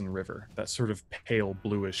frozen river. That sort of pale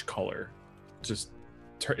bluish color, just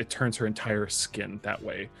it turns her entire skin that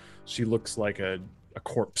way. She looks like a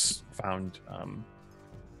corpse found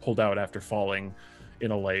pulled out after falling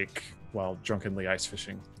in a lake while drunkenly ice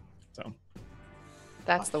fishing. So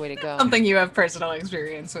That's the way to go. Something you have personal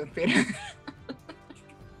experience with, Peter.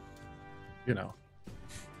 you know.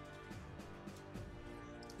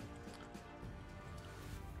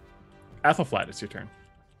 Athelflat, it's your turn.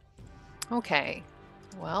 Okay.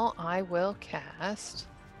 Well, I will cast.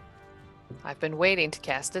 I've been waiting to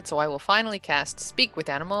cast it, so I will finally cast Speak with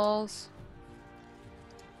Animals.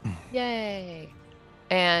 Yay!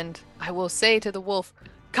 And I will say to the wolf,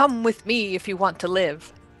 "Come with me if you want to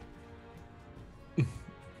live."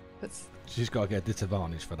 That's... She's got to get a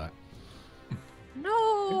disadvantage for that.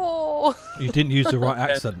 No! You didn't use the right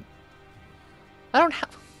accent. I don't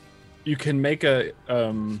have. You can make a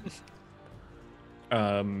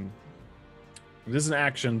this is an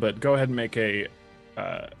action, but go ahead and make a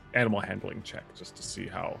animal handling check just to see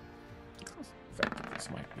how effective this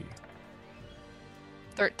might be.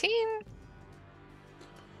 13?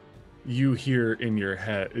 You hear in your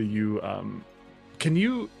head, can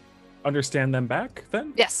you understand them back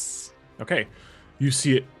then? Yes. Okay. You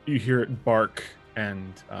see it, you hear it bark,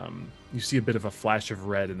 and you see a bit of a flash of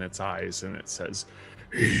red in its eyes, and it says,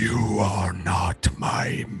 "You are not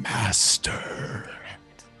my master."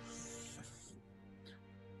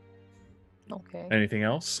 Okay. Anything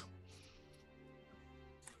else?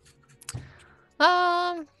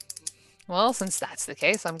 Well, since that's the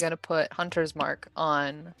case, I'm gonna put Hunter's Mark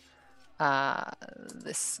on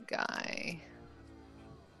this guy.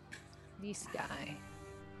 This guy.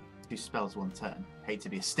 2 spells, 1 turn. Hate to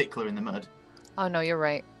be a stickler in the mud. Oh no, you're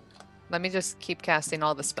right. Let me just keep casting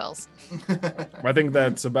all the spells. I think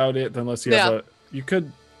that's about it, unless you have you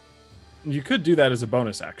could do that as a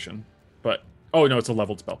bonus action, but oh no, it's a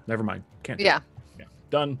leveled spell. Never mind. Can't do Yeah. it. Yeah.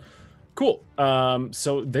 Done. Cool.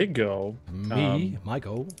 So they go. My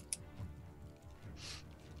goal.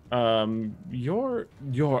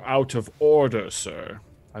 You're out of order, sir.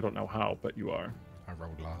 I don't know how, but you are. I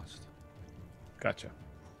rolled last. Gotcha.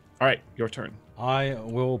 All right, your turn. I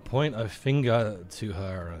will point a finger to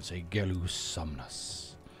her and say, Gelu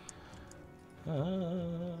Somnus.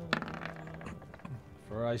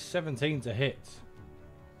 For a 17 to hit.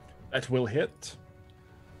 That will hit.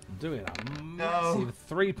 I'm doing a massive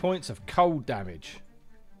 3 points of cold damage.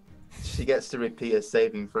 She gets to repeat a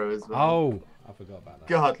saving throw as well. Oh, I forgot about that.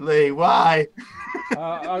 God, Lee, why?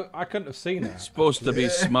 I couldn't have seen her. Supposed to be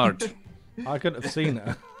smart. I couldn't have seen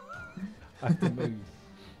her. I have to move.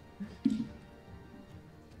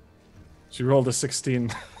 She rolled a 16.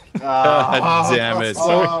 God damn it.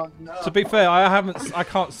 Oh, no. To be fair, I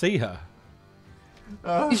can't see her.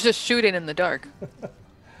 He's just shooting in the dark.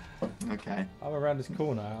 Okay. I'm around this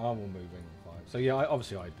corner. I'm all moving. Fine. So yeah,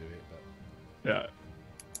 obviously I do it, but Yeah.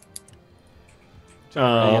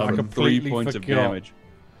 I For completely 3 points of forgot. damage.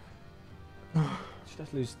 She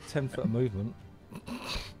does lose 10 foot of movement.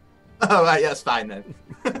 Oh, right, yeah, that's fine then.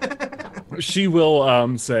 She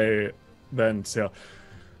will say,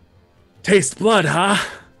 taste blood, huh?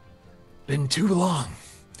 Been too long.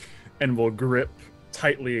 And will grip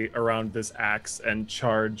tightly around this axe and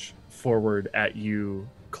charge forward at you,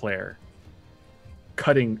 Claire,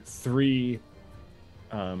 cutting three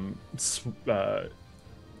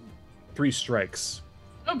strikes.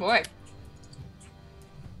 Oh boy.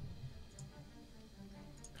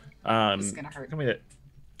 This is gonna hurt. Give me that.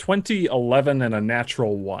 20, 11, and a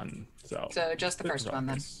natural 1. So just the first one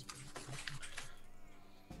then.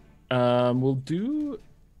 We'll do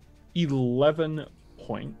 11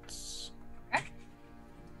 points Okay.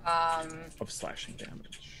 of slashing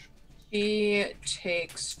damage. He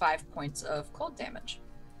takes 5 points of cold damage.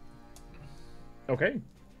 Okay.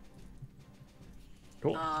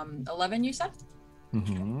 Cool. 11 you said?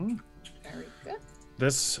 Mm-hmm. Very good.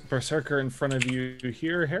 This berserker in front of you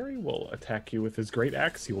here, Harry, will attack you with his great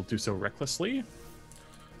axe. He will do so recklessly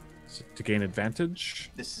to gain advantage.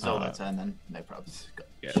 This is all their turn then. No problems.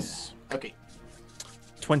 Yes. Okay.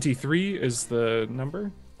 23 is the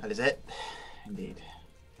number. That is it. Indeed.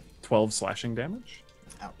 12 slashing damage.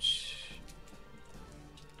 Ouch.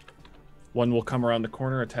 One will come around the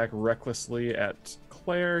corner, attack recklessly at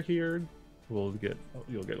Claire here. You'll get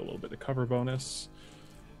a little bit of cover bonus.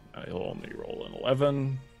 He'll only roll an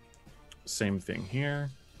 11. Same thing here.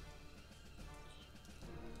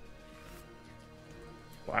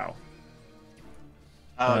 Wow.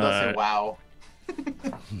 Oh, that's a wow.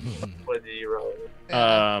 What did you roll?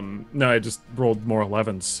 No, I just rolled more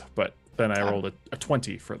 11s, but then I rolled a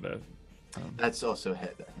 20 for the That's also a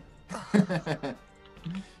hit.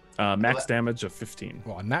 max damage of 15.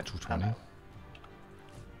 What, a natural 20?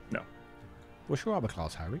 No. What's your other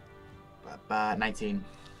class, Harry? 19.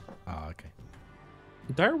 Oh, okay.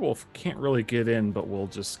 Direwolf can't really get in, but we'll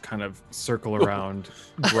just kind of circle around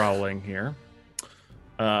growling here.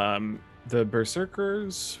 The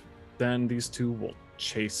berserkers, then these two will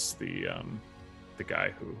chase the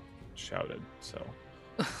guy who shouted. So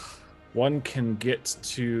one can get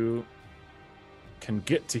to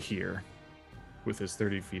here with his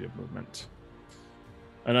 30 feet of movement.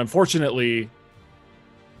 And unfortunately,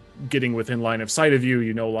 getting within line of sight of you,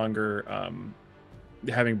 you no longer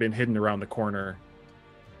having been hidden around the corner,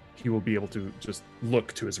 he will be able to just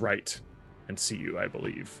look to his right and see you, I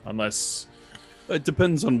believe. Unless it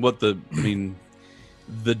depends on what the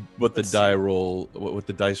what the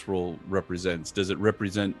dice roll represents. Does it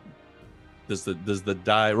represent does the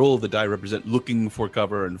die represent looking for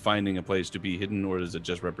cover and finding a place to be hidden, or does it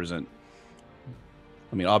just represent,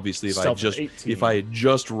 I mean, obviously if I had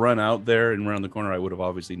just run out there and around the corner, I would have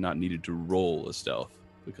obviously not needed to roll a stealth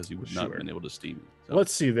because he would not have been able to see me. So.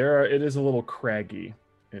 let's see, it is a little craggy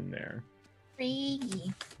in there.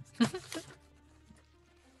 Craggy.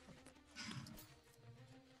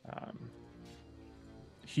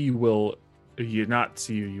 He will not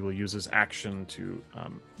see you. You will use his action to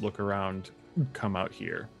look around, come out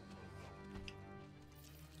here,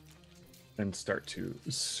 and start to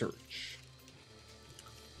search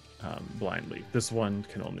blindly. This one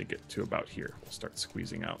can only get to about here. We'll start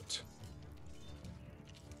squeezing out.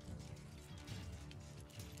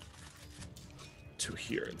 To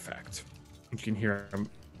here, in fact. You can hear him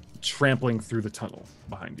trampling through the tunnel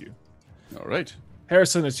behind you. All right.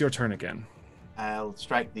 Harrison, it's your turn again. I'll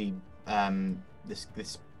strike the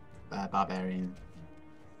this barbarian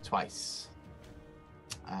twice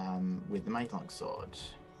with the mighty long sword.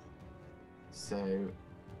 So,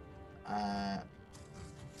 I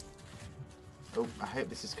hope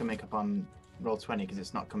this is coming up on roll 20 because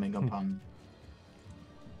it's not coming up on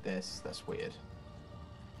this. That's weird.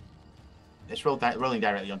 It's rolling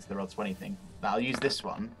directly onto the roll 20 thing. But I'll use this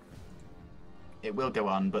one. It will go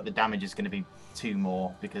on, but the damage is going to be 2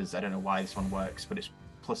 more because I don't know why this one works, but it's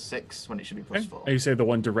 +6 when it should be +4. And you say the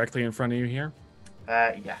one directly in front of you here?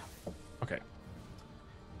 Yeah. Okay.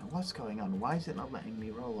 What's going on? Why is it not letting me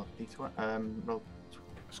roll roll?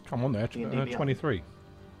 Come on there, D&D 23.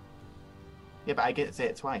 Yeah, but I get to say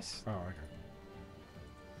it twice. Oh,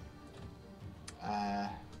 okay.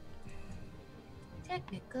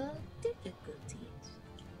 Technical difficulties.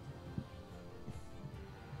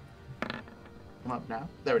 Come up now.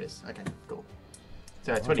 There it is. Okay, cool.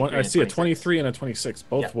 So 23 I see a 26. 23 and a 26.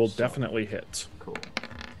 Both Yeah, will sure. definitely hit. Cool.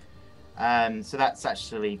 So that's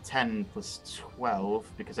actually 10 plus 12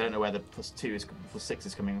 because I don't know where the +2 is +6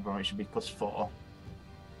 is coming from. It should be +4.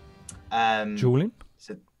 Julian?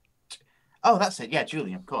 So, oh, that's it. Yeah,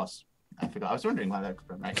 Julian, of course. I forgot. I was wondering why that was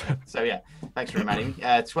from. Right. So yeah, thanks for reminding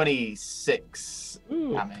me. 26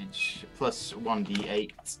 damage plus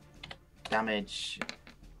 1d8 damage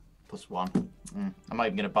plus 1. I'm not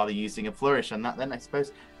even going to bother using a flourish on that then, I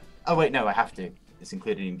suppose. Oh wait, no, I have to. It's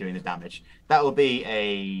included in doing the damage. That will be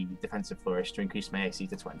a defensive flourish to increase my AC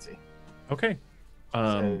to 20. Okay.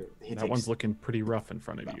 So he that takes one's looking pretty rough in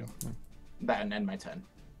front of you. that and end my turn.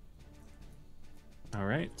 All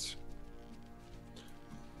right.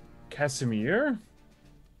 Casimir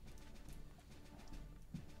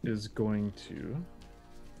is going to...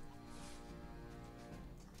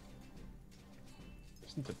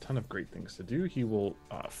 Isn't a ton of great things to do. He will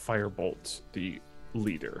firebolt the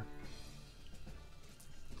leader.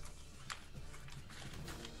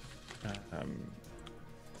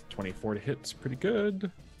 24 to hit is pretty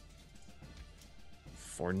good.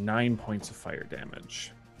 For 9 points of fire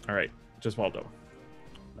damage. All right, Jeswaldo.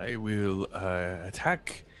 I will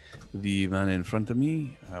attack the man in front of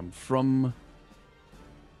me from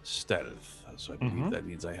stealth. So I believe that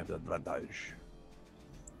means I have the advantage.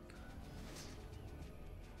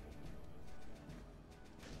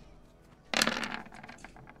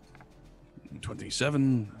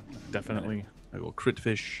 $27. Definitely. I will crit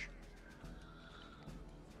fish.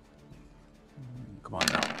 Come on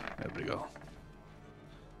now. There we go.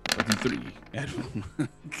 23.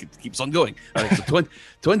 It keeps on going. All right, so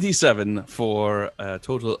 27 for a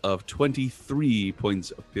total of 23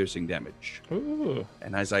 points of piercing damage. Ooh.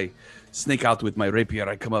 And as I snake out with my rapier,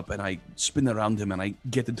 I come up and I spin around him and I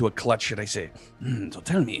get into a clutch and I say, so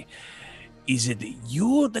tell me, is it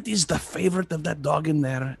you that is the favorite of that dog in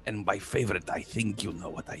there? And by favorite, I think you know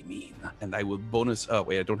what I mean. And I will bonus... Oh,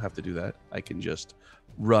 wait, I don't have to do that. I can just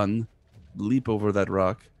run, leap over that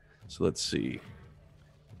rock. So let's see.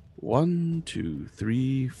 1, 2,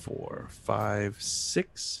 3, 4, 5,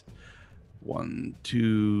 6. 1,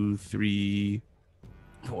 2, 3,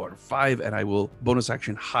 4, 5. And I will bonus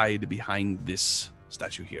action hide behind this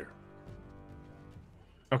statue here.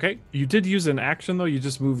 Okay, you did use an action though. You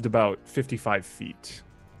just moved about 55 feet.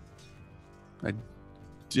 I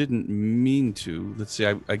didn't mean to. Let's see.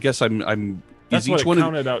 I guess I'm. That's what it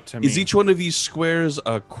counted out to me. Is each one of these squares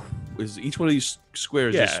is each one of these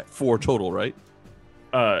squares Yeah. just 4 total, right?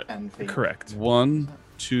 Correct. 1,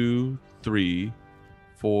 2, 3,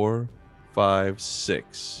 4, 5,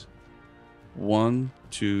 6. 1,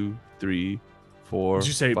 2, 3, 4, Did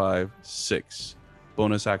you say- 5, 6.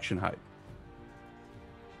 Bonus action hide.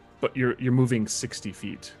 But you're moving 60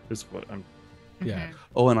 feet is what I'm... Yeah.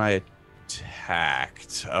 Oh, and I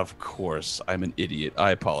attacked. Of course, I'm an idiot.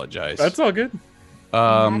 I apologize. That's all good. You're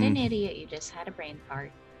not an idiot, you just had a brain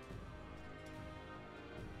fart.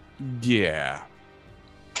 Yeah.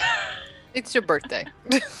 It's your birthday.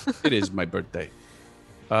 It is my birthday.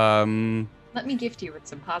 Let me gift you with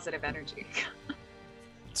some positive energy.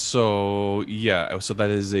 So yeah, so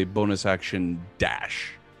that is a bonus action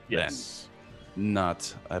dash. Yes. Then,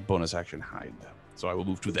 not a bonus action hide. So I will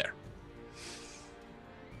move to there.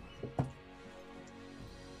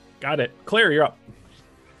 Got it. Claire, you're up.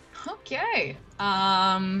 Okay.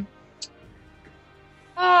 Oh,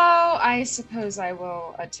 I suppose I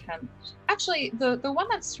will attempt. Actually, the one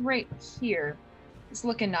that's right here is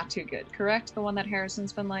looking not too good, correct? The one that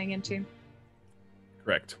Harrison's been laying into?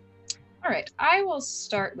 Correct. All right, I will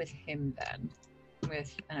start with him then,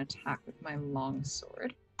 with an attack with my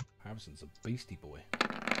longsword. Harrison's a beastie boy.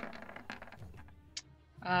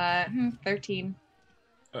 13.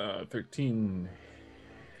 13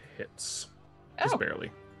 hits. Oh, Just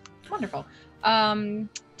barely. wonderful. 10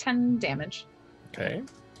 damage. Okay.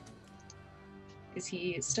 Is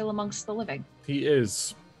he still amongst the living? He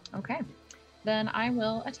is. Okay. Then I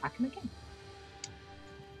will attack him again.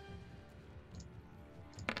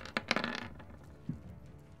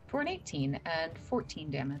 For an 18 and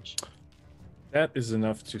 14 damage. That is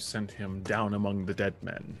enough to send him down among the dead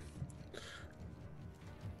men.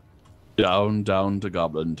 Down, down to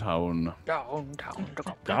Goblin Town. Down.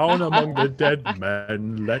 Down among the dead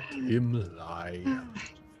men, let him lie.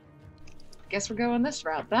 Guess we're going this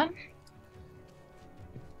route then.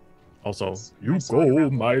 Also, Nice you sword go,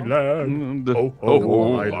 around the my world. land. Oh,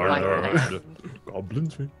 oh, my my land.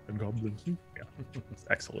 Goblins and goblins. Yeah,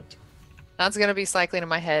 excellent. That's gonna be cycling in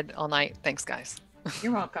my head all night. Thanks, guys.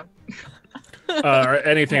 You're welcome.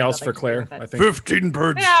 Anything I have else for nothing to do Claire? with it. I think 15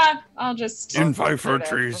 birds Yeah, I'll just in 5 fir sort of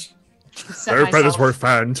trees. set their feathers myself were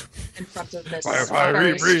fanned. in front of this By a fiery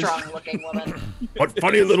very breeze. strong-looking woman. What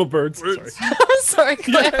funny little birds. Sorry. Sorry,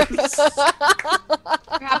 Claire.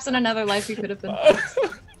 Perhaps in another life you could have been.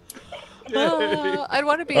 I'd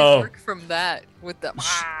want to be Oh. a orc from that with the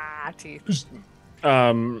teeth.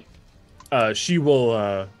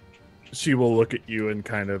 She will look at you and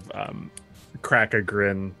kind of crack a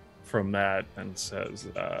grin from that and says,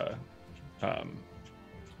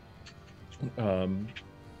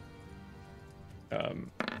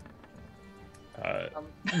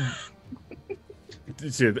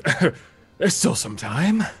 there's still some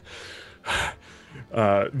time.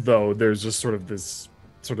 Though there's just sort of this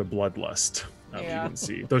sort of bloodlust you Yeah. can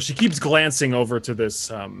see. Though she keeps glancing over to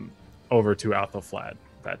this over to Athelflaed.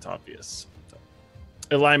 That's obvious. So.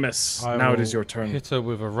 Elymus, I now it is will your turn. Hit her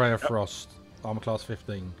with a Ray of Frost, armor class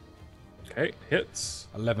 15, Okay, hits.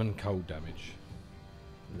 11 cold damage,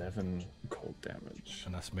 11 cold damage.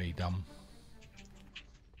 and that's me dumb.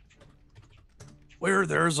 Where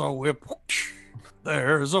there's a whip,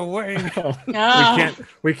 there's a way. No.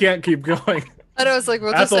 We can't keep going. And I was like,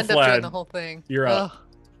 we'll just end up Athelflaed, doing the whole thing. you're up. Ugh.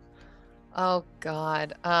 Oh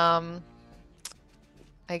God. I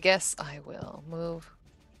guess I will move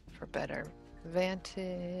for better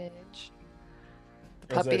vantage.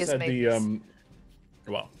 The As puppy I is said, made.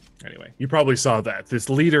 well, anyway, you probably saw that. This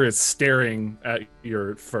leader is staring at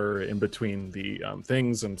your fur in between the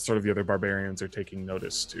things, and sort of the other barbarians are taking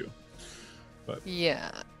notice too. Yeah.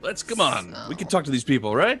 Let's come on. We So- can talk to these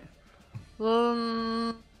people, right?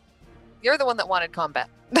 You're the one that wanted combat.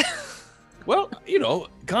 Well, you know,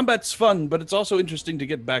 combat's fun, but it's also interesting to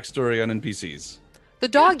get backstory on NPCs. The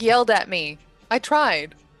dog yelled at me. I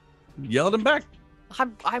tried. Yell them back.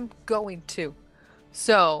 I'm going to.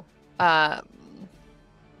 So, I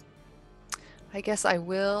guess I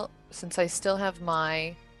will, since I still have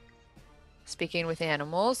my speaking with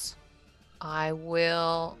animals, I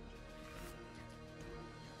will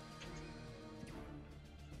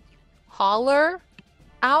holler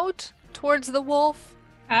out towards the wolf.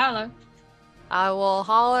 Hello. I will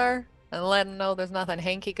holler and let him know there's nothing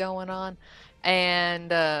hanky going on,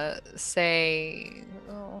 and say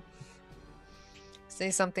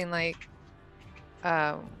something like,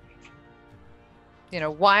 why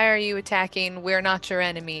are you attacking? We're not your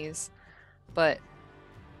enemies. But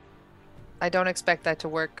I don't expect that to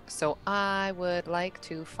work, so I would like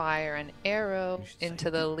to fire an arrow You should say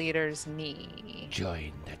into the leader's knee.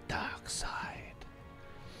 Join the dark side.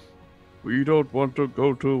 We don't want to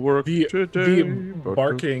go to work The today.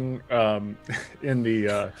 barking in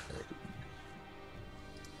the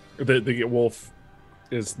wolf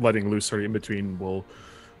is letting loose sort of in between will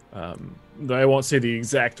I won't say the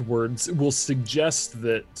exact words, will suggest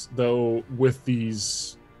that though with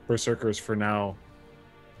these berserkers for now,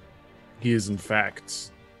 he is in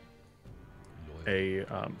fact a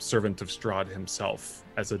servant of Strahd himself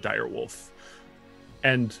as a dire wolf,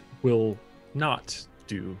 and will not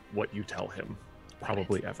do what you tell him,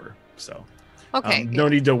 probably ever. So Okay. no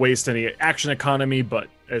need to waste any action economy, but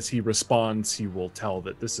as he responds, he will tell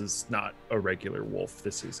that this is not a regular wolf.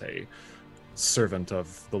 This is a servant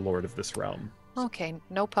of the Lord of this realm. Okay,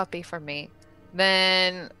 no puppy for me.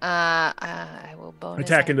 Then I will bonus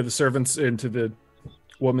Attack that. into the servants, into the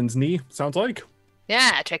woman's knee, sounds like.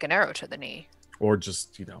 Yeah, take an arrow to the knee. Or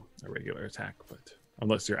just, a regular attack, but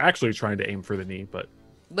unless you're actually trying to aim for the knee, but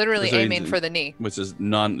Literally So aiming it's- for the knee. Which is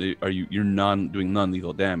you're doing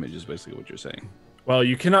non-lethal damage is basically what you're saying. well,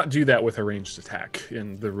 you cannot do that with a ranged attack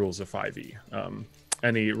in the rules of 5e.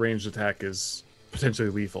 Any ranged attack is potentially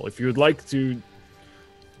lethal. If you would like to,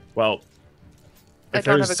 well, I if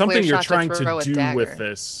don't there's have a something clear you're shot to trying throw to a do with dagger.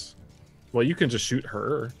 this, well, you can just shoot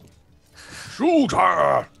her. Shoot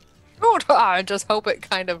her! And just hope it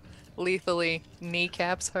kind of lethally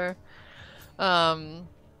kneecaps her.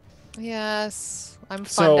 Yes, I'm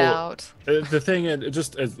So- funned out. The thing, and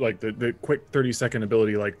just as like the quick 30-second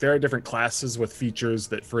ability, like there are different classes with features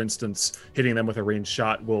that, for instance, hitting them with a ranged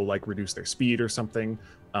shot will like reduce their speed or something.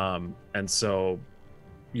 And so,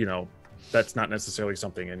 that's not necessarily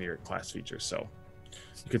something in your class features. So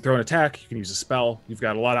you can throw an attack, you can use a spell. You've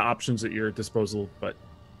got a lot of options at your disposal, but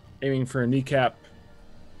aiming for a kneecap,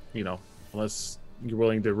 unless you're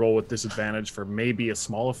willing to roll with disadvantage for maybe a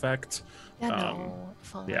small effect. Yeah, no,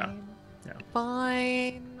 fine. yeah.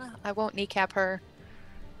 Fine. I won't kneecap her.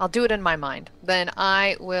 I'll do it in my mind. Then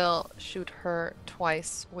I will shoot her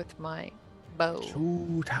twice with my bow. In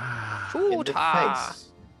Shoot the her. face.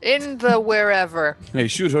 In the wherever. Hey,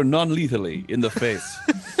 shoot her non-lethally in the face.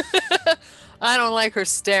 I don't like her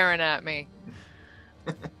staring at me.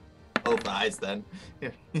 Both eyes then.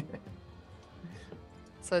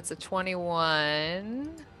 So it's a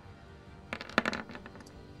 21.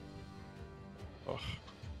 Ugh.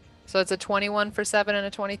 So it's a 21 for 7 and a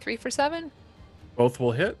 23 for 7? Both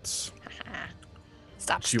will hit.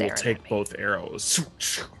 Stop She staring will take at me. both arrows,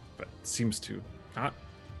 but seems to not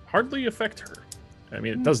hardly affect her. I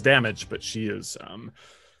mean, it does damage, but she is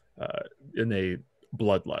in a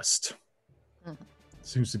bloodlust. Mhm.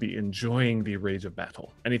 Seems to be enjoying the rage of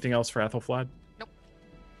battle. Anything else for Athelflaed? Nope.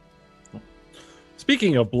 Nope.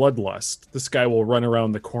 Speaking of bloodlust, this guy will run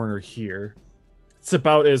around the corner here. It's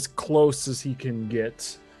about as close as he can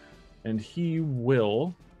get, and he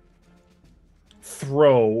will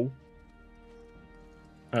throw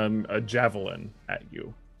a javelin at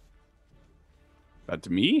you. That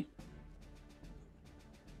to me?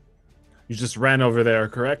 You just ran over there,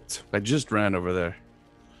 correct? I just ran over there.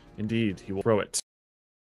 Indeed, he will throw it.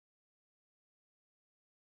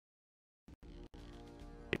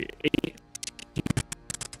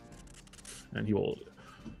 And he will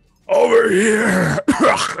over here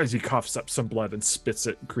as he coughs up some blood and spits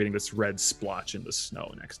it, creating this red splotch in the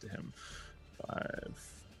snow next to him. 10,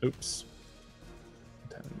 15.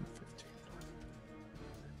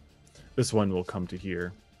 This one will come to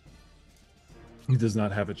here. He does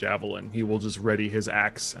not have a javelin. He will just ready his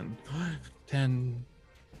axe and 10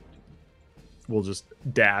 will just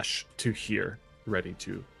dash to here, ready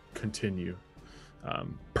to continue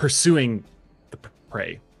pursuing the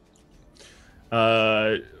prey.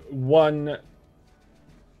 One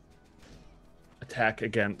attack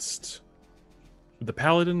against the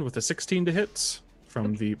paladin with a 16 to hit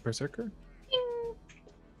from the berserker.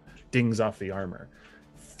 Dings off the armor.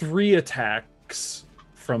 3 attacks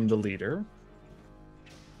from the leader.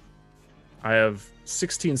 I have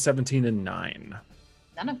 16, 17, and 9.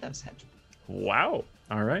 None of those hit. Wow.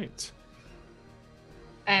 All right.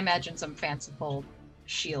 I imagine some fanciful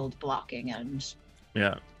shield blocking and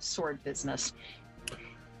Yeah. sword business.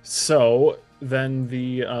 So then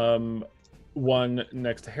the one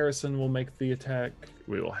next to Harrison will make the attack.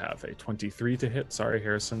 We will have a 23 to hit. Sorry,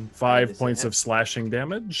 Harrison. 5 does it points hit? of slashing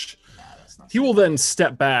damage. That's not He will then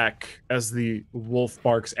step back as the wolf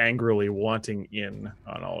barks angrily, wanting in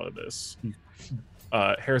on all of this.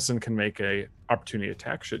 Harrison can make a opportunity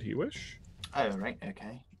attack should he wish. Oh, right,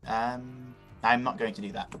 okay. I'm not going to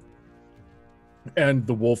do that. And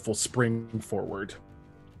the wolf will spring forward.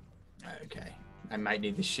 Okay. I might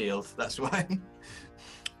need the shield, that's why.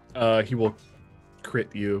 He will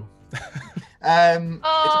crit you.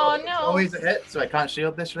 Oh, it's no. always a hit, so I can't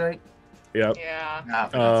shield this, right? Yep. Yeah.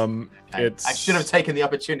 Ah, okay. It's I should have taken the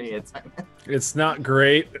opportunity. It's not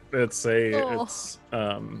great. It's Oh.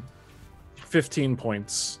 15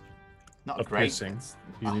 points Not of great. piercing. It's-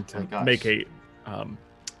 You oh need to my gosh. make a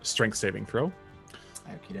strength saving throw.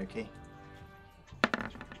 Okie dokie.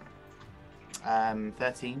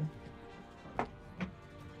 13.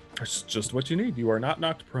 That's just what you need. You are not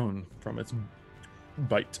knocked prone from its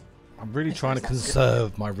bite. I'm really trying to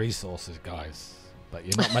conserve my resources, guys. But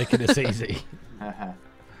you're not making this easy. Uh-huh.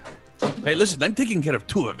 Hey, listen, I'm taking care of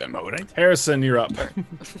 2 of them, all right? Harrison, you're up.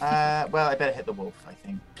 Well, I better hit the wolf, I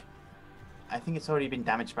think. I think it's already been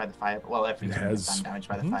damaged by the fire. Well, everything's It has. been damaged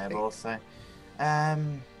by the Mhm. fireball, so.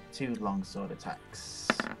 2 longsword attacks.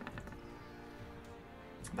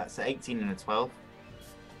 That's an 18 and a 12.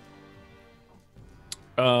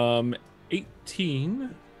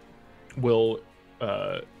 18 will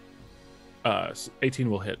 18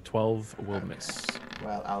 will hit. 12 will Okay. miss.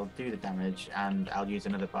 Well, I'll do the damage, and I'll use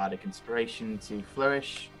another bardic inspiration to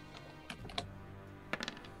flourish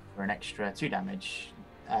for an extra 2 damage,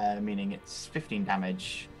 meaning it's 15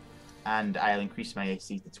 damage, and I'll increase my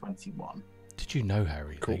AC to 21. Did you know,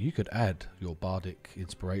 Harry, Cool. that you could add your bardic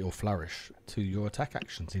inspirate or flourish to your attack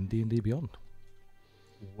actions in D&D Beyond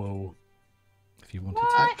Whoa. if you wanted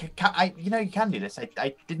You can do this.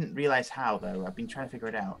 I didn't realize how, though. I've been trying to figure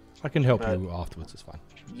it out. to. I can help But- you afterwards. It's fine.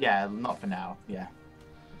 Yeah, not for now. Yeah.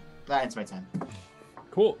 That ends my turn.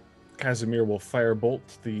 Cool. Casimir will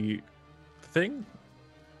firebolt the thing.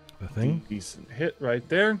 The thing. Decent hit right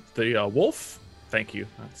there. The wolf. Thank you.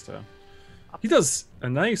 That's he does a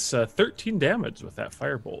nice 13 damage with that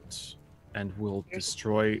firebolt, and will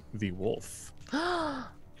destroy the wolf.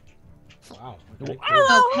 Wow. Okay,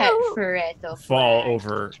 A pet for Erroth. fall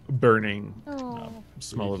over, burning, Oh.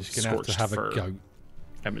 smell You're of just gonna have to scorched have fur a goat.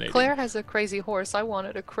 emanating. Claire has a crazy horse. I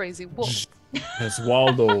wanted a crazy wolf. Has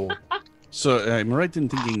Waldo. So I'm right in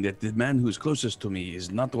thinking that the man who's closest to me is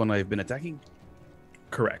not the one I've been attacking?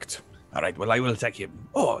 Correct. All right, well, I will attack him.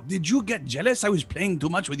 Oh, did you get jealous I was playing too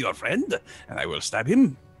much with your friend? And I will stab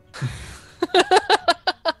him.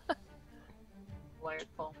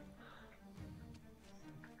 Wonderful.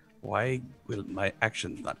 Why will my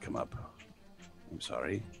action not come up? I'm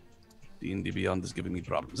sorry. D&D Beyond is giving me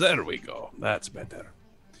problems. There we go. That's better.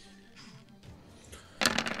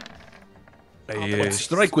 I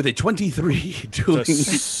strike with a 23, doing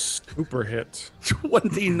Just super hit.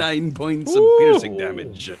 29 points of piercing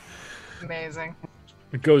damage. Amazing.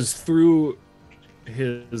 It goes through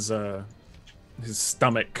his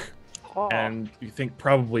stomach, Oh. and you think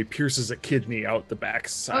probably pierces a kidney out the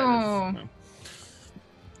backside. Oh.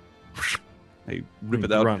 I rip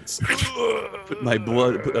it out. Grunts. Put my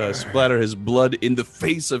blood, splatter his blood in the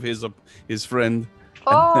face of his friend, and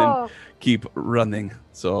Oh. then keep running.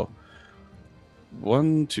 So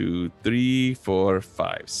 1, 2, 3, 4,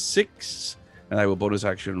 5, 6, and I will bonus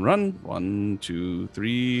action run. 1, 2,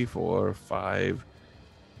 3, 4, 5,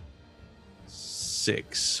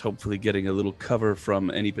 6. Hopefully, getting a little cover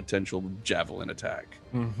from any potential javelin attack.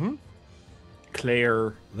 Mm-hmm.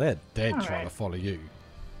 Claire. They're dead All trying right. to follow you.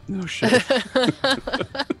 No shit.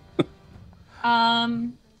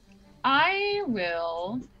 I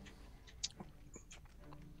will.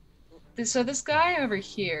 So this guy over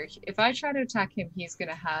here, if I try to attack him, he's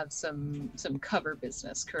gonna have some cover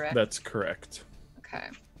business, correct? That's correct. Okay.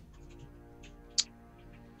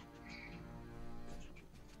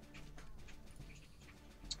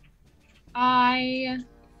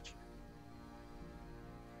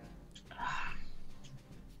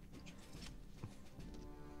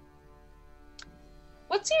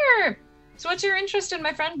 What's your interest in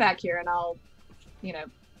my friend back here? And I'll,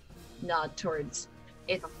 nod towards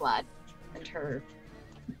Aethelflad and her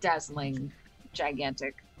dazzling,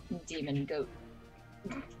 gigantic demon goat.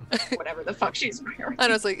 Whatever the fuck she's wearing. I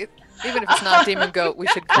was like, even if it's not demon goat, we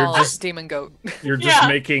should call just- it demon goat. You're just Yeah.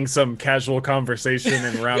 making some casual conversation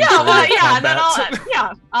in round Yeah, 3 well, of yeah, and then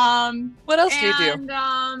combat. What else do you do? And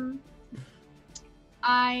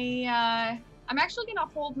I'm actually gonna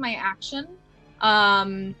hold my action.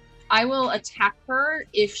 I will attack her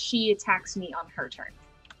if she attacks me on her turn.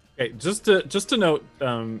 Okay, just to note,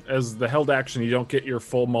 as the held action, you don't get your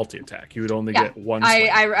full multi-attack. You would only Yeah, get one I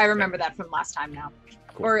swing. remember that from last time now.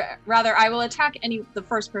 Cool. Or rather, I will attack I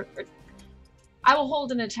will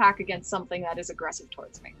hold an attack against something that is aggressive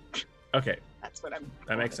towards me. Okay, That's what I'm.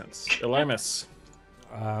 that makes sense. Elimus.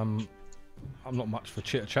 I'm not much for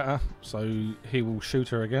chitter chatter, so he will shoot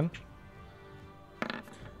her again.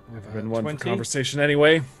 With Been one for 20. conversation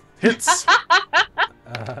anyway. Hits. For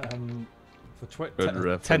Good 10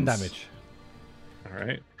 reference. damage. All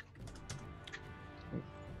right.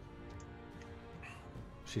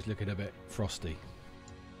 She's looking a bit frosty.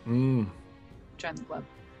 Join the club.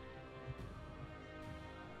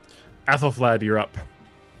 Aethelflad, you're up.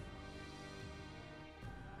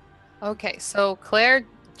 Okay, so Claire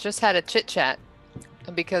just had a chit chat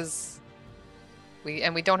because we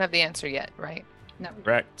don't have the answer yet, right? No.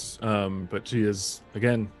 Correct. But she is,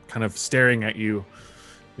 again, kind of staring at you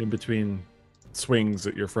in between swings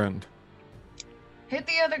at your friend. Hit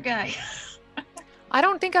the other guy. I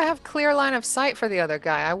don't think I have clear line of sight for the other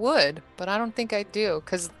guy. I would, but I don't think I do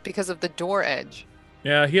because of the door edge.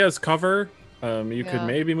 Yeah, he has cover. You could Yeah.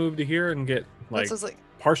 maybe move to here and get like That's just like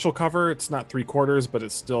partial cover. It's not 3/4, but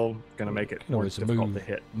it's still gonna make it You can more always difficult to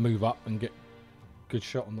hit. move up and get good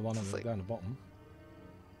shot on the one on It's the, like- down the bottom.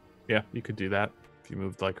 Yeah, you could do that if you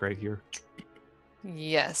moved like right here.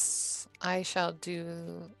 yes, I shall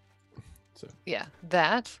do. So Yeah,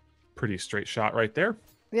 that. pretty straight shot right there.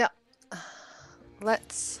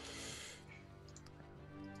 Let's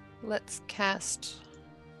cast.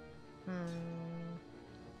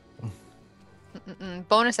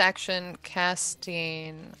 Bonus action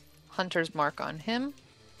casting Hunter's Mark on him.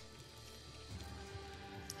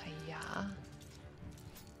 Yeah.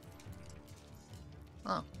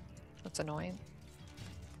 Oh, that's annoying.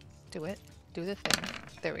 Do it. Do the thing.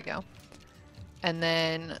 There we go. And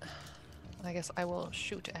then I guess I will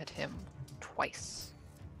shoot at him twice.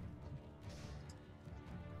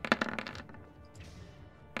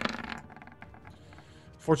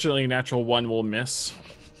 Fortunately, natural 1 will miss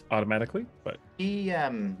automatically, but He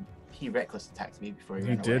reckless attacked me before he you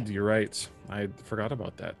ran did. away. You're right. I forgot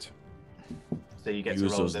about that. So you get to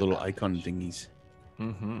Use roll those with little that. icon thingies.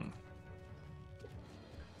 Mm-hmm.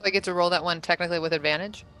 I get to roll that one technically with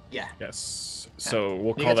advantage. Yeah. Yes. So we'll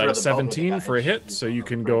You call get to that roll a the bubble with 17 for a advantage. hit. So you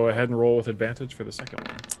can go ahead and roll with advantage for the second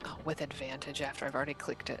one. Oh, with advantage after I've already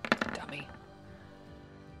clicked it, dummy.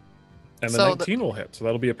 And the So 19 will hit. So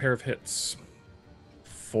that'll be a pair of hits.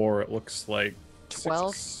 For it looks like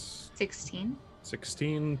 12? 16.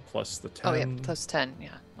 16 plus the 10. Oh yeah, plus 10. Yeah.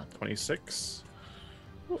 26.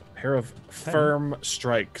 Pair of firm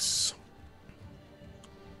strikes.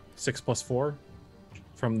 6 plus 4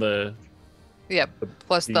 from the. Yeah.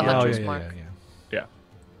 Plus the the, hunter's yeah, mark. yeah.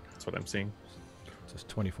 That's what I'm seeing. So it's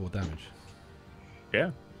 24 damage.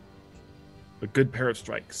 Yeah. A good pair of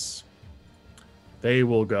strikes. They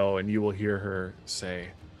will go, and you will hear her say,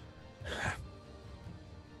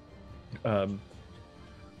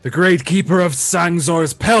 the great keeper of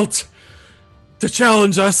Sangzor's pelt to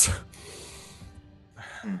challenge us.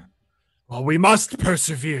 Well, we must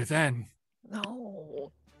persevere then.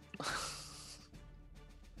 No.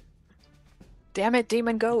 Damn it,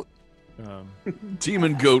 demon goat.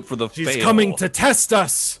 Demon goat for the She's fail. coming to test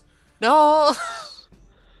us. No.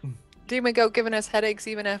 Demon goat giving us headaches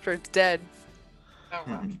even after it's dead.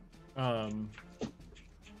 And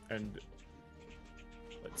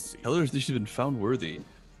let's see. Tell her she's been found worthy.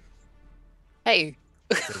 Hey.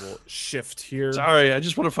 They will shift here. Sorry, I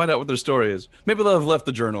just want to find out what their story is. Maybe they'll have left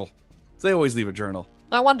the journal. They always leave a journal.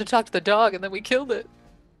 I wanted to talk to the dog and then we killed it.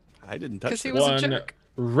 I didn't touch Because he it. was a One jerk.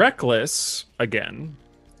 reckless again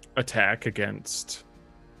attack against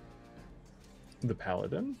the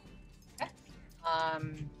paladin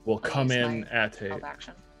will I'll come use in my at held a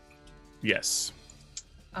action. yes.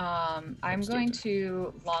 I'm Let's do going that.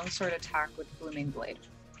 to longsword attack with booming blade.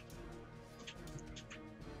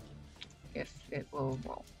 If it will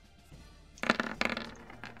roll.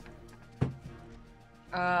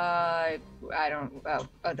 I don't.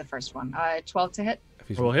 Oh, the first one. 12 to hit. If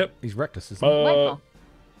he's, Will hit. he's reckless, isn't he? Michael.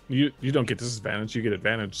 You don't get disadvantage. You get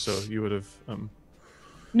advantage. So you would have.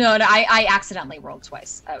 No, I accidentally rolled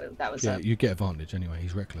twice. That was Yeah, you get advantage anyway.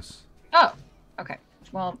 He's reckless. Oh, okay.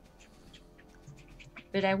 Well,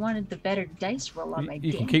 but I wanted the better dice roll on my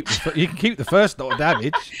You can game. keep the first dot of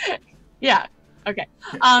damage. Yeah. Okay.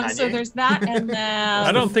 Can So you? there's that, and then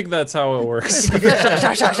I don't think that's how it works. It's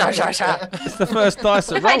the first dice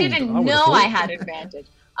that if rolled. I didn't would've know thought. I had advantage.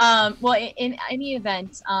 Well, in any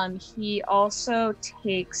event, he also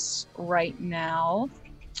takes right now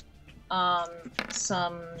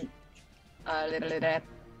some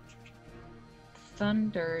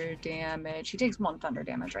thunder damage. He takes 1 thunder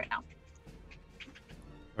damage right now.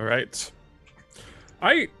 All right.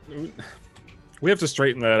 We have to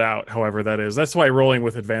straighten that out, however that is. That's why rolling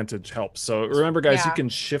with advantage helps. So remember, guys, you Yeah. can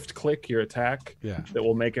shift click your attack. Yeah. That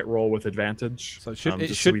will make it roll with advantage. So it should, just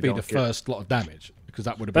so should we be don't the get- first lot of damage because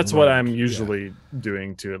that would have been. That's what rolled. I'm Yeah. usually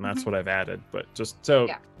doing too, and that's what I've added. But just so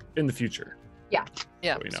Yeah. in the future. Yeah,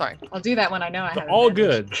 we know. sorry. I'll do that when I know I have All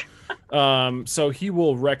advantage. good. So he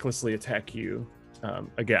will recklessly attack you.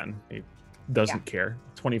 Again, he doesn't care.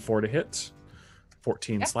 24 to hit.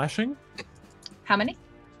 14 Yeah. slashing. How many?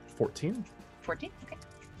 14. 14? Okay.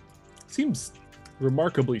 Seems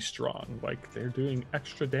remarkably strong. Like they're doing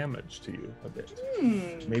extra damage to you a bit.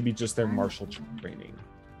 Maybe just their martial training.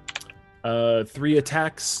 3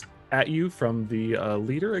 attacks at you from the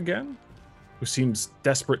leader again, who seems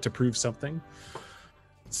desperate to prove something.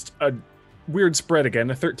 It's a weird spread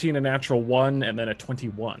again. A 13, a natural 1, and then a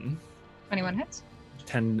 21. 21 hits.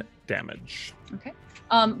 10 damage. Okay.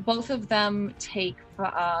 Both of them take.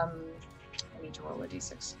 I need to roll a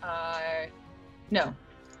d6. No,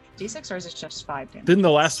 d6, or is it just 5 damage? Didn't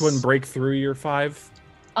the last one break through your 5?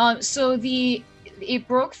 So it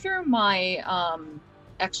broke through my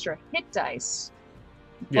extra hit dice.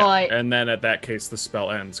 Yeah. But And then at that case, the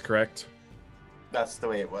spell ends, correct? That's the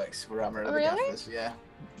way it works. We're armor of the Really? gaffers, yeah.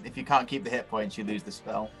 If you can't keep the hit points, you lose the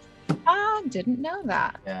spell. I didn't know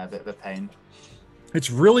that. Yeah, the pain. It's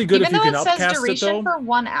really good Even if you though can it says upcast it, duration though. for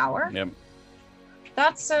 1 hour. Yep.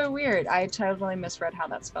 That's so weird. I totally misread how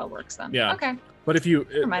that spell works then. Yeah. Okay. But if you,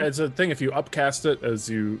 mind. as a thing, if you upcast it as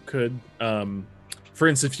you could, for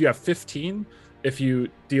instance, if you have 15, if you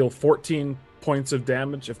deal 14 points of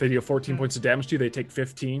damage, if they deal 14 points of damage to you, they take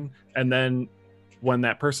 15. And then when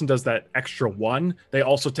that person does that extra 1, they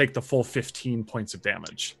also take the full 15 points of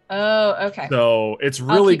damage. Oh, okay. So it's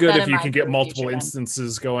really keep good that if in you mind can for get the multiple future then.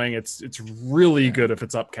 instances going. It's really good if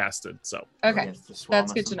it's upcasted. So Okay. Against the swarm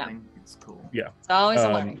That's or good to know. something. It's cool. It's always a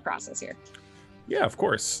Um, learning process here. yeah, of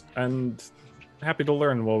course. And happy to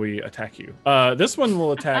learn while we attack you. This one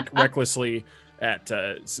will attack recklessly at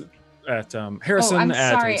Harrison I'm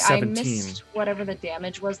at sorry. a I 17. missed whatever the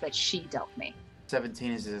damage was that she dealt me.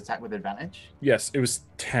 17 is his attack with advantage. Yes, it was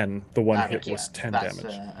 10. The one Ah, hit yeah, was 10 that's,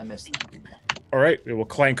 damage. I missed that. All right, it will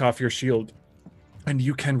clank off your shield, and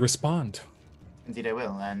you can respond. Indeed, I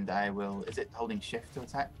will, and I will. Is it holding shift to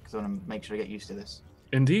attack? Because I want to make sure I get used to this.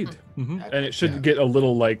 Indeed, Okay. and it should Yeah. get a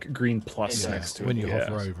little like green plus Yeah, next to when it. you Yes.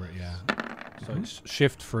 hover over it, yeah. So it's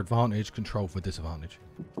shift for advantage, control for disadvantage.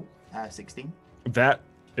 16. That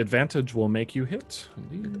advantage will make you hit.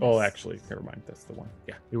 Indeed. Oh, actually, never mind. That's the one.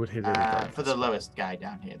 Yeah, it would hit it regardless. For the lowest guy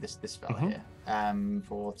down here, this fella Mhm. here.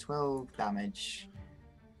 For 12 damage.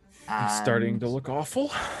 He's starting to and look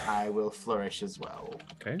awful. I will flourish as well.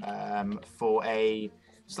 Okay. For a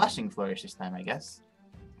slashing flourish this time, I guess.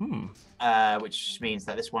 Which means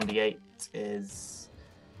that this 1d8 is.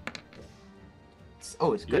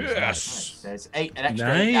 Oh, it's good. Yes. So it's an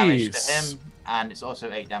extra 8 damage to Nice. him, and it's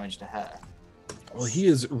also 8 damage to her. Well, he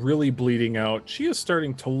is really bleeding out. She is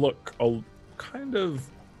starting to look a kind of.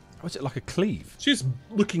 Was it like a cleave? She's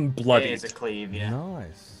looking It bloodied. is a cleave, yeah.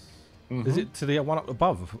 Nice. Mhm. Is it to the one up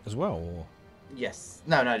above as well? Or? Yes.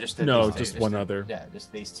 No, just these No, two, just one the- other. Yeah,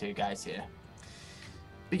 just these two guys here.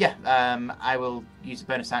 But yeah, I will use a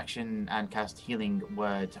bonus action and cast Healing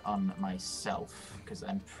Word on myself because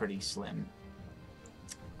I'm pretty slim.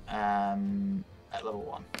 At level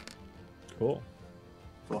 1 Cool.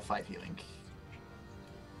 for 5 healing.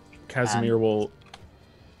 Casimir will.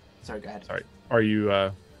 Sorry, go ahead. Sorry. Are you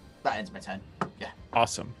That ends my turn. Yeah.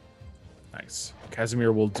 awesome? Nice.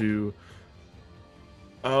 Casimir will do.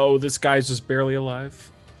 Oh, this guy's just barely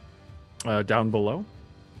alive. Down below.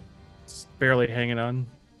 Just barely hanging on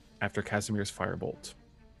after Casimir's firebolt.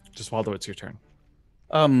 Just Waldo, it's your turn.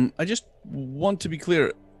 I just want to be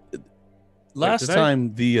clear. Last did I-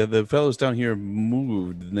 time the fellows down here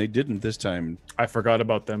moved, and they didn't this time. I forgot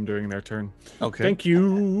about them during their turn. Okay. Thank you.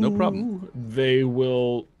 No problem. They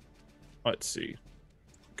will. Let's see.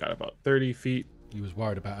 Got about 30 feet. You was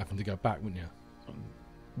worried about having to go back, wouldn't you?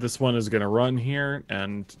 This one is going to run here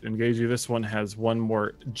and engage you. This one has one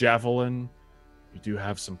more javelin. You do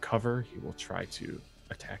have some cover. He will try to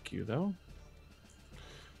attack you, though.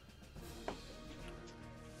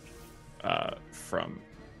 From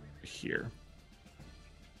here.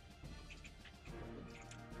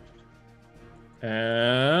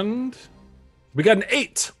 And we got an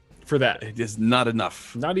 8 for that. It is not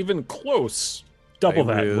enough. Not even close. Double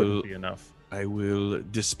I that will- wouldn't be enough. I will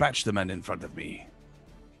dispatch the man in front of me.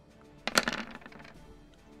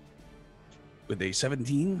 With a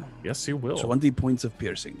 17, Yes, he will. 20 points of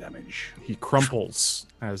piercing damage. He crumples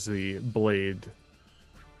as the blade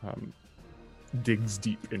digs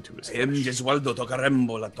deep into his flesh. Gesualdo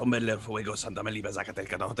tocarembo la tomele fuego Santa Meliba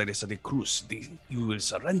Zacateca da Hotelesa de Cruz. You will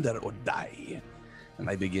surrender or die. And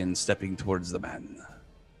I begin stepping towards the man.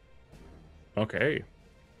 Okay.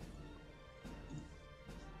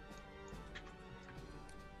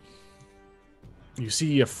 You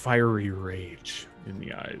see a fiery rage in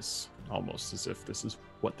the eyes, almost as if this is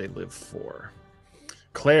what they live for.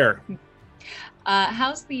 Claire,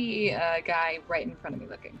 How's the guy right in front of me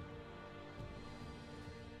looking?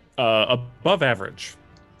 above average.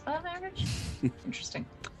 Above average? Interesting.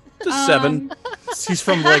 Just 7. He's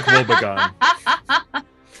from Lake Wobegon.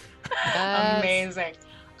 Yes. Amazing.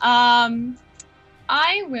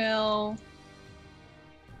 I will.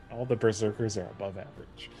 All the berserkers are above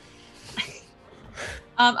average.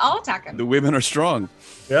 I'll attack him. The women are strong.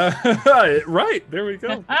 Yeah, right. There we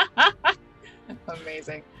go.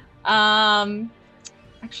 Amazing. Actually,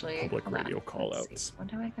 Public hold on. radio call Let's see. outs. When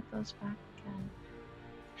do I get those back again?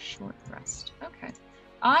 Short rest. Okay.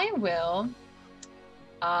 I will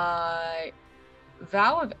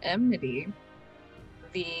vow of enmity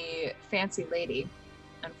the fancy lady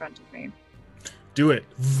in front of me. Do it.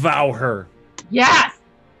 Vow her. Yes.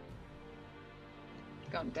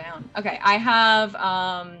 Going down. Okay, I have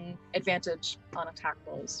advantage on attack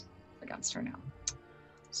rolls against her now.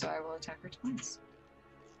 So I will attack her twice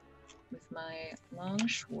with my long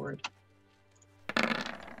sword.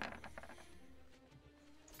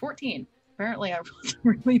 14. Apparently I rolled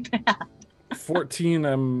really bad. 14,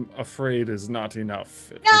 I'm afraid, is not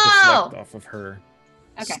enough. It No! will deflect off of her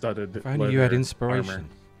Okay. studded If only you had leather inspiration. armor.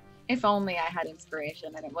 If only I had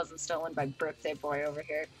inspiration and it wasn't stolen by birthday boy over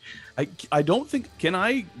here. I don't think. Can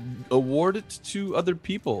I award it to other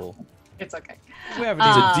people? It's okay. We haven't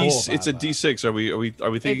It's even a thought D. It's a about that. D6. Are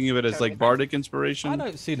we thinking of it as totally like fine. bardic I inspiration?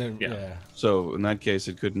 don't see them. Yeah. Yeah. So in that case,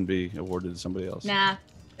 it couldn't be awarded to somebody else. Nah,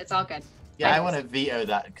 it's all good. Yeah, I Thanks. want to veto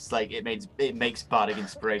that because like it makes bardic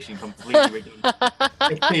inspiration completely ridiculous.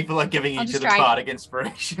 If people are giving I'll each just other try. bardic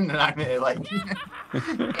inspiration, and I'm here like,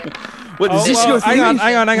 What is Oh, this well, your hang thing? on,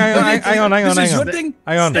 hang on, hang on, hang on, hang on, This is hang your on. thing.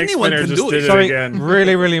 Hang on. Snake Anyone Spinner can just do did it. it Sorry, again.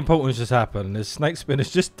 really, really important just happened. The snake spinners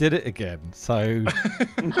just did it again. So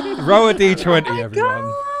roll a d20,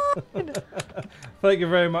 everyone. God. Thank you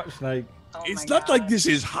very much, Snake. Oh It's my not like God. this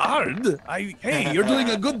is hard. Hey, you're doing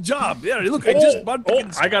a good job. Yeah, look, I just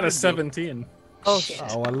I got a 17. Oh shit.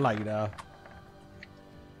 Oh, a later.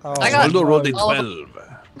 Oh, I got- Swallow rolled a all of 12.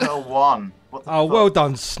 Got a 1. What the Oh, fuck? well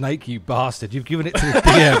done, Snake, you bastard. You've given it to the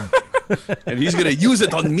DM. And he's gonna use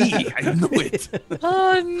it on me. I know it.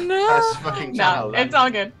 Oh no. First fucking channel. No, it's all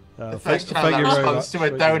good. The Thank first channel that you very responds much.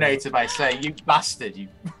 to a donator by saying, "You bastard, you."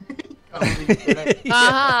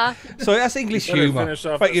 Uh-huh. So that's English Better humour. finish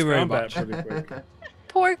off Thank this you very combat much. pretty quick.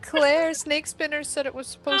 Poor Claire. Snake Spinner said it was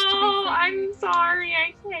supposed to be. Oh, fun. I'm sorry,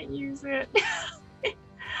 I can't use it.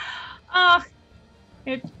 Oh,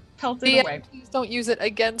 it pelted DM, away. please don't use it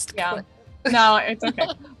against Yeah. Claire. No, it's okay.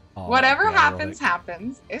 Oh, Whatever yeah, happens, right.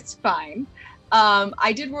 happens. It's fine.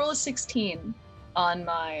 I did roll a 16 on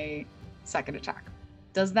my second attack.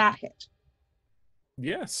 Does that hit?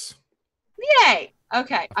 Yes. Yay!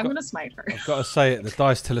 Okay, I'm gonna smite her. I've got to say it, the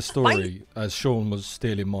dice tell a story, as Sean was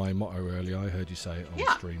stealing my motto earlier. I heard you say it on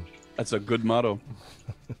Yeah. stream. That's a good motto,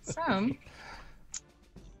 So,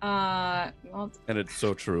 well, and it's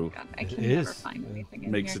so true. God, I It can never is. find Yeah. anything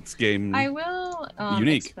in Makes here. its game I will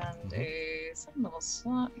unique. expend some little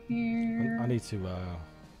slot here. I need to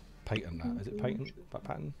patent that. Is it patent?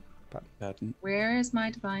 Patent? patent. Where is my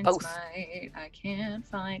divine Both. smite? I can't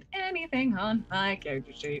find anything on my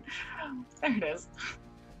character sheet. There it is.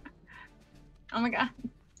 Oh my god.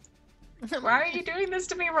 Why are you doing this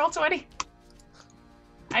to me, Roll20?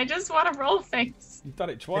 I just want to roll things. You've done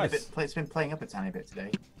it Been a twice. bit- It's been playing up a tiny bit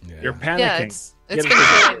today. Yeah. You're panicking. Yeah, it's Get been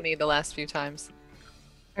it- killing me the last few times.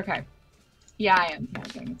 Okay. Yeah, I am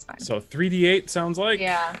panicking. It's fine. So 3d8 sounds like.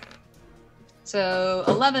 Yeah. So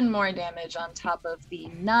 11 more damage on top of the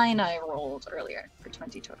 9 I rolled earlier for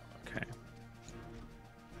 20 total. Okay.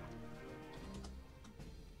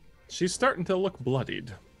 She's starting to look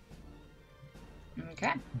bloodied.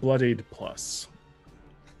 Okay. Bloodied plus.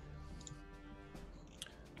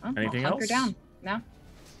 Well, Anything I'll hunt her else? down. No.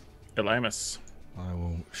 Elamus. I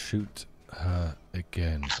will shoot her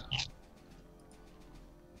again.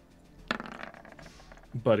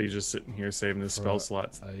 Buddy just sitting here saving his spell Right.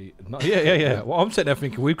 slots. Yeah. Well, I'm sitting there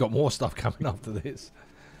thinking we've got more stuff coming after this.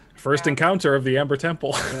 First Yeah. encounter of the Amber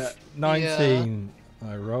Temple. 19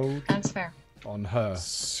 I rolled That's fair. on her.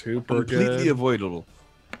 Super Completely good. avoidable.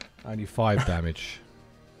 Only 5 damage.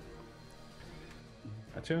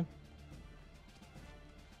 Gotcha.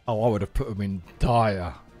 Oh, I would have put them in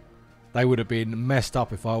dire. They would have been messed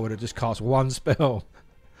up if I would have just cast one spell.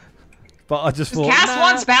 But I just Just thought, cast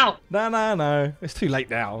one spell. No. It's too late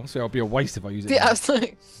now. So it'll be a waste if I use it. Yeah, I now. was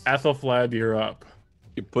like, Athelflad, you're up.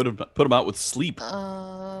 You put him out with sleep.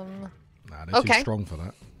 Nah, they're Okay. too strong for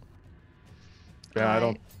that. Yeah,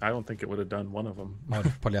 Right. I don't think it would have done one of them. I'd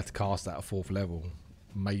probably have to cast that at 4th level.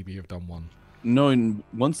 Maybe have done one. No, and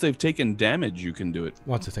once they've taken damage, you can do it.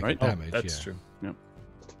 Once I take Right. the Oh, damage, that's yeah. true.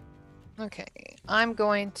 okay, I'm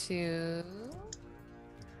going to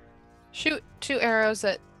shoot 2 arrows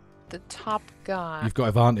at the top guy. You've got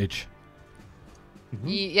advantage.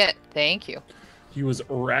 Yeah, thank you. He was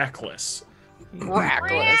rackless.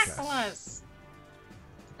 Reckless. Reckless.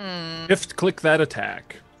 Hmm. Shift click that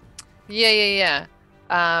attack. Yeah.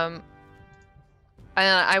 I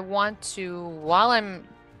want to, while I'm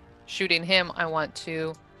shooting him, I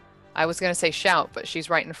was going to say shout, but she's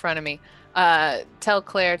right in front of me. Tell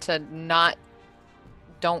Claire to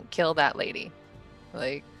don't kill that lady.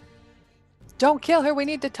 Like, don't kill her. We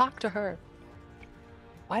need to talk to her.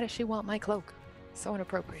 Why does she want my cloak? So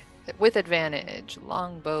inappropriate. With advantage,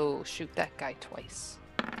 longbow, shoot that guy twice.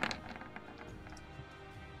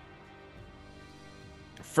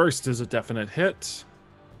 First is a definite hit.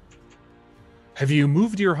 Have you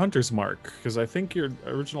moved your hunter's mark? Because I think your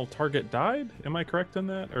original target died. Am I correct on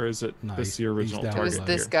that, or is it No, this he's- your he's original down It was target?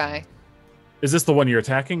 this here? guy. Is this the one you're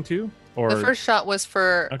attacking to, or The first shot was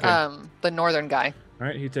for Okay. the northern guy. all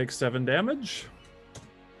right? He takes 7 damage.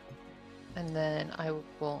 And then I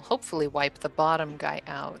will hopefully wipe the bottom guy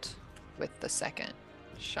out with the second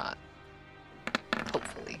shot.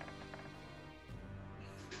 Hopefully.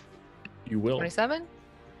 You will. 27?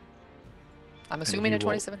 I'm and assuming he a will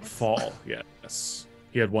 27 hits. fall. Yes,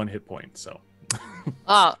 he had 1 hit point. So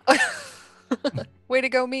Oh. Way to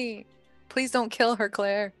go, me. Please don't kill her,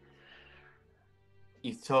 Claire.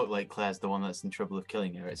 You talk like Claire's the one that's in trouble of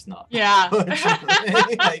killing her. It's not. Yeah. Like, It's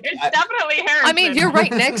definitely Harrison. I mean, you're right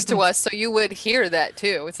next to us, so you would hear that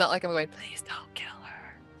too. It's not like I'm going, please don't kill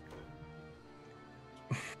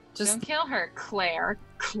her. Just Don't kill her, Claire.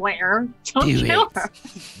 Claire, don't kill her.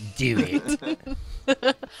 Do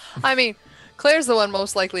it. I mean, Claire's the one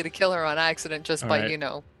most likely to kill her on accident just All by,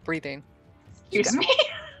 right. breathing. Excuse me.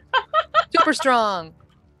 Super strong.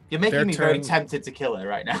 You're making Their me very turn. tempted to kill her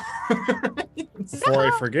right now. Before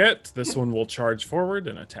I forget, this one will charge forward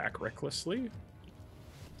and attack recklessly.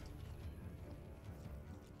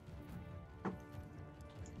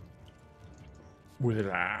 With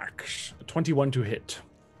axe. 21 to hit.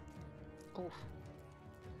 Oof.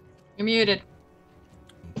 You're muted.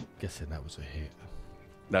 Guessing that was a hit.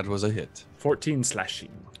 That was a hit. 14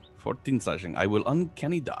 slashing. 14 slashing. I will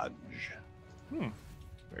uncanny dodge.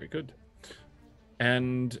 Very good.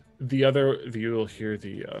 And the other, you'll hear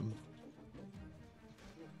the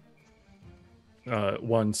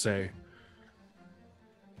one say,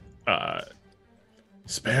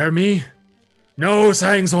 "Spare me? No,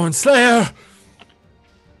 Sangzorn Slayer!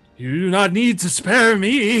 You do not need to spare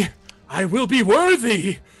me! I will be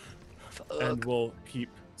worthy!" And will keep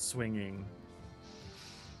swinging.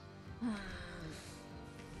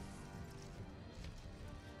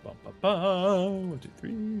 Bum, bum, bum. 1, 2,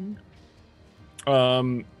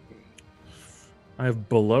 3. I have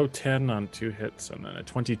below 10 on 2 hits and then a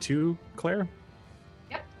 22, Claire.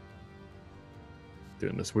 Yep.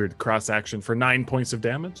 Doing this weird cross action for 9 points of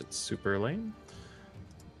damage. It's super lame.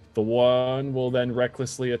 The one will then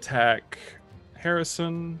recklessly attack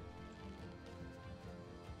Harrison.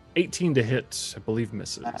 18 to hit, I believe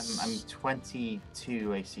misses. I'm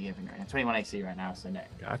 22 AC giving right now. 21 AC right now, so no.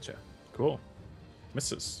 Gotcha. Cool.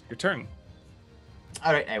 Misses. Your turn.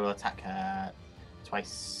 All right, I will attack her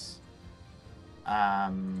twice.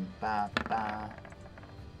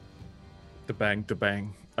 The bang, the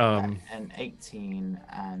bang. An 18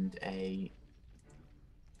 and a.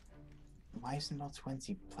 Why isn't not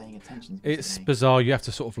 20 playing attention? to It's me? bizarre. You have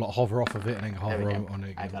to sort of like hover off of it and then There hover we go. on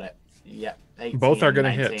it. I Again. got it. Yep. 18, Both are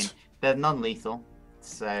gonna 19. hit. They're non-lethal,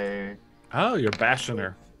 so Oh, you're bashing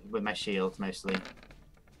her. with my shield mostly.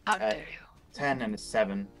 How dare you? 10 and a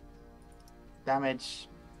 7 damage,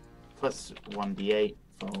 plus 1d8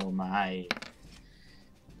 for my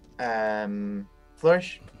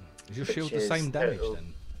flourish. Is your Which shield the is same damage total.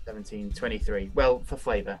 then? 17, 23. Well, for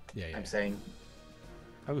flavor, Yeah, yeah. I'm saying.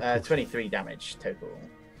 Oh, cool. 23 damage total.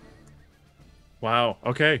 Wow.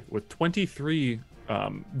 Okay. With 23,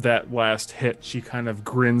 that last hit, she kind of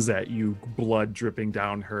grins at you, blood dripping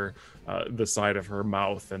down her, the side of her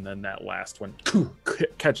mouth, and then that last one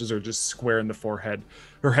catches her just square in the forehead.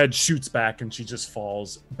 Her head shoots back, and she just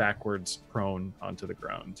falls backwards, prone onto the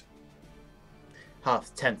ground.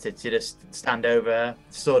 Half tempted to just stand over,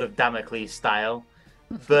 sort of Damocles style,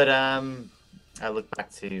 but I look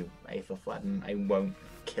back to Aethelflaed and I won't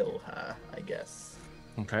kill her, I guess.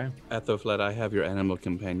 Okay. Athofled, I have your animal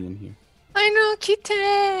companion here. I know,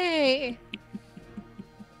 Kitty.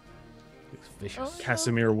 Looks vicious.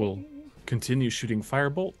 Casimir will continue shooting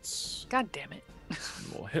firebolts. God damn it.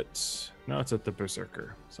 And will hit. No, it's at the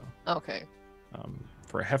Berserker. So Okay.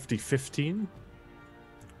 for a hefty 15.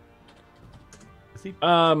 Is he,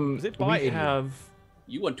 We biting you? have.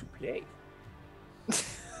 You want to play?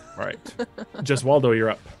 Right. Just Waldo, you're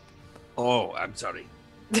up. Oh, I'm sorry.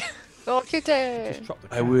 Oh, Kitty. just drop the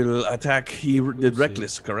I cat. will attack. He did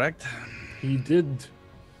reckless, correct? He did.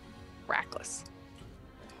 Rackless.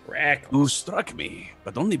 Rack. You struck me,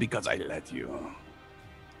 but only because I let you.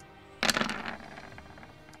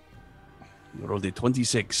 You rolled a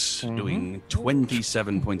 26, doing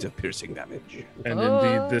 27 points of piercing damage. And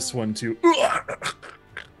indeed, this one too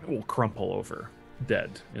will crumple over,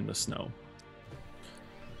 dead in the snow.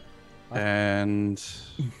 And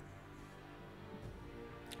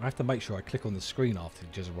I have to make sure I click on the screen after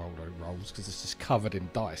Jezeroldo rolls because it's just covered in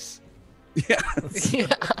dice. yeah, Yeah.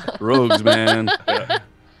 rogues, man.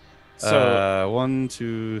 So 1,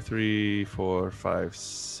 2, 3, 4, 5,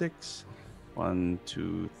 6. 1,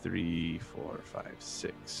 2, 3, 4, 5,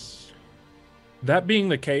 6. that being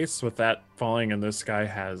the case, with that falling, and this guy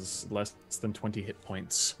has less than 20 hit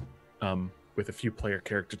points, with a few player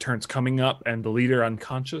character turns coming up, and the leader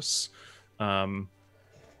unconscious,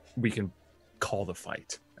 we can call the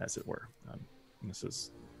fight, as it were. This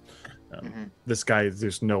is this guy.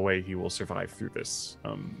 There's no way he will survive through this.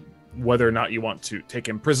 Whether or not you want to take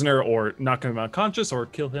him prisoner or knock him unconscious or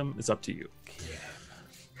kill him is up to you.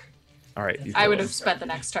 All right. you I kill would him. have spent the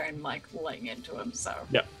next turn like laying into him. So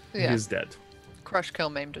Yeah, Yeah. he is dead. Crush, kill,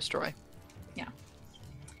 maim, destroy.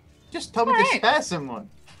 Just tell me to Alright. spare someone.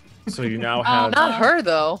 So you now have Not her,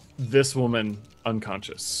 though. this woman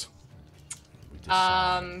unconscious.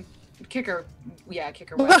 kick her. Yeah, kick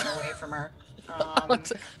her weapon away from her.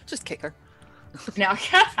 Just kick her. Now,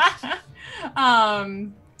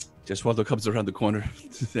 Just Waldo comes around the corner.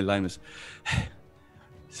 Linus.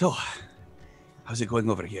 So, how's it going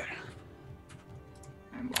over here?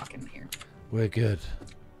 I'm walking here. We're good.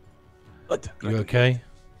 Good. You okay?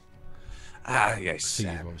 Ah, yes. See,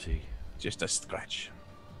 obviously. Just a scratch.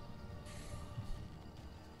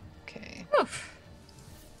 Okay. Oof.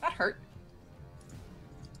 That hurt.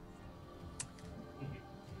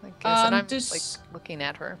 I guess, and I'm just- like looking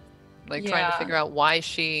at her, like trying to Yeah. figure out why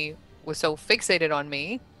she was so fixated on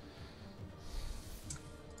me.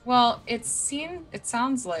 Well, it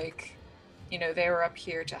sounds like, they were up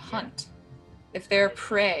here to hunt. If their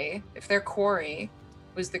prey, if their quarry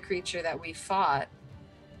was the creature that we fought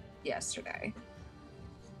yesterday,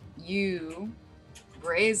 you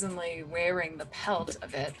brazenly wearing the pelt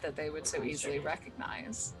of it that they would so easily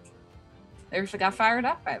recognize. They got fired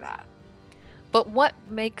up by that. But what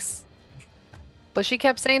makes? But she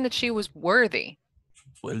kept saying that she was worthy.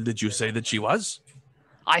 Well, did you say that she was?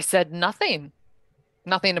 I said nothing.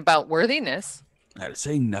 Nothing about worthiness. Well,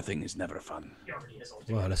 saying nothing is never fun.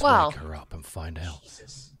 Well, let's Well- wake her up and find out.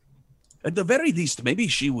 At the very least, maybe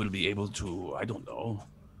she will be able to, I don't know,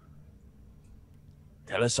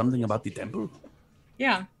 tell us something about the temple.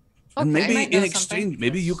 Yeah. And Okay. maybe Might know in exchange,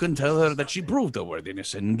 maybe you can tell her that she proved her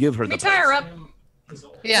worthiness and give her Let me the tie her prize.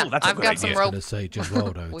 up. Yeah, Oh, that's a I've good got some idea. I was rope. gonna say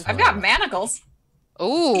Geraldo. I've tie got her up. manacles.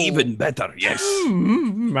 Ooh. Even better, yes.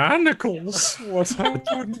 Manacles. What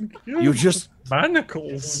happened? You just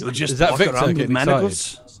manacles. you just Is that walk Victor around with getting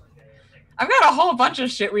manacles. I've got a whole bunch of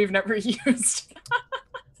shit we've never used.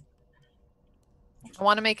 I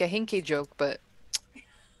want to make a hinky joke, but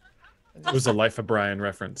It was a Life of Brian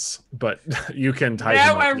reference, but you can tie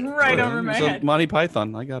That him up. went right over my So head. Monty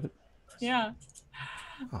Python, I got it. Yeah.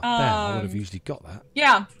 Oh, damn, I would have Um, usually got that.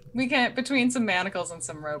 Yeah. We can, between some manacles and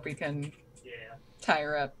some rope, we can tie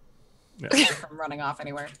her up. Yeah. Keep her from running off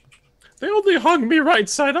anywhere. They only hung me right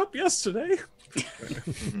side up yesterday.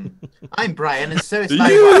 I'm Brian, and so is my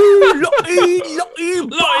wife. You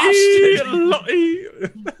Lottie, Lottie.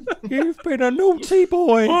 You've been a naughty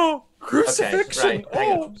boy. Oh, crucifixion. right,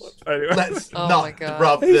 hang on. Anyway. Let's Oh my not God.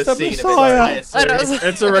 rob He's the the scene of Messiah. its entire I know. series.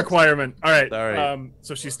 It's a requirement. All right. Sorry.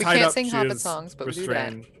 So she's We tied can't up. sing she Hobbit is songs, but we do that.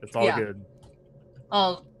 restrained. It's all Yeah. good.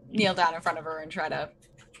 I'll kneel down in front of her and try to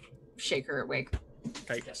shake her awake.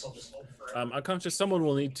 Okay. Unconscious. Someone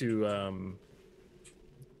will need to.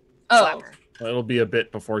 Oh, It'll be a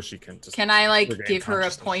bit before she can. Just can I regain give her a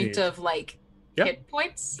consciousness. point She- of Yeah. hit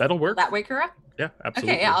points? That'll work. Will that wake her up? Yeah,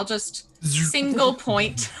 absolutely. Okay, yeah, I'll just single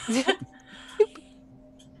point.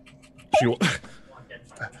 She will.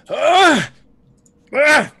 Ah!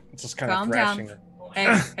 Ah! It's just kind Calm of thrashing down.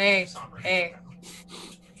 her. Hey.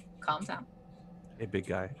 Calm down. Hey, big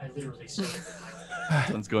guy.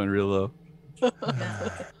 Sun's going real low.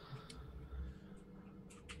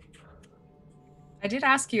 I did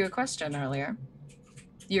ask you a question earlier.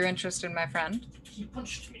 You're interested in my friend? He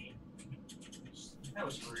punched me. That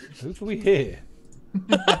was rude. Who can we hear?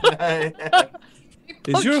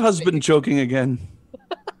 Is your husband choking again?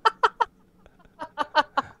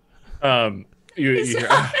 You hear,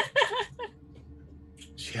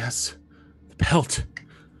 she has the pelt.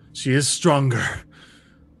 She is stronger.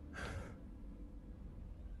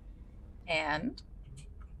 And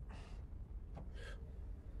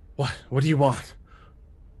What do you want?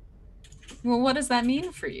 well, what does that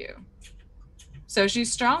mean for you? So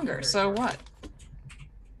she's stronger. So what?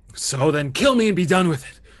 So then kill me and be done with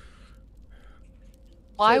it.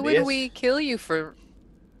 why So would this- we kill you for?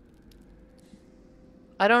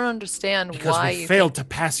 I don't understand Because why we you. failed to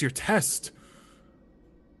pass your test.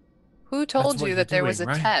 Who told what you you're that there was a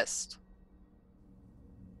doing, right? test?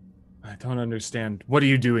 I don't understand. What are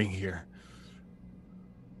you doing here?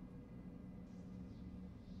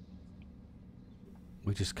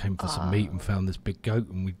 We just came for some meat and found this big goat,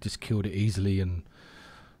 and we just killed it easily and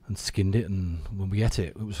skinned it. And when we ate it,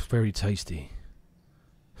 it was very tasty.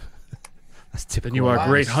 That's typical. Then you are of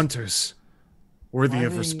great us. hunters, worthy Why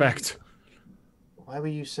of were respect. Why were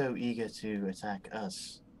you so eager to attack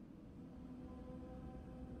us?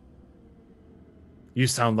 You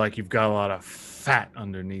sound like you've got a lot of fat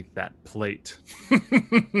underneath that plate. Sick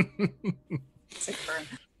burn.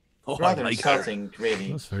 Oh, I Rather like her. insulting,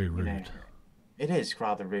 really. That's very you know. rude. It is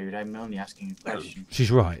rather rude. I'm only asking a question. She's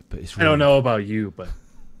right, but it's I don't rude. know about you, but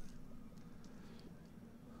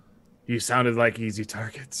you sounded like easy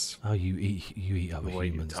targets. Oh, you eat other The way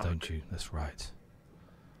you humans, talk. don't you? That's right.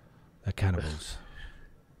 They're cannibals.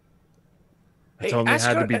 It's Hey, only ask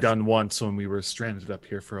had her to be if- done once when we were stranded up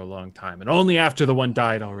here for a long time, and only after the one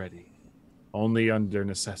died already. Only under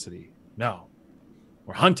necessity. No,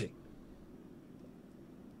 we're hunting.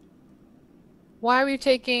 Why are we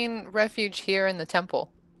taking refuge here in the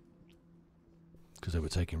temple? Because they were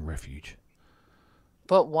taking refuge.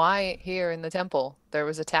 But why here in the temple? There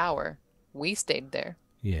was a tower. We stayed there.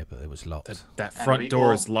 Yeah, but it was locked. That And front we door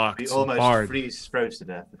all- is locked. We and almost barred. froze to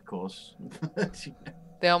death, of course.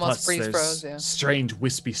 They almost Plus, freeze there's froze, yeah. strange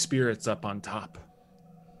wispy spirits up on top.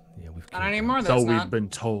 Yeah, we've Not killed anymore, them. So there's we've not. been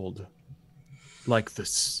told. Like the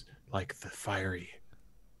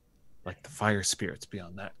fire spirits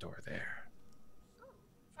beyond that door there.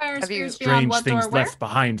 Fire Have you- spirits beyond Strange what things door? Where? left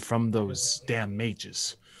behind from those damn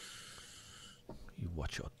mages. You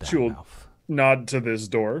watch your damn Jewel. mouth. Nod to this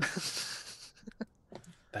door.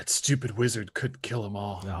 That stupid wizard could kill them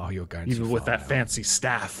all. Oh, you're going Even too with far that now. fancy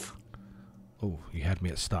staff. Oh, you had me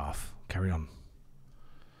at staff. Carry on.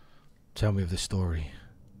 Tell me of this story.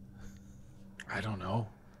 I don't know.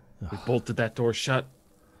 We bolted that door shut.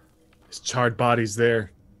 His charred body's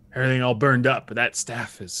there. Everything all burned up, but that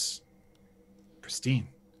staff is pristine.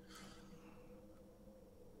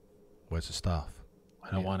 Where's the staff?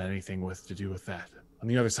 I don't want anything to do with that. On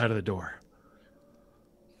the other side of the door.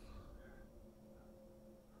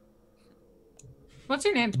 What's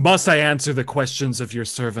your name? Must I answer the questions of your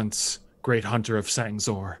servants, great hunter of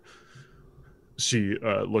Sangzor? She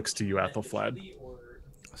looks to you, Athelflaed.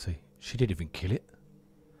 I see. She didn't even kill it.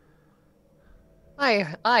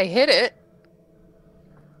 I hit it.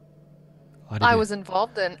 I didn't- was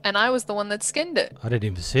involved in, and I was the one that skinned it. I didn't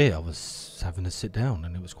even see it. I was having to sit down,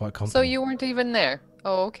 and it was quite comfortable. So you weren't even there.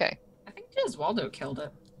 Oh, okay. I think Jeswaldo killed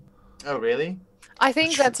it. Oh, really? I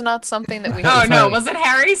think that's not something that we. Oh can no, say. was it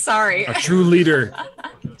Harry? Sorry. A true leader.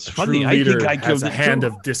 It's A funny. true I leader think I has killed a it hand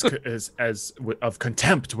too. of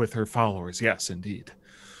contempt with her followers. Yes, indeed.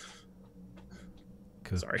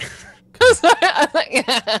 Could- Sorry.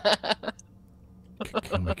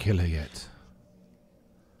 Can we kill her yet?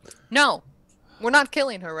 No, we're not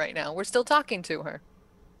killing her right now. We're still talking to her.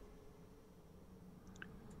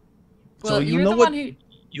 So Well, you you're know the what? one who.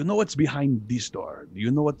 You know what's behind this door. Do you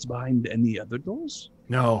know what's behind any other doors?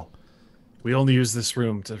 No. We only use this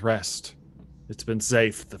room to rest. It's been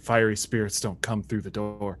safe. The fiery spirits don't come through the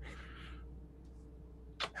door.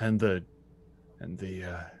 And the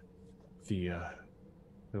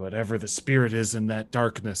whatever the spirit is in that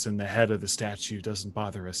darkness in the head of the statue doesn't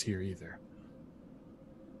bother us here either.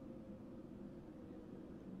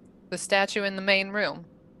 The statue in the main room.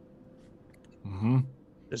 Mm-hmm.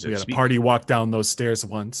 Does We it had a speak? party walk down those stairs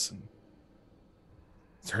once and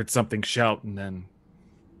heard something shout and then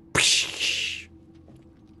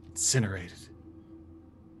incinerated.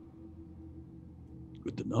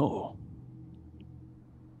 Good to know.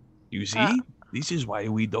 You see, this is why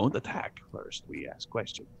we don't attack first. We ask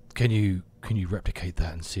questions. Can you replicate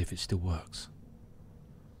that and see if it still works?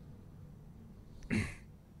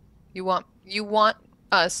 You want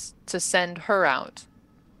us to send her out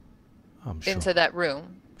I'm sure. into that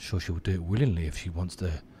room. Sure, she'll do it willingly if she wants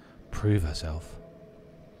to prove herself.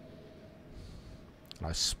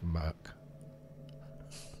 I smirk.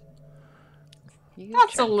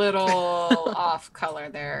 That's a little off color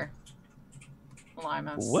there,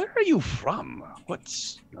 Limas. Where are you from?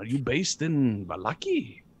 Are you based in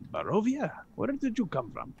Balaki? Barovia? Where did you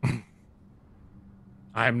come from?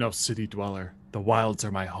 I am no city dweller. The wilds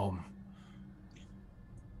are my home.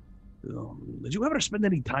 Did you ever spend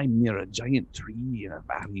any time near a giant tree in a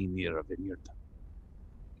valley near a vineyard?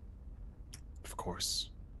 Of course.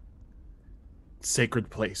 Sacred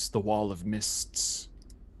place, the Wall of Mists.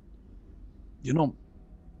 You know,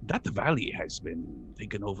 that valley has been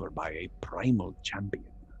taken over by a primal champion.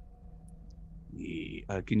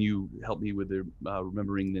 Can you help me with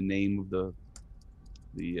remembering the name of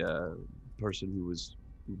the person who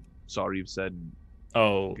sorry you said?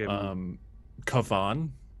 Oh, Okay, Kavan.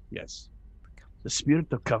 Yes. The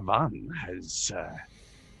spirit of Kavan has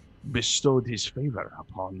bestowed his favor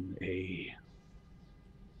upon a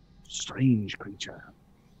strange creature,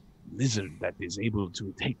 lizard that is able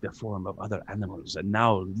to take the form of other animals and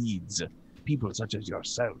now leads people such as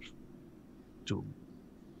yourself to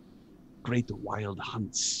great wild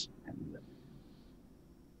hunts and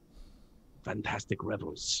fantastic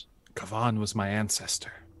revels. Kavan was my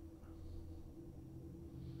ancestor.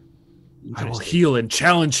 I will Interesting. heal and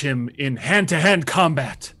challenge him in hand-to-hand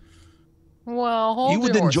combat. Well, hold You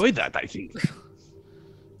would your horses. enjoy that, I think.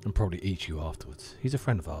 And probably eat you afterwards. He's a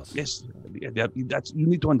friend of ours. Yes, that's you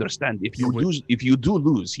need to understand. If you would- lose, if you do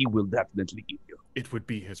lose, he will definitely eat you. It would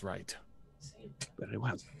be his right. Very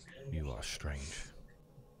well. You are strange.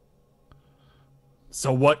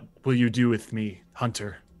 So what will you do with me,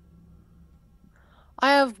 Hunter?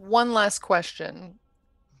 I have one last question,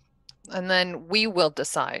 and then we will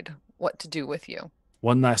decide what to do with you.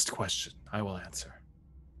 One last question. I will answer.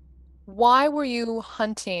 Why were you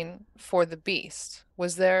hunting for the beast?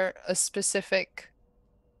 Was there a specific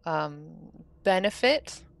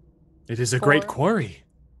benefit? It is a great For- quarry.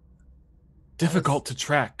 Difficult to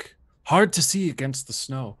track, hard to see against the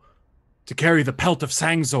snow. To carry the pelt of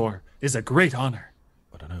Sangzor is a great honor.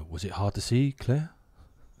 I don't know. Was it hard to see, Claire?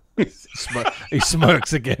 He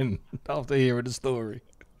smirks again after hearing the story.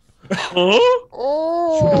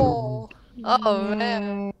 Oh, oh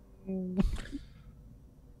man.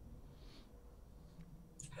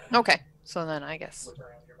 Okay, so then I guess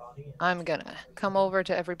I'm gonna come over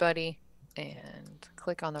to everybody and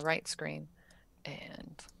click on the right screen,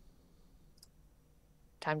 and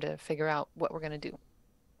time to figure out what we're gonna do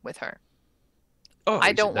with her. Oh, I we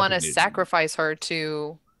should don't want to definitely- sacrifice her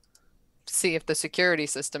to see if the security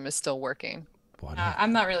system is still working. Why not?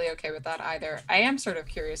 I'm not really okay with that either. I am sort of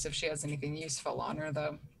curious if she has anything useful on her,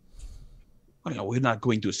 though. Oh, no, we're not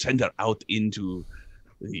going to send her out into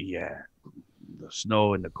the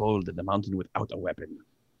snow and the cold and the mountain without a weapon.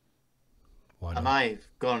 Why And not? I've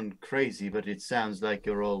gone crazy, but it sounds like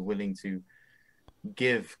you're all willing to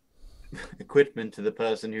give equipment to the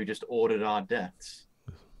person who just ordered our deaths.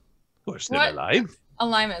 We're still What? alive.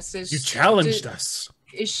 Alimus, You challenged us.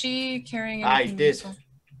 Is she carrying I anything did. useful?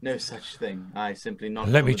 No such thing. I simply knocked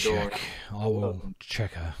Let on me the door. check. I will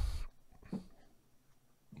check her.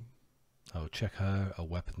 I'll check her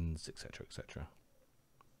weapons, etc., etc.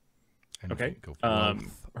 Okay.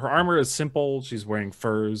 Her armor is simple. She's wearing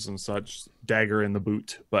furs and such, dagger in the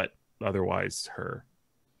boot, but otherwise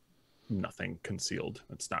nothing concealed.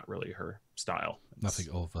 It's not really her style. Nothing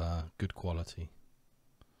of good quality.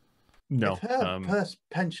 No. If her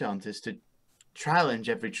penchant is to challenge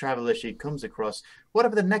every traveler she comes across,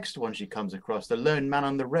 whatever the next one she comes across, the lone man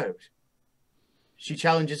on the road, she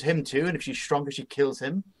challenges him too, and if she's stronger, she kills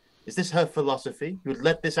him. Is this her philosophy? You would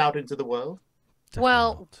let this out into the world? Definitely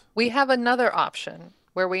Well, not. we have another option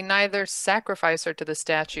where we neither sacrifice her to the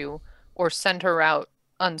statue or send her out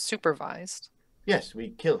unsupervised. Yes, we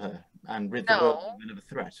kill her and rid the world No. of another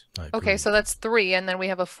threat. I Okay, agree. so that's 3, and then we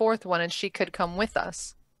have a 4th one, and she could come with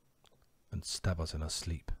us. And stab us in our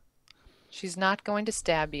sleep. She's not going to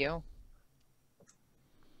stab you.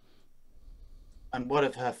 And what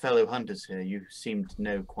of her fellow hunters here? You seemed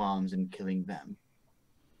no qualms in killing them.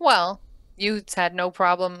 Well, you had no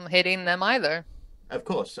problem hitting them either. Of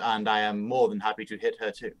course, and I am more than happy to hit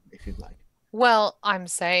her too, if you'd like. Well,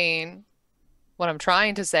 what I'm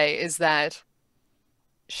trying to say is that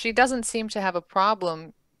she doesn't seem to have a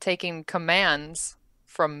problem taking commands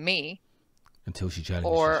from me, Until she challenges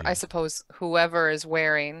or you. I suppose whoever is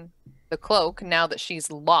wearing the cloak now that she's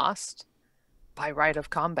lost by right of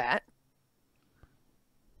combat.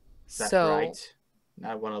 Is that So, right?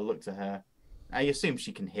 I want to look to her. I assume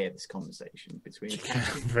she can hear this conversation between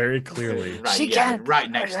Very clearly. Right, she yeah, can. right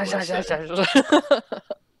next to her. So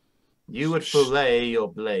you would fillet your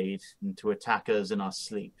blade to attack us in our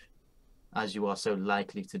sleep, as you are so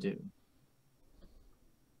likely to do.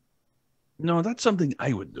 No, that's something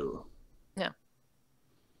I would do. Yeah.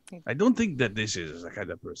 I don't think that this is the kind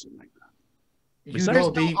of person like that. You Besides-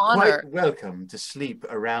 will There's be no honor. quite welcome to sleep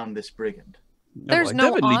around this brigand. There's I no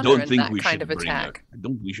definitely honor don't in think that we kind should of bring her. attack.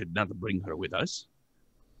 We should not bring her with us.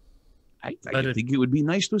 I But it- think it would be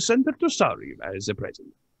nice to send her to Sari as a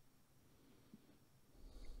present.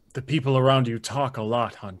 The people around you talk a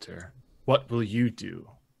lot, Hunter. What will you do?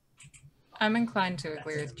 I'm inclined to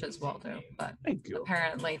agree with Giswaldo, but Thank you.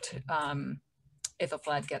 apparently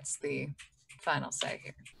Ithelflad gets the final say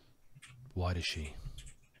here. Why does she?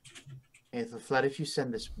 Ethelflad, if you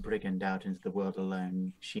send this brigand out into the world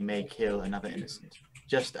alone, she may kill another innocent,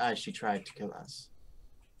 just as she tried to kill us.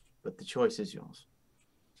 But the choice is yours,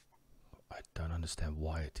 I don't understand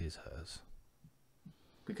why it is hers.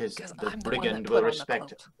 because 'Cause the I'm the one that brigand put will on the respect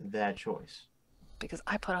cloak. their choice. Because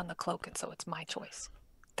I put on the cloak, and so it's my choice.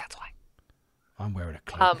 That's why. I'm wearing a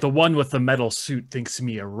cloak. The one with the metal suit thinks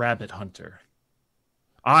me a rabbit hunter.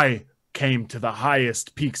 I came to the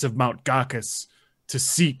highest peaks of Mount Gakis to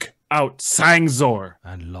seek out Sangzor.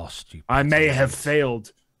 And lost you. I may petty have idiot.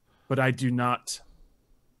 failed, but I do not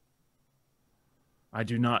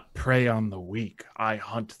prey on the weak. I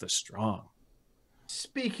hunt the strong.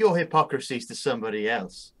 Speak your hypocrisies to somebody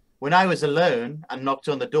else. When I was alone and knocked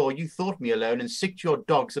on the door, you thought me alone and sicked your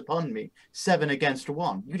dogs upon me, 7 against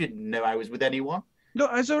 1. You didn't know I was with anyone. No,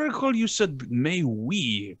 as I recall, you said, "May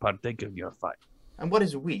we partake of your fight?" And what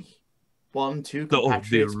is we? 1, 2 The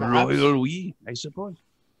compatriots, perhaps? royal we, I suppose.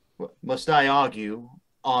 Must I argue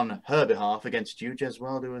on her behalf against you,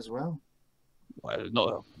 Jeswaldo, as well? Well,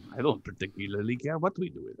 no, I don't particularly care what we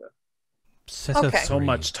do with her. Set her Okay. So free.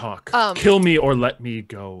 much talk. Um, Kill me or let me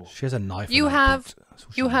go. She has a knife. in You her have- boot. That's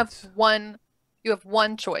all she You have needs.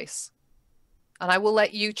 one choice, and I will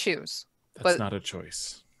let you choose. That's but- not a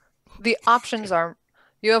choice. The options are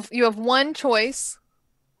you have one choice,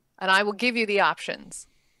 And I will give you the options.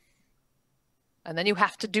 And then you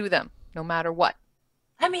have to do them, no matter what.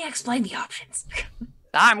 Let me explain the options.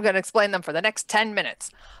 I'm going to explain them for the next 10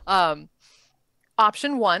 minutes.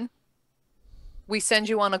 Option 1, we send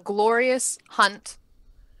you on a glorious hunt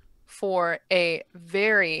for a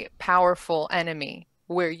very powerful enemy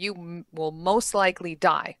where you will most likely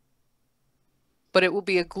die. But it will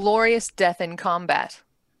be a glorious death in combat.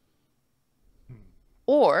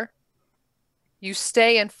 Or you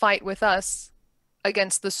stay and fight with us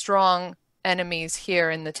against the strong enemies here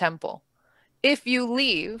in the temple. If you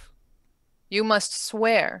leave, you must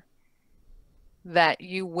swear that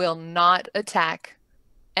you will not attack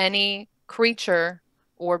any creature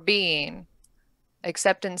or being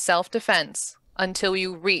except in self-defense until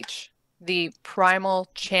you reach the primal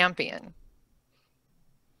champion.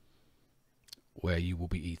 Where you will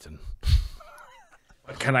be eaten.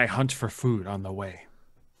 Can I hunt for food on the way?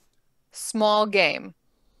 Small game.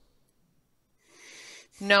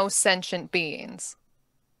 No sentient beings.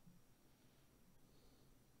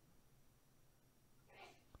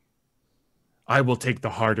 I will take the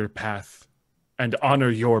harder path and honor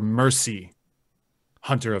your mercy,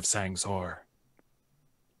 Hunter of Sangzor.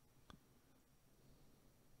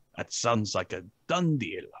 That sounds like a done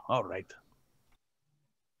deal. All right.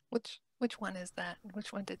 Which one is that?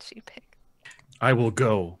 Which one did she pick? I will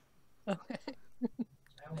go. Okay.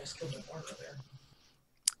 I almost killed my partner there.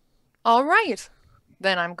 All right.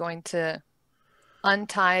 Then I'm going to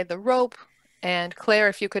untie the rope. And Claire,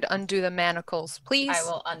 if you could undo the manacles, please. I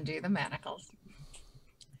will undo the manacles.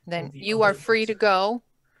 Then you are free to go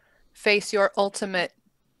face your ultimate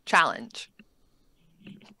challenge.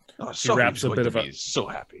 Oh, He wraps a bit of a so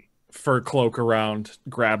happy. fur cloak around,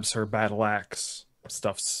 grabs her battle axe,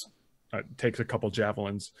 stuffs, takes a couple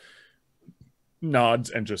javelins, nods,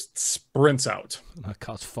 and just sprints out. And I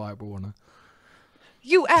cast fireball on her.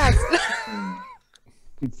 You asked.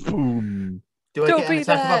 Boom. Do I Don't get an be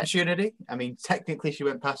attack that. of opportunity? I mean, technically she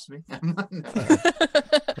went past me.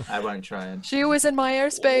 I won't try and. She was in my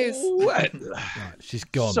airspace. What? Right, she's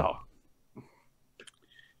gone. So,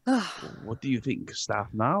 what do you think? Staff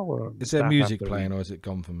now, or Is there staff music after playing, or is it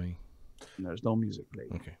gone for me? There's no music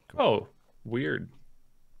playing. Okay, cool. Oh, weird.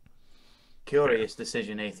 Curious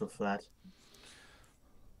decision, Aethelflaed.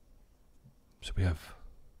 So we have.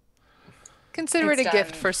 Consider it a It's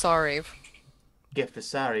gift done. for Sariv. Gift for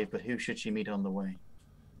Sari, but who should she meet on the way?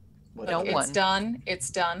 No It's one. done. It's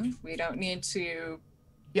done. We don't need to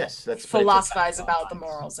Yes, let's put it to- philosophize about the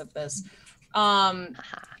morals of this.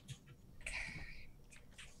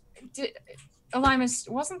 Elimus,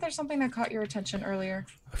 wasn't there something that caught your attention earlier?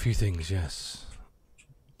 A few things, yes.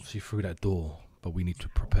 Obviously through that door, but we need to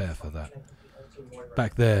prepare for that.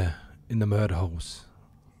 Back there, in the murder holes,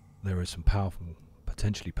 there is some powerful,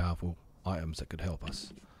 potentially powerful items that could help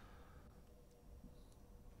us.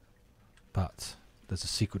 But there's a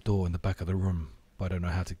secret door in the back of the room, but I don't know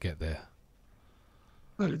how to get there.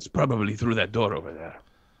 Well, it's probably through that door over there.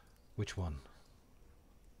 Which one?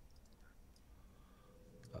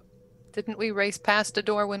 Didn't we race past a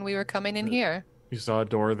door when we were coming in here? You saw a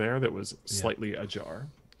door there that was slightly ajar.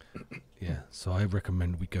 Yeah, so I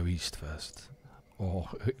recommend we go east first. Or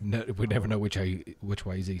we never know which way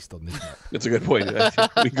is east on this map. That's a good point.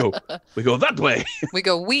 we go that way. We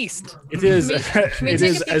go west. It is. Can we It take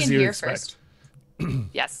is a peek as in you here expect. first?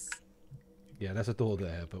 Yes. Yeah, there's a door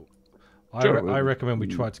there, but Sure, I recommend we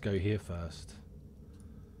try to go here first.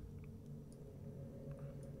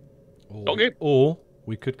 Okay. Or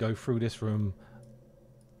we could go through this room,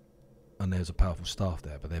 and there's a powerful staff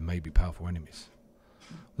there, but there may be powerful enemies.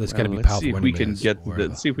 There's going to be Let's powerful see if we enemies. can get wherever.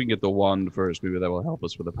 let's see if we can get the wand first. Maybe that will help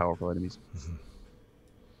us with the powerful enemies.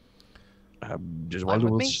 Just Fine one with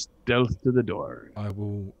little me. stealth to the door. I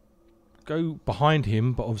will go behind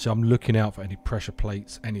him, but obviously I'm looking out for any pressure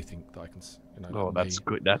plates, anything that I can. Oh, that's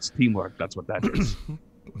good. That's teamwork. That's what that is.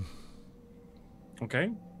 Okay.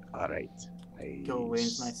 All right. I Go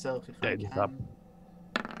wins myself if I stealth can. up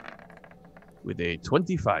with a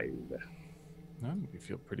 25. No, you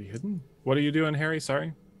feel pretty hidden. What are you doing, Harry?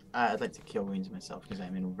 Sorry. I'd like to kill wounds myself because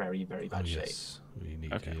I'm in very, very bad shape. Yes, we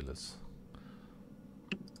need Okay. healers.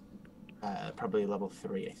 Probably level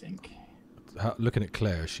 3, I think. Looking at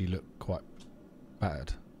Claire, she looked quite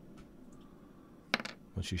bad.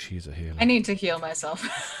 When she's a healer. I need to heal myself.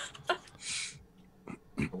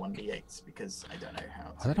 1d8s because I don't know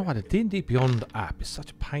how. I don't know why the D&D Beyond app is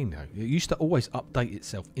such a pain now. It used to always update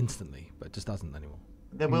itself instantly, but it just doesn't anymore.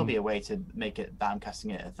 There will be a way to make it that I'm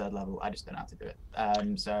casting it at 3rd level. I just don't know how to do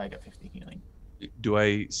it. So I got 50 healing. Do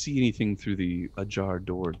I see anything through the ajar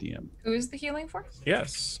door, DM? Who is the healing for?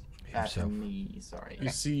 Yes. himself. From the, sorry. You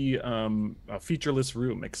see a featureless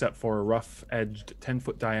room except for a rough-edged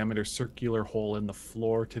 10-foot diameter circular hole in the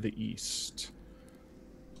floor to the east.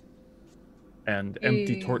 And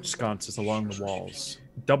empty torch sconces along the walls.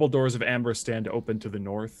 Double doors of amber stand open to the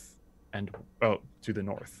north to the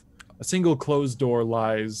north. A single closed door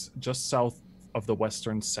lies just south of the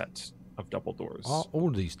western set of double doors. Are all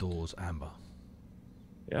these doors amber?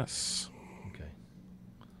 Yes. Okay.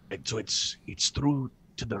 And so it's through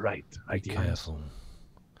to the right. Be careful.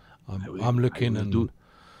 will- I'm I looking will and, do-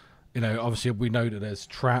 obviously we know that there's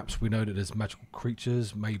traps, we know that there's magical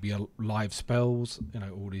creatures, maybe live spells,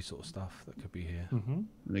 all these sort of stuff that could be here. Mm-hmm.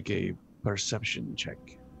 Make a perception check.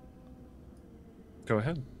 Go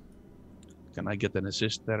ahead. Can I get an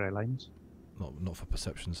assist there, Linus? Not for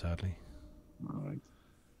perception, sadly. All right.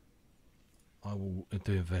 I will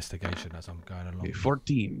do investigation as I'm going along. Okay,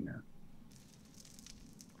 14.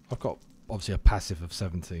 I've got obviously a passive of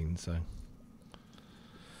 17, so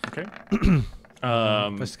Okay.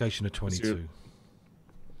 investigation of 22.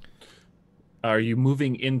 Are you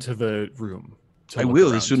moving into the room? I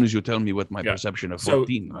will as soon as you tell me what my perception of So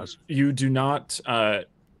 14 was. you do not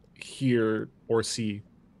hear or see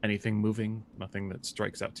anything moving, nothing that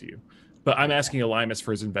strikes out to you. But I'm asking Elimus for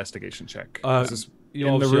his investigation check. Is this in the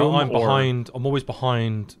Obviously, room? I'm or- behind. I'm always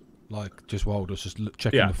behind, like just Wilders, just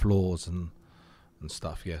checking Yeah. the floors and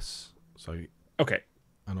stuff. Yes. So Okay.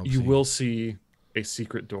 and You obviously, will see a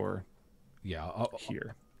secret door Yeah.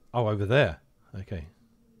 here. Oh, over there. Okay.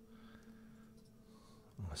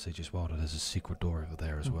 I see just Wilder. There's a secret door over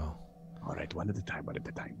there as well. All right, one at a time, one at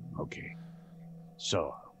a time. Okay.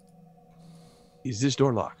 So, is this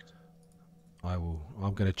door locked?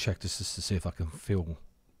 I'm going to check this just to see if I can feel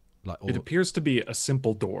like. It appears to be a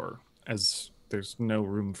simple door, as there's no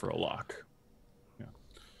room for a lock.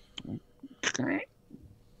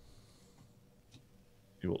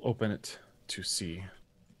 You will open it to see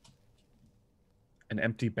an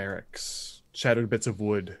empty barracks, shattered bits of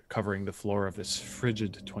wood covering the floor of this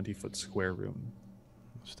frigid 20-foot square room.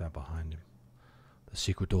 Stand behind him. The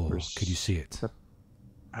secret door. Could you see it?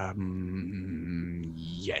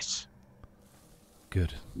 Yes.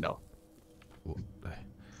 Good. No. Well,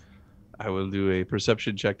 I will do a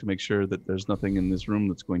perception check to make sure that there's nothing in this room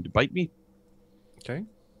that's going to bite me. Okay.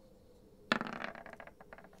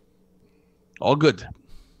 All good.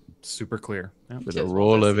 Super clear. Yeah. With a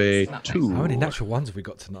roll of a Not nice. 2. How many natural ones have we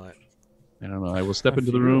got tonight? I don't know. I will step A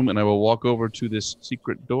into the few. room and I will walk over to this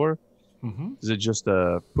secret door. Mm-hmm. Is it just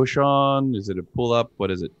a push on? Is it a pull up?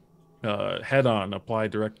 What is it? Head on, apply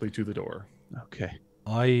directly to the door. Okay.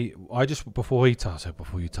 I just before you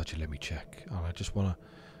touch it, let me check. And I just want to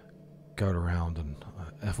go around and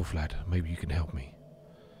Ethelflad, maybe you can help me.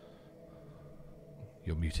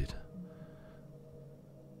 You're muted.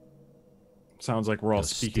 Sounds like we're all You're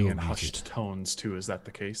speaking still in hushed muted. tones, too. Is that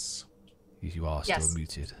the case? You are Yes. still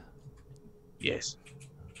muted. Yes.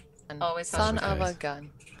 Always Son has of okay. a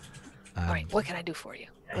gun. And All right, what can I do for you?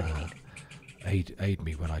 What do you need? aid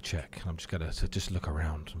me when I check. I'm just gonna just look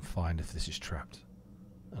around and find if this is trapped,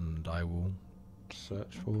 and I will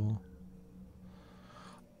search for.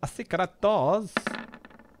 I think that does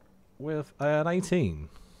with an 18.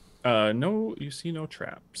 No, you see no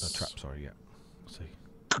traps. Trap, sorry, yeah. Let's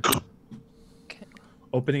see.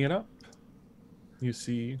 Opening it up, you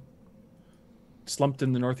see slumped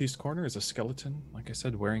in the northeast corner is a skeleton, like I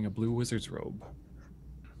said, wearing a blue wizard's robe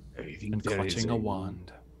I think and there is clutching a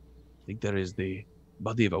wand. I think there is the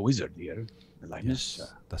body of a wizard here. Linus.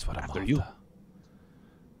 Yes, that's what I'm after after. you.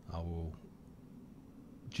 I will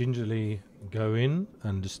gingerly go in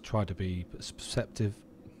and just try to be perceptive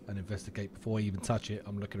and investigate before I even touch it.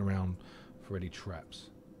 I'm looking around for any traps.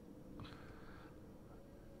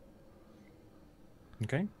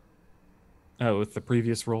 Okay. With the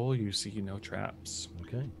previous roll, you see no traps.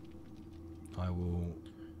 Okay. I will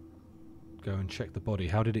go and check the body.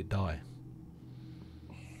 How did it die?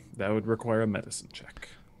 That would require a medicine check.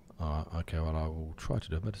 Okay, well, I will try to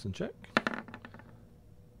do a medicine check.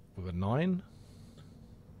 With a 9.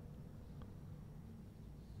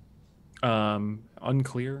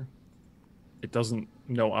 Unclear. It doesn't.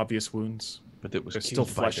 No obvious wounds. But it was There's still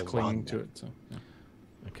killed by flesh the clinging wand. to it. So, yeah.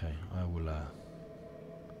 Okay, I will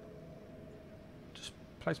just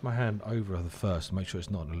place my hand over the first, make sure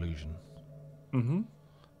it's not an illusion. Mm-hmm.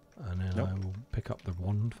 And then Nope. I will pick up the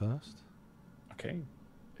wand first. Okay.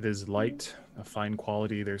 It is light, a fine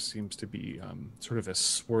quality. There seems to be sort of a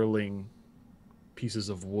swirling pieces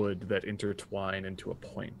of wood that intertwine into a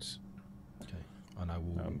point. Okay, and I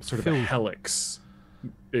will Sort of a helix.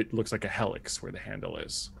 It looks like a helix where the handle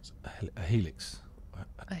is. a helix.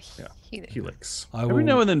 A Yeah. helix. Helix. I Every will,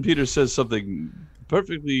 now and then Peter says something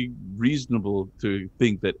perfectly reasonable to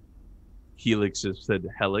think that helix has said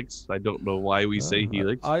helix. I don't know why we say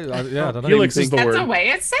helix. I don't know. Helix is the That's word. a way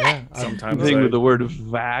it's said. Yeah, Sometimes Thing I- with the word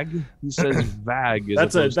vag. He says vag.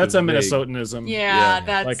 that's a Minnesotanism. Yeah, Yeah.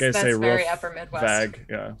 that's Like I say, very roof, upper Midwest. vag.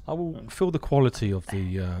 Yeah. I will feel the quality of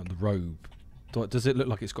the robe. Does it look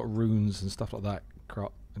like it's got runes and stuff like that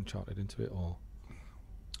enchanted into it, or?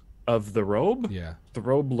 Of the robe? Yeah. The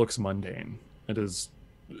robe looks mundane. It is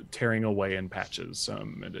tearing away in patches.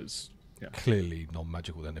 It is. Yeah. Clearly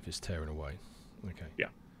non-magical then if it's tearing away. Okay. Yeah.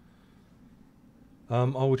 I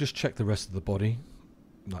will just check the rest of the body,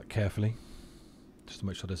 like carefully, just to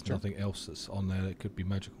make sure there's Sure. nothing else that's on there that could be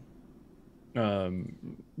magical.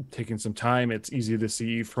 Taking some time, it's easy to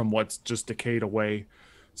see from what's just decayed away.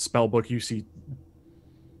 Spellbook, you see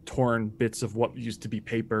torn bits of what used to be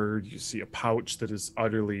paper. You see a pouch that is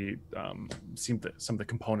utterly some of the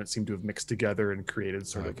components seem to have mixed together and created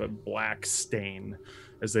sort of a black stain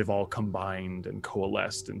as they've all combined and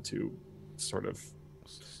coalesced into sort of.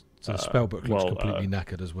 So the spellbook looks completely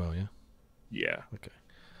knackered as well, yeah? Yeah.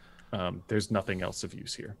 Okay. There's nothing else of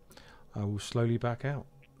use here. I will slowly back out.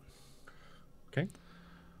 Okay.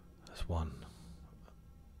 That's one.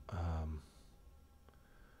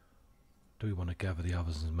 Do we want to gather the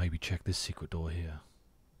others and maybe check this secret door here?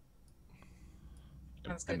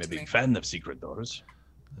 That's I'm good a to me. big fan of secret doors.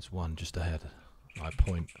 There's one just ahead. I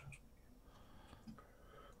point.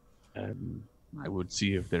 I would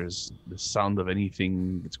see if there's the sound of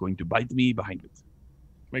anything that's going to bite me behind it.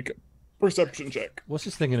 Make a perception check. What's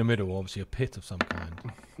this thing in the middle? Obviously a pit of some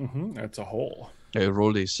kind. That's a hole. I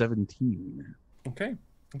rolled a 17. Okay.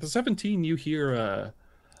 At the 17, you hear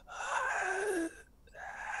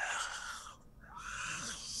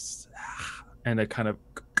and a kind of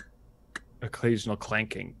occasional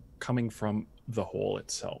clanking coming from the hole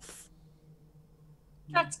itself.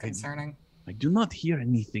 That's concerning. I do not hear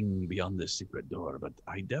anything beyond the secret door, but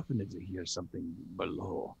I definitely hear something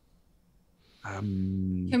below.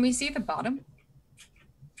 Can we see the bottom?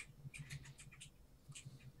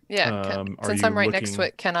 Yeah, Are since you I'm right next to looking-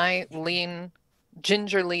 it, can I lean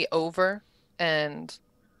gingerly over and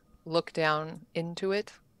look down into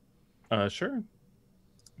it? Sure.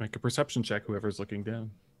 Make a perception check, whoever's looking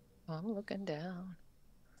down. I'm looking down.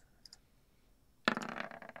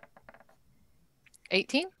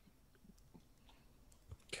 18?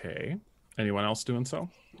 Okay. Anyone else doing so?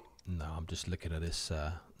 No, I'm just looking at this,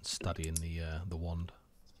 studying the wand.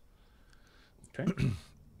 Okay.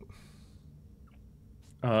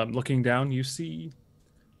 Looking down, you see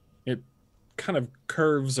it kind of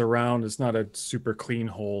curves around. It's not a super clean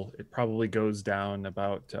hole. It probably goes down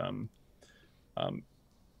about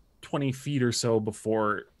 20 feet or so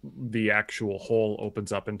before the actual hole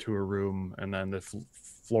opens up into a room, and then the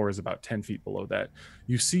floor is about 10 feet below that.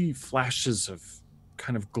 You see flashes of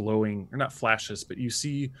kind of glowing, or not flashes, but you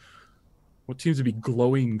see what seems to be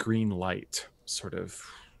glowing green light sort of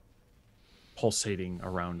pulsating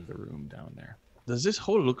around the room down there. Does this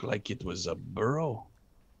hole look like it was a burrow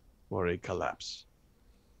or a collapse?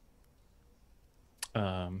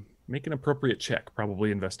 Make an appropriate check,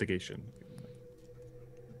 probably investigation.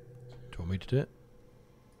 Do you want me to do it?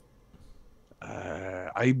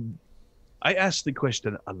 I asked the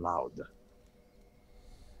question aloud.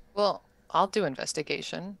 Well, I'll do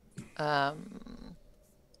investigation.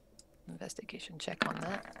 Investigation check on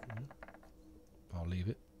that. I'll leave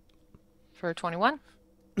it. For 21?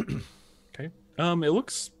 Okay. It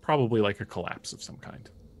looks probably like a collapse of some kind.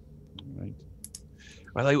 Right.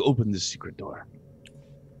 Well, I opened the secret door.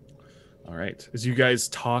 All right. As you guys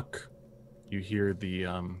talk, you hear the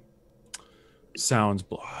sounds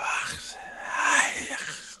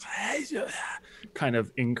kind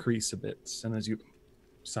of increase a bit, and as you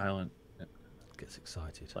silent, it Gets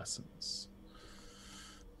excited. lessens.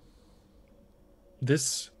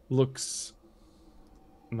 This looks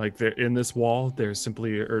like there in this wall. There's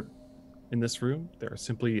simply, or in this room, there are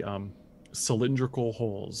simply cylindrical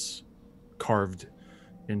holes carved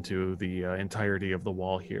into the entirety of the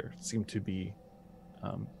wall here. Seem to be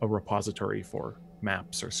a repository for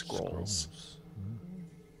maps or scrolls.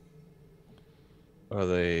 Are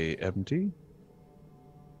they empty?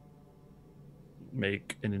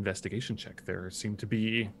 Make an investigation check. There seem to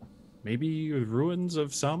be maybe ruins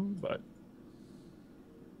of some, but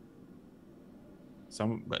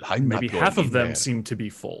some, Well, I'm not maybe going half of in them there. seem to be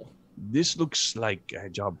full. This looks like a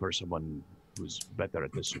job for someone who's better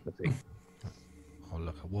at this sort of thing. Oh,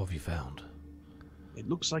 look, what have you found? It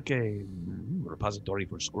looks like a repository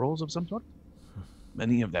for scrolls of some sort.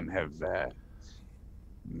 Many of them have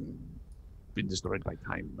been destroyed by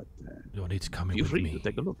time, but You'll need to come in feel with free me. to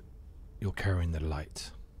take a look. You're carrying the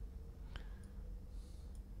light.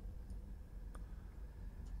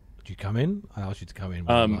 you come in? I asked you to come in.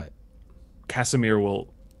 With a light. Casimir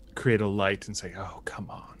will create a light and say, "Oh, come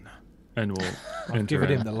on," and we'll I've given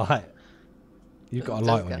him the light. You've got a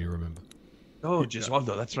light on you, remember? Oh,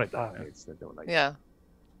 Gesualdo, that's right. It's the light. Yeah.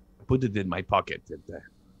 Put it in my pocket. And,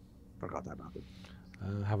 forgot about it.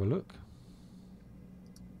 Have a look.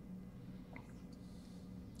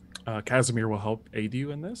 Casimir will help aid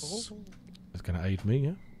you in this. It's going to aid me,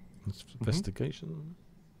 yeah? It's investigation.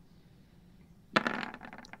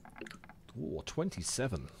 Ooh,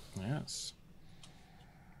 27. Yes.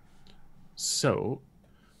 So,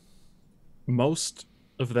 most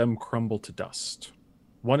of them crumble to dust.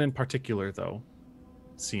 One in particular, though,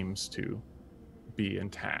 seems to be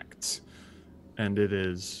intact. And it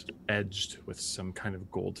is edged with some kind of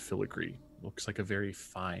gold filigree. Looks like a very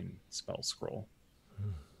fine spell scroll.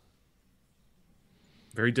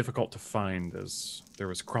 Very difficult to find as there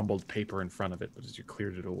was crumbled paper in front of it, but as you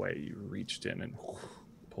cleared it away, you reached in and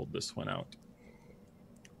pulled this one out.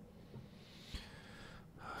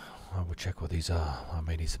 I will check what these are. I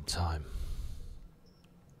may need some time.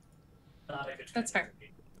 That's fair.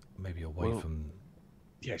 Maybe away from...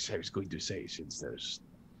 Yes, I was going to say, since there's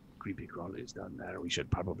creepy crawlies down there, we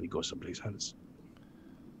should probably go someplace else.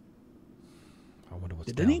 I wonder what's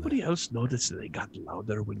Did down anybody there. else notice that they got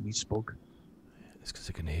louder when we spoke? It's because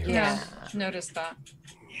I can hear Yeah, it. noticed that.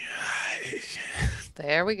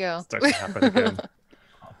 There we go. Starts to happen again.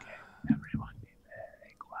 Okay, everyone be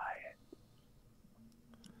very quiet.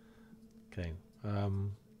 Okay.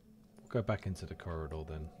 We'll go back into the corridor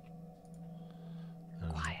then.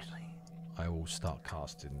 Quietly. I will start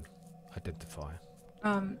casting Identify.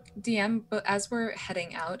 DM, but as we're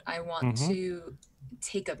heading out, I want to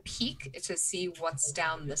take a peek to see what's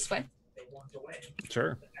down this way.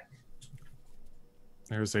 Sure.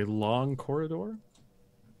 There's a long corridor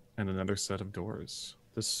and another set of doors.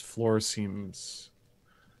 This floor seems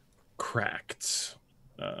cracked.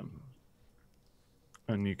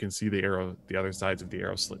 And you can see the other sides of the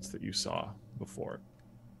arrow slits that you saw before.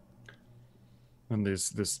 And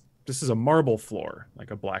this is a marble floor,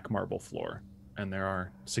 like a black marble floor, and there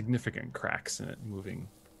are significant cracks in it moving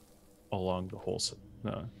along the whole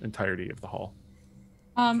entirety of the hall.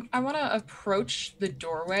 I want to approach the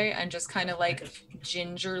doorway and just kind of like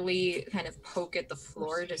gingerly kind of poke at the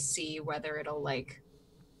floor to see whether it'll like...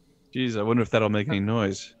 Jeez, I wonder if that'll make any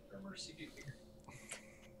noise.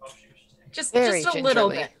 Just Very a little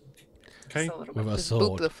gingerly. bit. Okay. Just a little With bit. a Just boop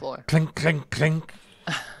sword. the floor. Clink, clink, clink.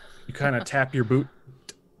 You kind of tap your boot.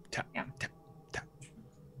 Tap, Yeah. tap, tap.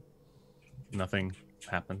 Nothing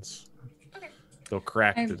happens. Okay. Though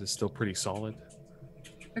cracked, it is still pretty solid.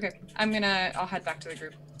 Okay, I'll head back to the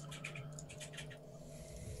group.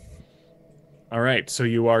 All right, so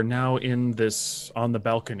you are now on the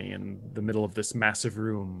balcony in the middle of this massive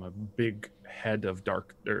room, a big head of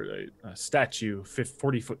a statue,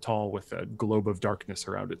 40 foot tall with a globe of darkness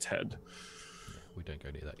around its head. We don't go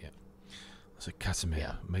near that yet. I said,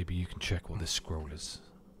 Casimir, maybe you can check what this scroll is.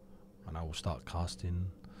 And I will start casting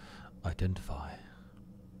Identify.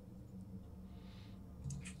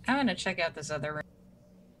 I'm gonna check out this other room.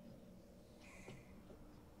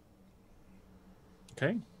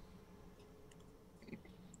 Okay.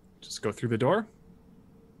 Just go through the door.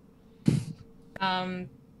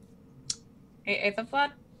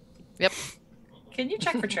 Aethelflaed, Yep. can you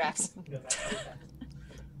check for traps?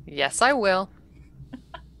 Yes, I will.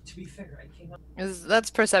 To be fair, I came up. That's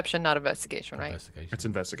perception, not investigation, right? Investigation. It's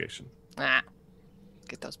investigation. Ah.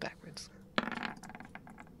 Get those backwards.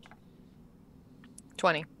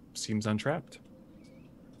 20. Seems untrapped.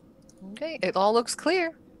 Okay, it all looks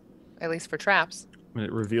clear. At least for traps. And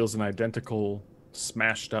it reveals an identical,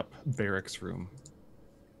 smashed up barracks room.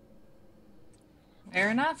 Fair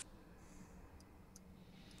enough.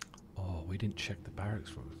 Oh, we didn't check the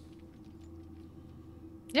barracks room.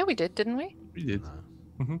 Yeah, we did, didn't we? We did.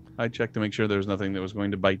 Mm-hmm. I checked to make sure there was nothing that was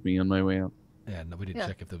going to bite me on my way out. Yeah, no, we didn't Yeah.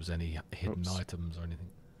 check if there was any hidden Oops. items or anything.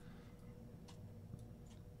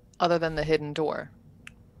 Other than the hidden door.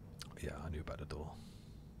 Yeah, I knew about the door.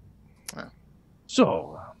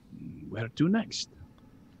 So, where to next?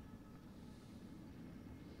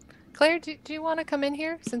 Claire, do you want to come in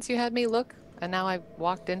here since you had me look and now I've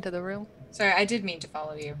walked into the room? Sorry, I did mean to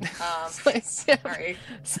follow you. Sorry.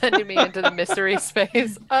 Sending me into the mystery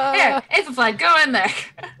space. Here, Aethelflaed, go in there.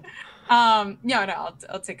 I'll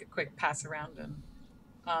take a quick pass around and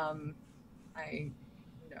I'm not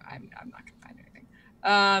gonna find anything.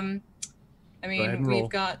 I ahead and mean, roll. we've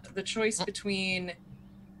got the choice between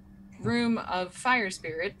room of fire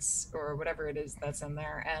spirits or whatever it is that's in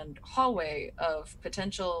there and hallway of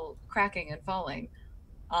potential cracking and falling.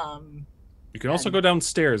 You can also And- go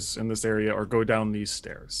downstairs in this area or go down these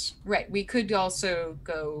stairs. Right. We could also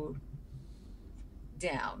go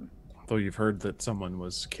down. Though you've heard that someone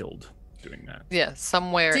was killed doing that. Yeah,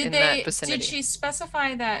 somewhere in that vicinity. Did she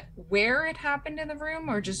specify that where it happened in the room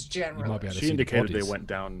or just You generally? might be able to She see the indicated they bodies. went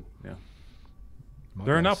down. Yeah. Might There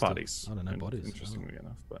be are able not to still- bodies. I don't know, bodies. Interestingly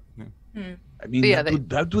enough, but yeah. I mean, But yeah,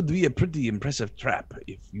 that would be a pretty impressive trap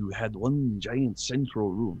if you had one giant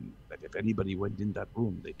central room that if anybody went in that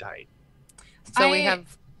room, they died. So we I-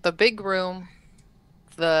 have the big room,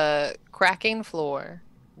 the cracking floor,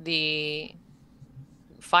 the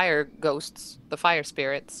fire ghosts, the fire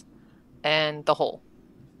spirits, and the hole.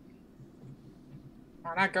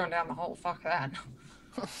 We're not going down the hole. Fuck that.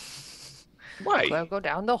 Why? We'll go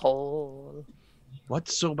down the hole.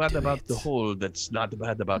 What's so bad Do about the it. hole that's not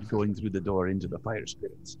bad about going through the door into the fire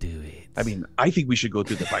spirits? Do it. I mean, I think we should go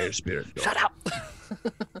through the fire spirit door. Shut up.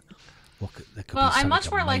 There could Well, be I'm much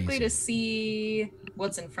something more likely to amazing. see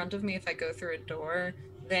what's in front of me if I go through a door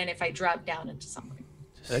than if I drop down into something.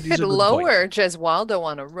 That is Could a good lower Jeswaldo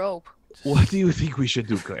on a rope. point. What do you think we should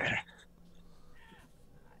do, Claire?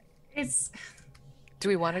 It's. Do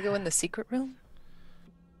we want to go in the secret room?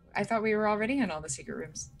 I thought we were already in all the secret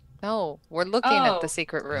rooms. No, we're looking at Oh. the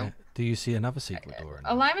secret room. Yeah. Do you see another secret door in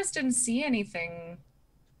there? Elimus didn't see anything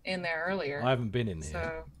in there earlier. I haven't been in here.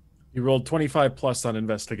 So You rolled 25 plus on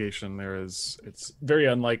investigation. It's very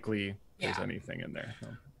unlikely there's Yeah. anything in there.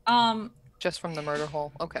 No. Just from the murder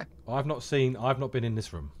hole. Okay. I've not been in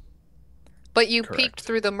this room. But you Correct. peeked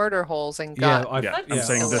through the murder holes and Yeah, got. Yeah, I'm yeah,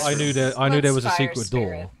 saying this I knew room. there. I knew there was a Let's fire secret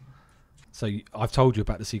spirit. door. So I've told you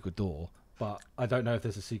about the secret door, but I don't know if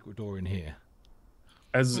there's a secret door in here.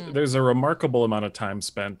 As Hmm. there's a remarkable amount of time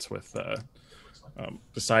spent with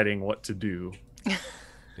deciding what to do.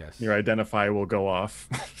 Yes. Your identify will go off,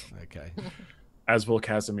 Okay. as will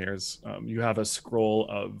Casimir's. You have a scroll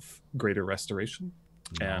of greater restoration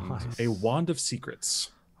and Nice. a wand of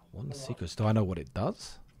secrets. One of the secrets. Do I know what it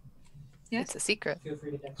does? yeah. It's a secret. Feel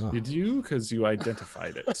free to dance. Oh, You do because you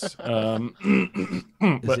identified it. Is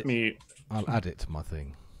Let it- me. I'll add it to my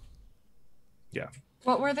thing.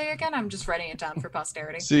 What were they again? I'm just writing it down for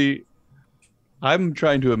posterity. See, I'm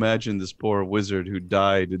trying to imagine this poor wizard who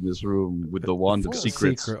died in this room with the wand of Full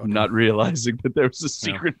secrets, secret, okay. not realizing that there was a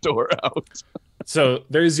secret door out. So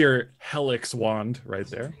there's your Helix wand right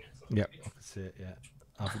there. Yep, I can see it. Yeah,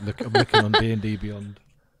 I'm looking on D&D Beyond.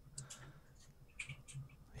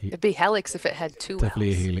 It'd be Helix if it had two Definitely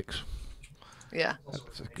a L's. helix. Yeah.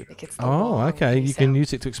 That's a good- It gets the Oh, long okay. You can sound.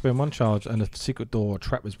 use it to expend one charge, and a secret door or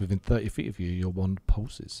trap is within 30 feet of you. Your wand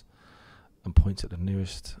pulses and points at the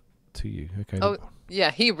nearest to you. Okay. Oh, yeah,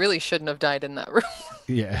 he really shouldn't have died in that room.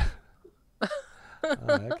 Yeah.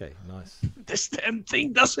 Okay, nice. This damn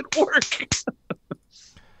thing doesn't work.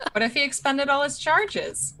 What if he expended all his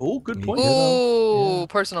charges? Oh, good You point. did. Ooh, Yeah.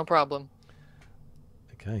 personal problem.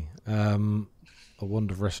 Okay. A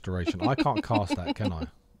wand of restoration. I can't cast that, can I?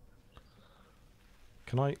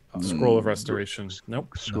 Can I? Scroll of restoration.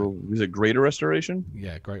 Nope. Scroll. Is it greater restoration?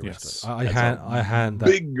 Yeah, great Yes. restoration. That's I hand that.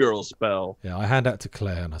 Big girl spell. Yeah, I hand that to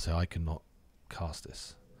Claire, and I say I cannot cast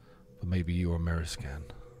this, but maybe you or Mirrors can.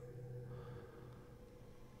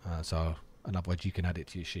 And otherwise you can add it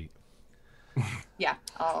to your sheet. Yeah,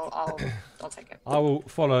 I'll take it. I will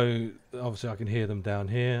follow. Obviously, I can hear them down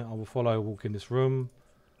here. I will follow. Walk in this room.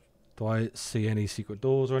 Do I see any secret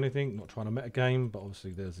doors or anything? Not trying to meta game, but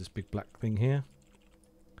obviously there's this big black thing here.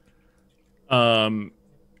 That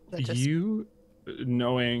just- You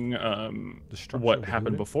knowing The structure what of the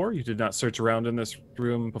happened building? before, you did not search around in this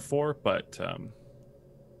room before, but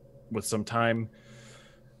with some time,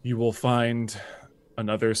 you will find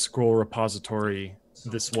another scroll repository.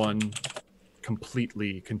 This one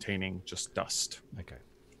completely containing just dust. Okay.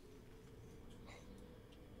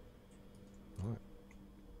 Right.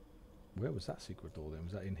 Where was that secret door then?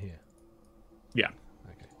 Was that in here? Yeah,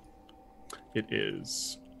 Okay. it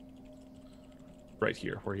is right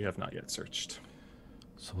here where you have not yet searched.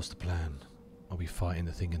 So what's the plan? Are we fighting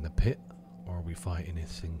the thing in the pit, or are we fighting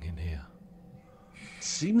this thing in here?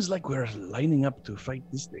 Seems like we're lining up to fight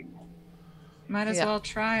this thing. Might as Yeah. well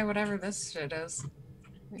try whatever this shit is.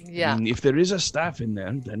 Yeah. I mean, if there is a staff in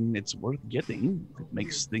there, then it's worth getting. If it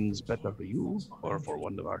makes things better for you or for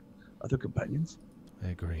one of our other companions. I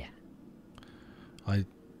agree. Yeah.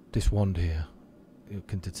 This wand here, it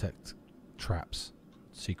can detect traps,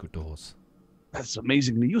 secret doors. That's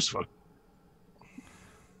amazingly useful.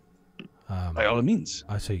 By all means.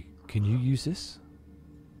 I say, can you use this?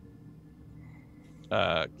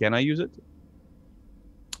 Can I use it?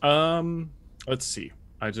 Let's see.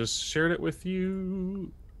 I just shared it with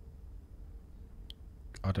you.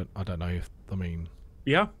 I don't know if, I mean,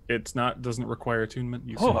 Yeah, it's not doesn't require attunement.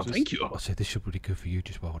 You Oh, can just- thank you. I said this should be good for you,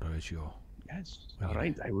 just while there is your. Yes. Well, All you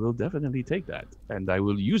right. I will definitely take that, and I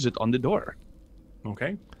will use it on the door.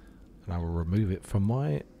 Okay. And I will remove it from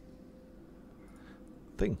my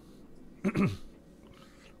thing.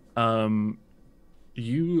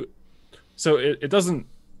 You. So it doesn't.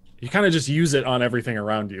 You kind of just use it on everything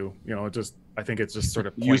around you. You know, it just. I think it's just sort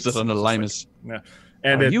of Use points. it on the It's just like- limus. yeah.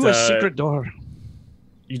 And Are it, you a secret door?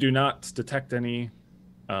 You do not detect any.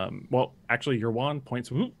 Well, actually, your wand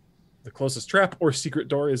points. Whoop, the closest trap or secret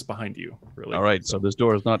door is behind you. Really. All right. So this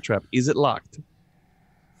door is not trapped. Is it locked?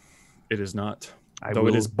 It is not. I Though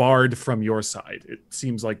will. it is barred from your side. It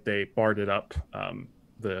seems like they barred it up.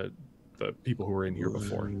 The people who were in here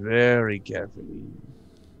before. Very carefully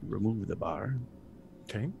remove the bar,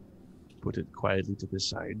 Okay. put it quietly to the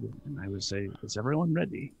side, and I will say, "Is everyone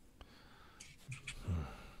ready?"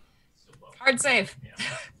 Hard save.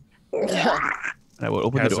 And I will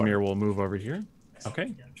open the door. Casimir will move over here.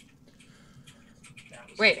 Okay.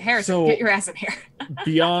 Wait, Harrison, So- get your ass in here.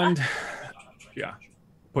 Beyond, yeah.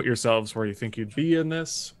 Put yourselves where you think you'd be in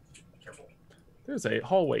this. There's a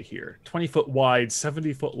hallway here, 20-foot wide,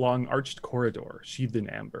 70-foot long arched corridor, sheathed in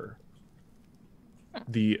amber.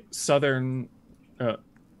 The southern,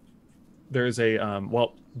 there is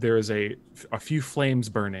a few flames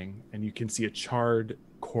burning, and you can see a charred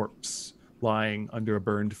corpse lying under a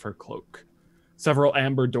burned fur cloak. Several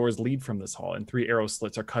amber doors lead from this hall, and 3 arrow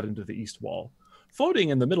slits are cut into the east wall. Floating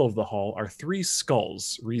in the middle of the hall are 3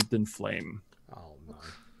 skulls wreathed in flame. Oh no.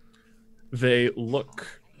 They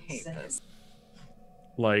look Hate this.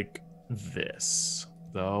 like this,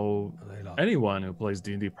 though Are they like anyone who plays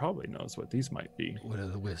D&D probably knows what these might be. what are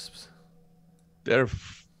the wisps? They're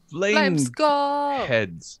Flame flame skull.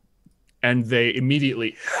 heads. And they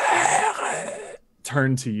immediately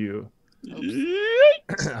turn to you.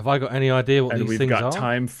 Have I got any idea what And these we've things got are?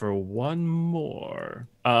 time for one more.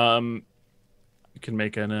 You can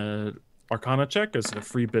make an Arcana check as a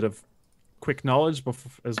free bit of quick knowledge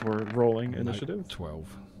as we're rolling No, initiative.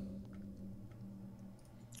 12.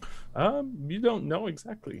 You don't know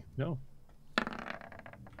exactly. No.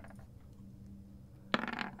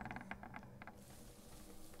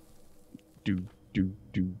 Do.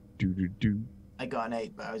 I got an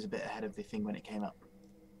 8, but I was a bit ahead of the thing when it came up.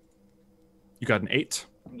 You got an 8.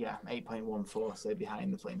 Yeah, 8.14, so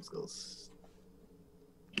behind the flame skulls.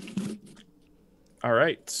 All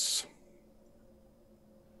right.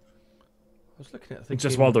 I was looking at thinking,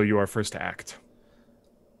 Just Waldo, you are first to act.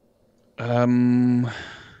 I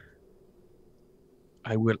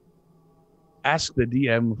will ask the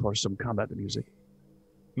DM for some combat music.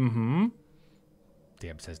 Mm-hmm.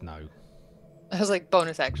 DM says no. I was like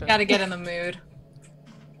bonus action. Gotta get in the mood.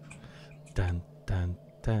 Dun, dun,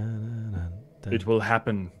 dun, dun, dun. It will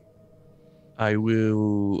happen. I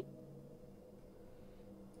will.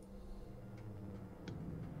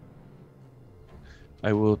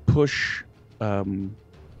 I will push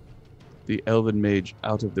the elven mage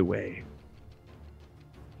out of the way.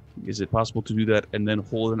 Is it possible to do that and then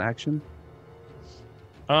hold an action?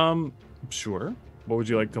 Sure. What would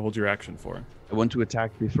you like to hold your action for? I want to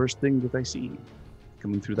attack the first thing that I see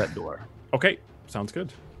coming through that door. Okay, sounds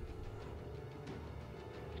good.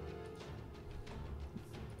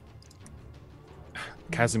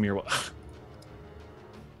 Casimir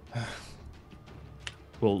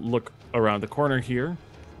will look around the corner here,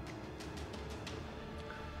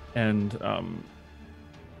 and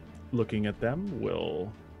looking at them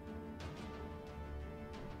will.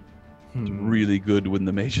 It's really good when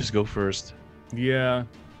the mages go first. Yeah,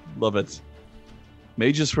 Love it.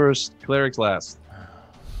 Mages first, clerics last.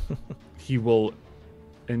 he will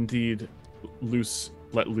indeed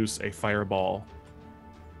let loose a fireball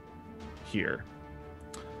here.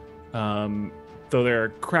 Though they're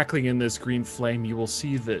crackling in this green flame, you will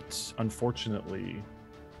see that, unfortunately,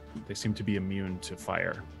 they seem to be immune to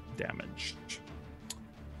fire damage.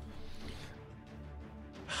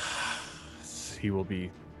 He will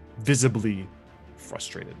be visibly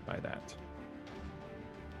frustrated by that.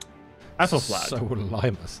 Athelflaed. So will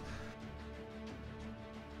Limus.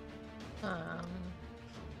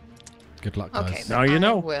 Good luck, guys. Okay, Now you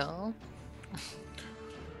know.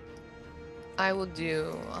 I will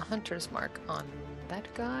do a hunter's mark on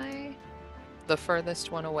that guy, the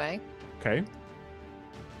furthest one away. Okay.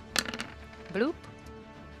 Bloop.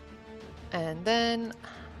 And then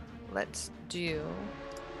let's do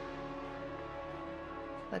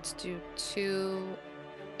 2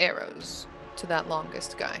 arrows to that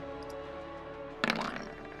longest guy. 1,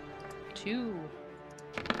 2.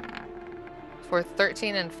 For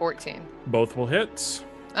 13 and 14. Both will hit.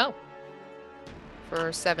 Oh.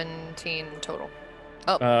 For 17 total.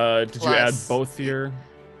 Oh, Did you add plus- both your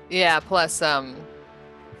yeah, plus 5.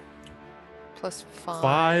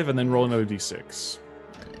 5 and then roll another d6?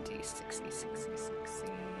 And a D60, 60,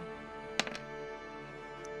 60.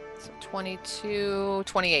 So 22,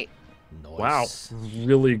 28. Wow, Nice.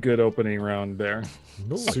 really good opening round there.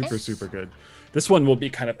 Nice. Super, super good. This one will be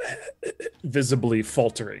kind of visibly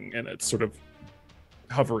faltering in its sort of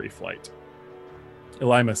hovery flight.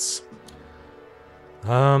 Elymus.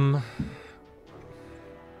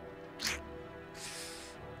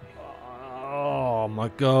 Oh my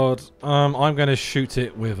god. I'm going to shoot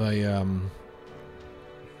it with a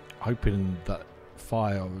hoping that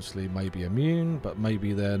fire obviously may be immune, but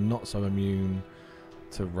maybe they're not so immune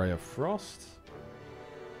to Ray of Frost.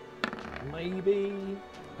 Maybe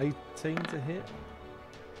 18 to hit.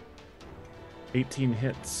 18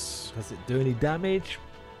 hits. Does it do any damage?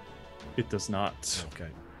 It does not. Okay.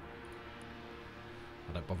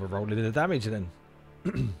 I don't bother rolling in the damage then.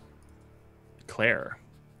 Claire.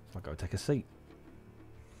 I'll go take a seat.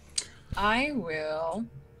 I will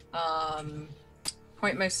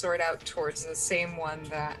point my sword out towards the same one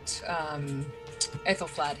that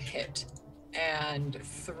Ethelflad hit and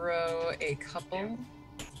throw a couple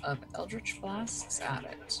of Eldritch Blasts at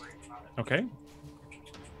it. Okay.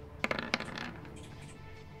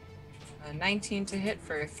 19 to hit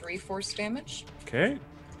for 3 force damage, Okay.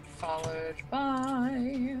 followed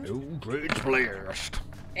by Eldritch Blast.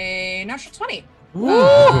 a natural 20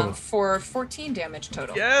 Ooh. for 14 damage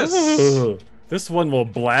total. Yes. Ooh. This one will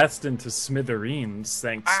blast into smithereens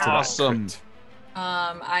thanks to that Awesome. crit.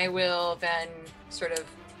 I will then sort of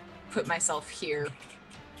put myself here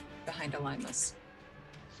behind Elymus.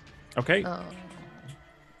 Okay. Oh.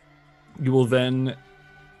 You will then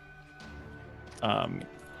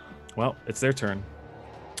well, it's their turn.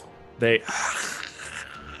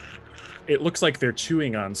 It looks like they're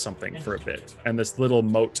chewing on something for a bit, and this little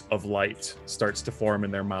mote of light starts to form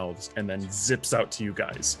in their mouths and then zips out to you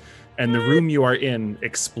guys. And the room you are in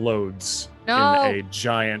explodes No. in a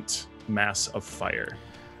giant mass of fire.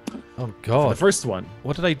 Oh For god. the first one,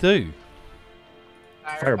 What do they do?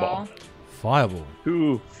 Fireball. Fireball.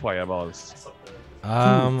 2 fireballs.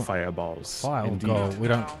 Fireballs. Fire. Oh Indeed. god,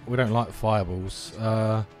 we don't like fireballs.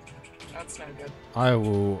 That's no good. I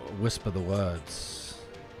will whisper the words.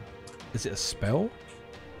 Is it a spell?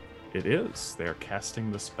 It is. They're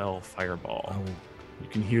casting the spell Fireball. I will, You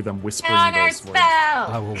can hear them whispering Counter those words. I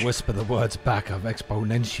spell. will whisper the words back of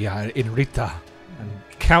Exponentia in Rita and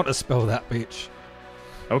counterspell that bitch.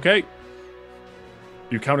 Okay.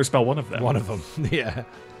 You counterspell one of them. One of them, yeah.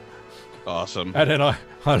 Awesome. And then I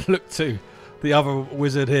look to the other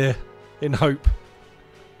wizard here in hope.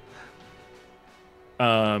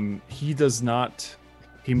 He does not.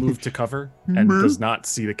 He moved to cover and does not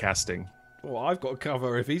see the casting. Well, I've got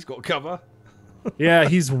cover if he's got cover. Yeah,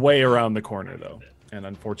 he's way around the corner though, and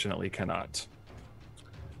unfortunately cannot.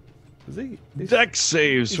 Is he? Deck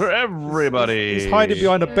saves for everybody. He's hiding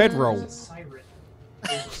behind a bedroll.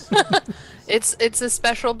 It's a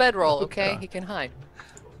special bedroll, okay? He can hide.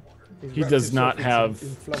 He does not have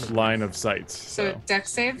line of sight. So So deck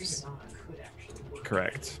saves?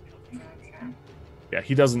 correct. Okay. Yeah,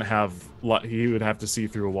 he doesn't have. He would have to see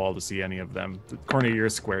through a wall to see any of them. The corner of your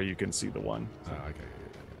square, you can see the one. Oh,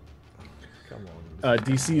 okay. Come on.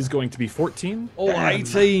 DC is going to be 14. Oh,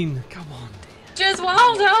 18. Come on.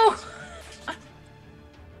 Gesualdo!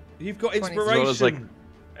 You've got 20. inspiration. It's like,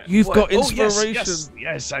 You've what? got Oh, yes, inspiration.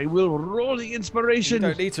 yes, I will roll the inspiration. You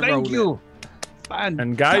don't need to Thank roll you.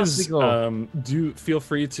 Fantastical. And guys, do feel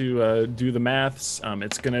free to do the maths.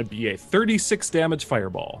 It's going to be a 36 damage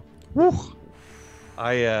fireball.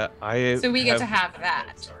 I So we get to have- have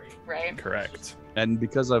that, right? Correct. and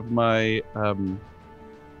because of my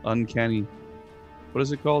uncanny, what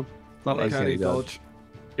is it called? Not uncanny dodge.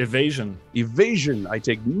 Evasion. Evasion. I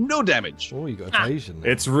take no damage. Oh, you got evasion.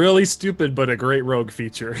 It's really stupid, but a great rogue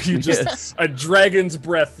feature. You just Yes. a dragon's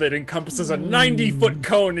breath that encompasses a 90-foot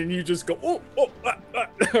cone, and you just go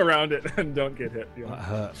around it and don't get hit. You know? That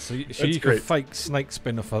hurts. So you That's can great. fake snake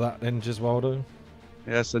spinner for that then, Giswaldo?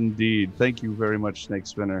 Yes, indeed. Thank you very much, Snake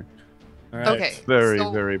Spinner. All right. Okay. Very, so,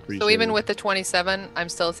 very appreciated. So even with the 27, I'm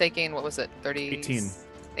still taking, what was it, 30? 18.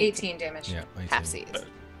 18 damage. Yeah, 18. Half C's.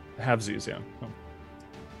 Halvesies, yeah. Oh.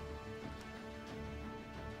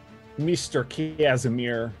 Mr.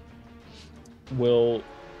 Casimir will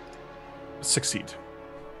succeed.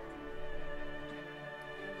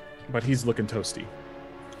 But he's looking toasty.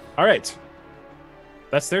 All right.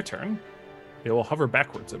 That's their turn. They will hover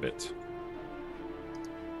backwards a bit.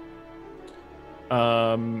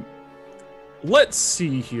 Let's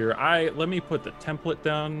see here. Let me put the template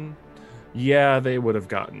down. Yeah, they would have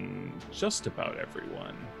gotten just about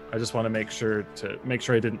everyone. I just want to make sure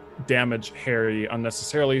I didn't damage Harry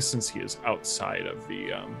unnecessarily since he is outside of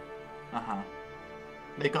the.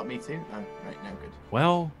 They got me too. Oh, right, no good.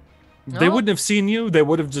 Well, they wouldn't have seen you. They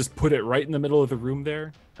would have just put it right in the middle of the room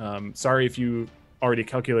there. Sorry if you already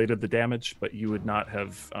calculated the damage, but you would not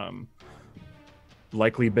have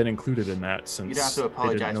likely been included in that since You don't have to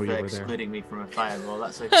apologize for you were excluding me from a fireball.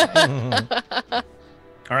 That's okay.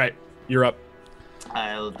 All right, you're up.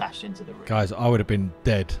 I'll dash into the room. Guys, I would have been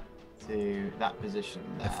dead to that position.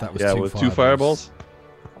 There. if that was Yeah, two with fireballs. 2 fireballs.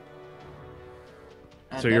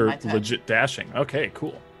 And So then you're my turn. legit dashing. Okay,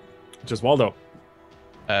 cool. Just Waldo.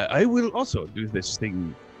 I will also do this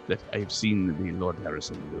thing that I've seen the Lord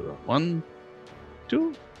Harrison do. 1,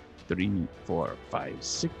 2, 3, 4, 5,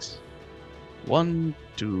 6. 1,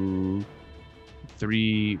 2,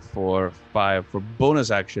 3, 4, 5 for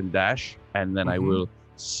bonus action dash, and then I will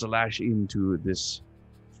slash into this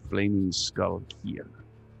flaming skull here.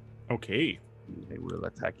 Okay. I will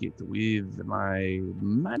attack it with my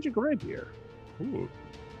magic rapier. Ooh.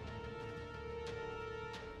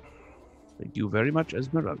 Thank you very much,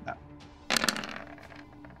 Esmeralda.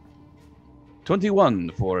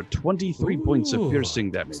 21 for 23 points of Ooh.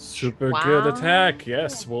 piercing damage. Super good Wow. attack.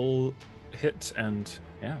 Yes, we'll hit and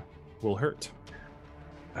will hurt.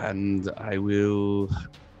 And I will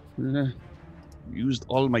used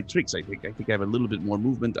all my tricks. I think I have a little bit more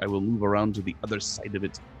movement. I will move around to the other side of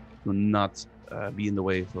it to not be in the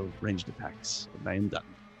way for ranged attacks. And I am done.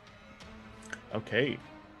 Okay.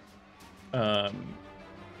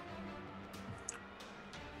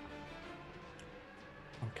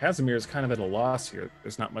 Casimir is kind of at a loss here.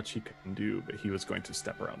 There's not much he can do, but he was going to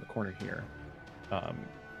step around the corner here,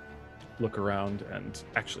 look around, and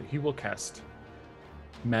actually he will cast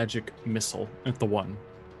Magic Missile at the one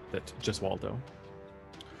that Jeswaldo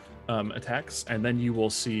attacks, and then you will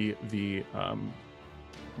see the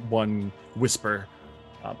one whisper,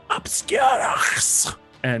 Obscurus!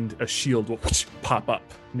 And a shield will pop up,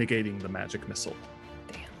 negating the magic missile.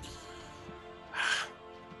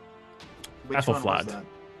 Which one was Ethelflad. that?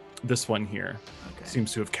 This one here Okay.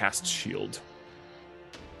 seems to have cast shield.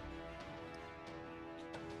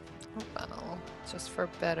 Well, just for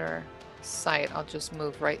better sight, I'll just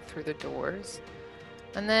move right through the doors.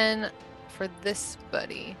 And then for this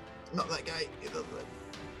buddy. Not that guy. The other one.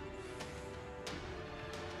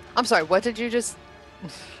 I'm sorry, what did you just.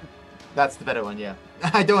 That's the better one, yeah.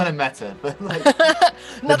 I don't want to meta, but like,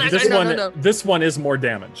 no, This one is more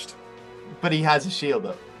damaged. but he has a shield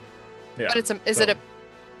up. Yeah. But is it a.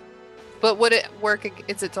 But would it work?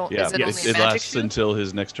 Is it, Yeah, is it only it a magic lasts shield? until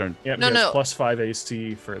his next turn. Yeah, No, he has no. plus 5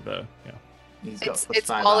 AC for the He's got It's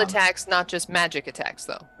 +5 all armor. attacks, not just magic attacks,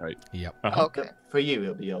 though. Yep. Uh-huh. Okay. For you,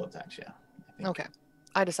 it'll be all attacks, yeah. I think. Okay.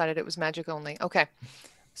 I decided it was magic only. Okay.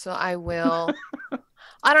 So I will.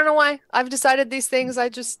 I don't know why. I've decided these things. I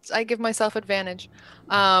give myself advantage.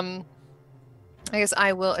 I guess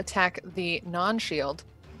I will attack the non-shield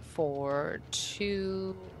for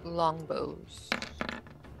 2 longbows.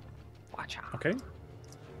 Watch out. Okay.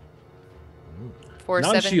 For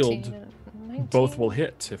Non-shield, 17, 19? Both will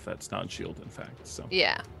hit if that's non-shield, in fact. So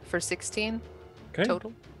Yeah, for 16 okay.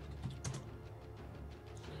 total.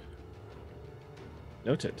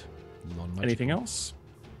 Noted. Non-magical. Anything else?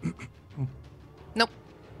 Nope.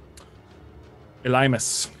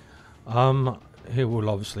 Elimus. He will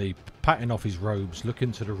obviously, patting off his robes, look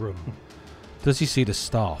into the room. Does he see the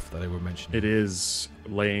staff that they were mentioning? It is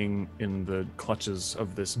laying in the clutches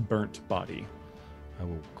of this burnt body. I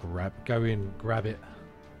will go in, grab it.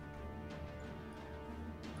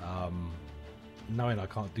 Knowing I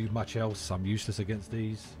can't do much else, I'm useless against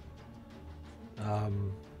these.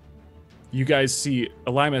 You guys see,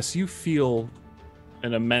 Elimus, you feel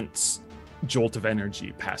an immense jolt of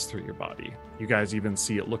energy pass through your body. You guys even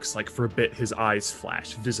see it looks like for a bit his eyes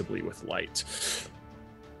flash visibly with light.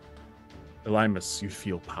 Elimus, you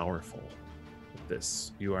feel powerful with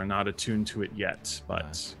this. You are not attuned to it yet,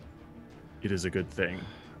 but it is a good thing.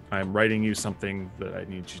 I'm writing you something that I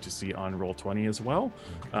need you to see on Roll20 as well.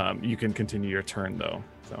 You can continue your turn though.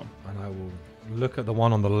 So And I will look at the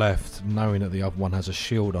one on the left, knowing that the other one has a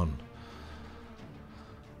shield on.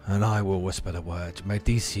 And I will whisper the word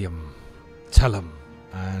Medicium, Tellum,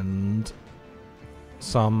 and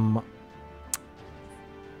some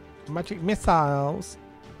magic missiles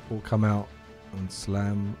will come out and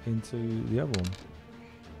slam into the other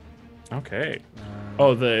one. okay.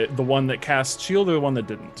 Oh, the one that cast shield or the one that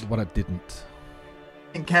didn't? The one I didn't.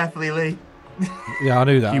 Think carefully, Lee. Yeah, I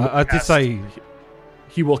knew that. He will I did cast- say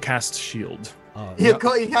He will cast shield. He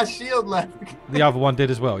has shield left. the other one did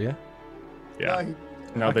as well, yeah? Yeah. No,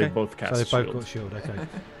 Now they Okay, both cast so they shield. both got shield. Okay,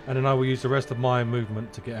 and then I will use the rest of my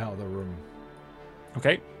movement to get out of the room.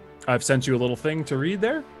 Okay. I've sent you a little thing to read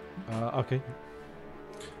there. Okay.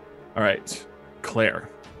 All right. Claire.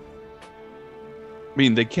 I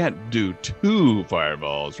mean, they can't do 2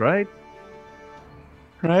 fireballs, right?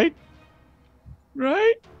 Right?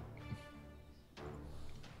 Right?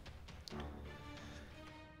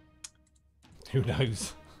 Who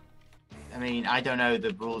knows? I mean, I don't know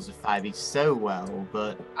the rules of 5e so well,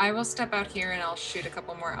 but I will step out here and I'll shoot a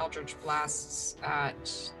couple more Eldritch Blasts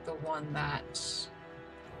at the one that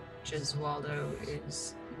Giswaldo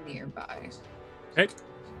is nearby. Okay.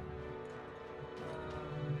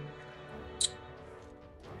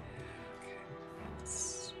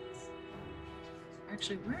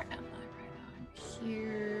 Actually, where am I right now? I'm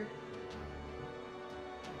here.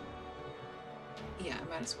 Yeah, I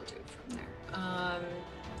might as well do it from there.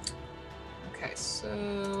 Okay,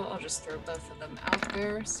 so I'll just throw both of them out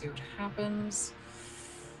there, see what happens.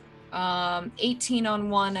 18 on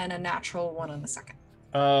one and a natural 1 on the second.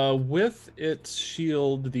 With its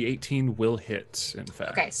shield, the 18 will hit, in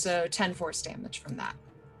fact. Okay, so 10 force damage from that.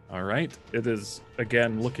 All right. It is,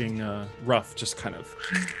 again, looking rough, just kind of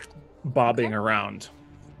bobbing around.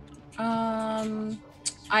 I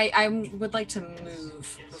would like to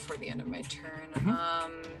move before the end of my turn. How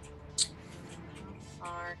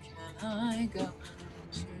far can I go?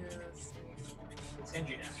 2, 3,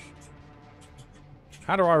 4.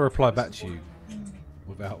 How do I reply back to you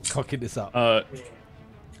without cocking this up?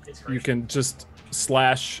 You can just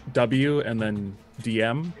 /W and then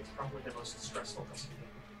DM. It's probably the most stressful thing.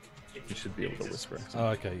 You should be able to whisper. Oh,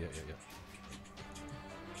 okay, yeah.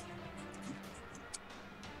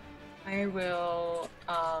 I will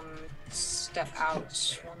step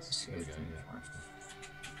out 1, 2, 3, 4,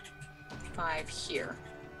 5 here.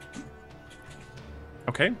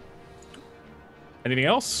 Okay. Anything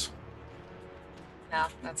else? No,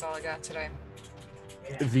 that's all I got today.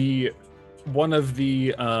 The one of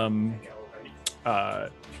the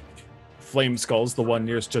flame skulls, the one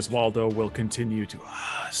nearest Giswaldo, will continue to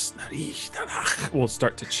will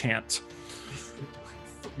start to chant,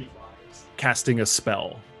 casting a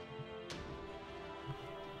spell.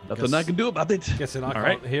 Nothing I can do about it. Guessing I can't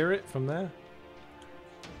right. hear it from there.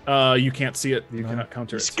 You can't see it. You cannot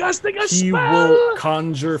counter it. Disgusting a He spell! will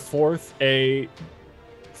conjure forth a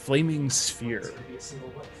flaming sphere.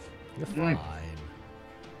 You're fine.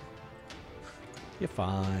 You're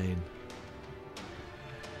fine.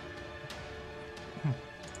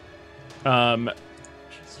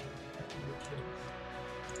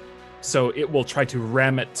 So it will try to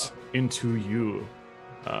ram it into you.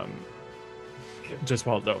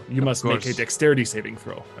 Giswaldo, you must make a course. dexterity saving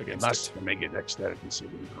throw I against must it. make it dexterity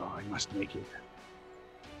saving throw. I must make it.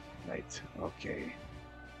 Right. Okay.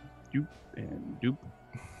 Doop and doop.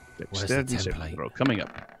 Where's the Dexterity saving template? throw coming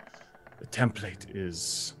up. The template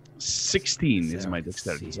is 16 is my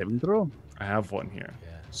dexterity saving throw. I have one here.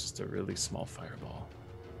 Yeah. It's just a really small fireball.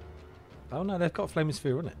 Oh no, they've got a flaming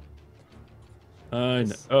sphere on it. No.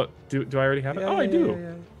 Oh, do I already have it? I do.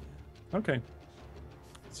 Yeah. Okay.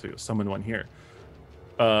 So you'll summon one here.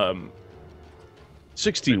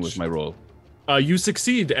 16 was my roll. You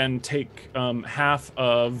succeed and take half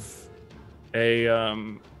of a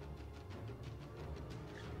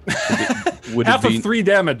Would half it be, of 3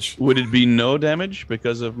 damage. Would it be no damage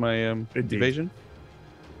because of my Indeed. evasion?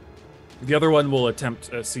 The other one will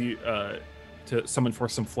attempt to summon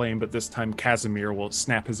forth some flame, but this time Casimir will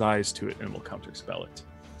snap his eyes to it and will counterspell it.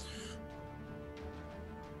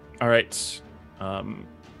 All right,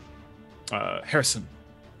 Harrison.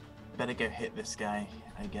 better go hit this guy,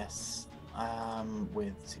 I guess.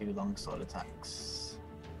 With 2 longsword attacks.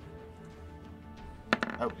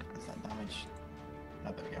 Oh, is that damage?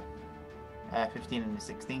 Oh, there we go. 15 and a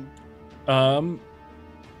 16.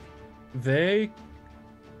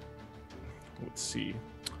 Let's see.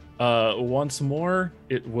 Once more,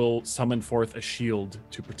 it will summon forth a shield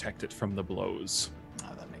to protect it from the blows.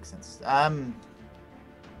 Oh, that makes sense.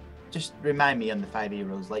 Just remind me on the 5e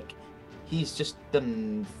rules, like, he's just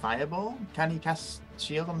done Fireball. Can he cast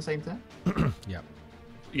Shield on the same turn? Yep.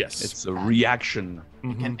 Yes. It's a reaction.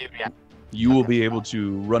 He can do react. You will be able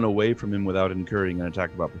to run away from him without incurring an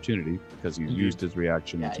attack of opportunity because he used his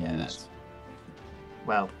reaction Yeah, to yeah, use. that's...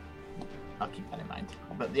 Well, I'll keep that in mind.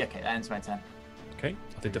 But yeah, okay, that ends my turn. Okay.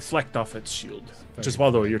 They deflect off its shield. Very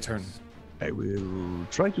Giswaldo, good. your turn. I will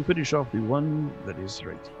try to finish off the one that is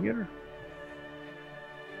right here.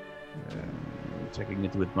 Attacking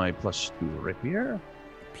it with my +2 rapier.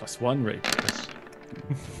 +1 rapier.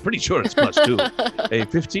 Pretty sure it's +2. A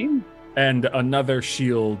 15. And another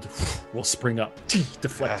shield will spring up,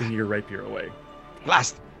 deflecting your rapier away.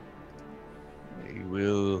 Blast! I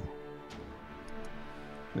will.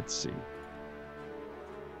 Let's see.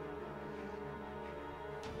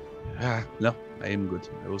 No, I am good.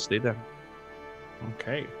 I will stay there.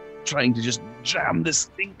 Okay. Trying to just jam this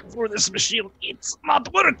thing for this machine. It's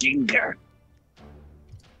not working.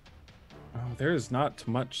 Oh, there is not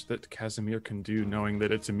much that Casimir can do, knowing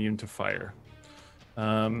that it's immune to fire.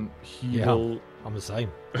 He will. I'm the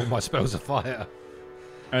same. All my spells are fire.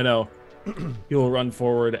 I know. He will run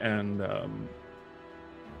forward and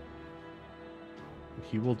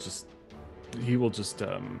he will just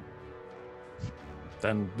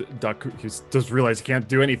then duck. He just realize he can't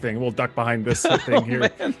do anything. We'll duck behind this thing here,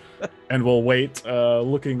 and we'll wait,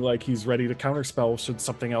 looking like he's ready to counterspell should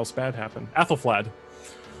something else bad happen. Athelflad.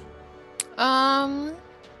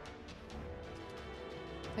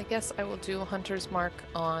 I guess I will do Hunter's Mark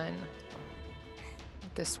on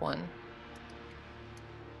this one.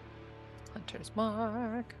 Hunter's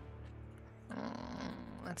Mark.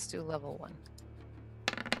 Let's do level 1.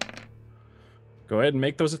 Go ahead and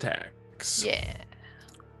make those attacks. Yeah.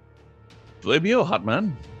 Flamio, hot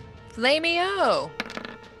man. Flamio!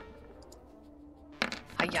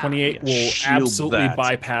 Hiya. 28 will Shield absolutely that.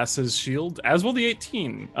 bypass his shield, as will the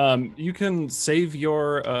 18. You can save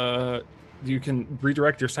your you can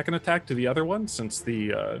redirect your second attack to the other one, since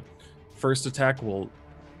the first attack will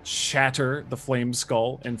shatter the flame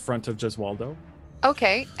skull in front of Jeswaldo.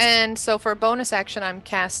 Okay, and so for a bonus action, I'm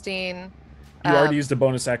casting. You already used a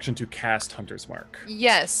bonus action to cast Hunter's Mark.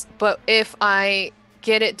 Yes, but if I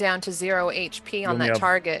get it down to 0 HP You on only that have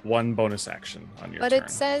target. one bonus action on your But turn. it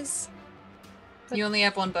says. You only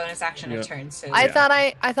have one bonus action Yeah. a turn, so I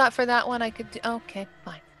thought for that one I could do. Okay,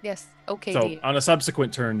 fine. Yes. Okay. So dear. on a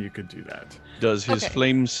subsequent turn, you could do that. Does his Okay.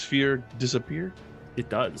 flame sphere disappear? It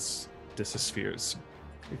does. Disappears.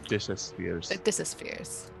 It disappears. This is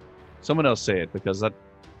fierce. Someone else say it, because that.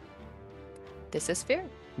 This is fear.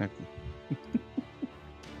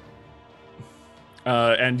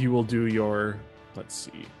 And you will do your, let's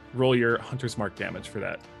see, roll your Hunter's Mark damage for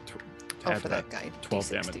that. To Oh, add for to that guy. 12 D6,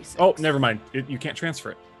 damage. D6. Oh, never mind. You can't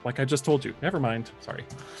transfer it. Like I just told you. Never mind. Sorry.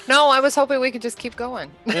 No, I was hoping we could just keep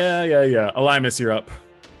going. Yeah. Elimus, you're up.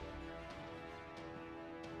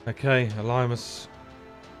 Okay, Elimus.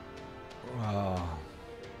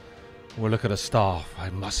 We'll look at a staff. I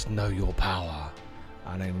must know your power.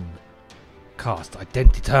 And then cast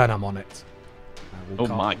Identiturnum on it. I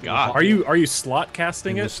will Oh my God. Are you slot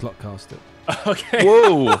casting will it? slot cast it. Okay.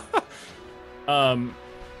 Whoa!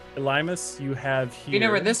 Elimus, you have here. you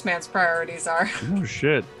know where this man's priorities are. Oh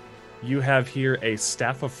shit. You have here a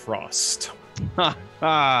Staff of Frost. Ha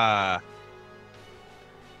ha!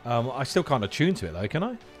 I still can't attune to it though, can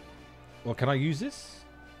I? Well, can I use this?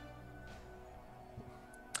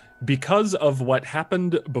 Because of what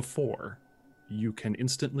happened before, you can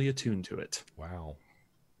instantly attune to it. Wow.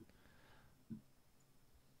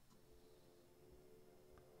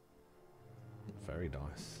 Very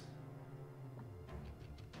nice.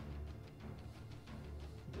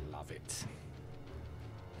 Love it.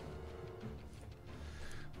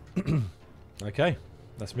 Okay,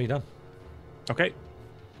 that's me done. Okay.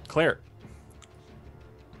 Claire.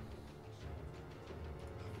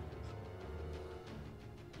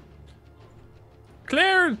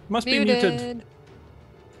 Claire must be muted.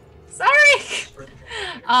 Sorry.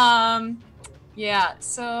 Yeah.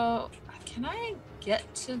 So, can I get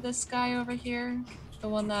to this guy over here? The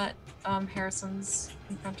one that Harrison's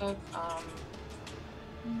in front of.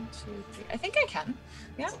 1, 2, 3. I think I can.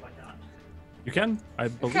 Yeah. You can, I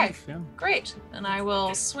believe. Okay. Yeah. Great. And I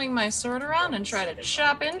will swing my sword around and try to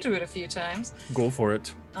chop into it a few times. Go for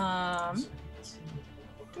it.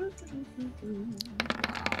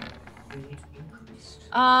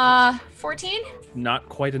 14? Not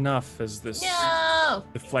quite enough as this No.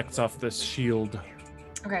 deflects off this shield.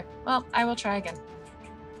 Okay. Well, I will try again.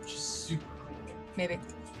 Maybe.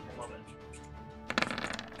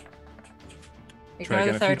 Try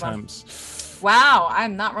Ignore again the a few third one. times. Wow,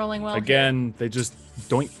 I'm not rolling well. Again, they just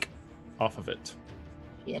doink off of it.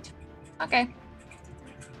 Shit. Okay.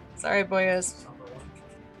 Sorry, boyos.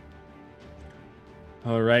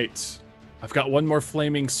 All right. I've got one more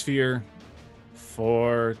flaming sphere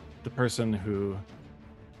for the person who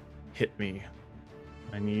hit me.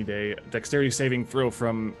 I need a dexterity saving throw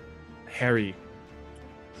from Harry.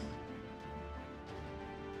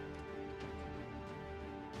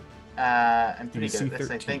 I'm pretty DC good at this,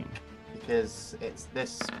 I 13. think, because it's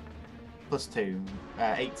this +2,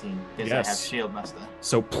 18, because I have Yes. Shield Master.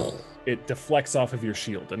 So it deflects off of your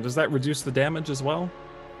shield. And does that reduce the damage as well?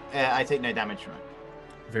 I take no damage from it.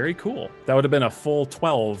 Very cool. That would have been a full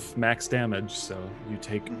 12 max damage, so you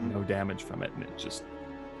take no damage from it, and it just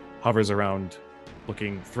hovers around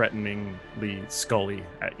looking threateningly scully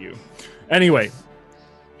at you. Anyway,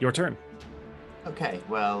 your turn. Okay,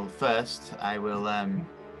 well, first I will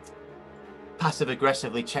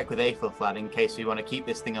passive-aggressively check with Aethelflaed in case we want to keep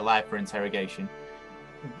this thing alive for interrogation.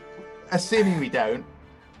 Assuming we don't,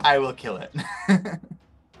 I will kill it.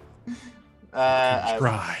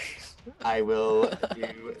 Try. I will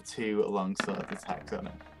do 2 longsword attacks on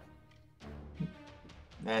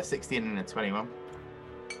it. 16 and a 21.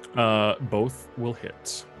 Both will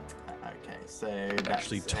hit. Okay, so that's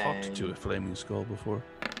Actually talked to a flaming skull before.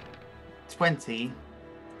 20.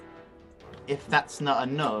 If that's not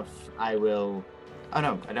enough, I will... Oh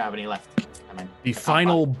no, I don't have any left. The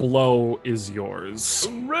final blow is yours.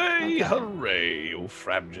 Hooray, Okay. hooray, O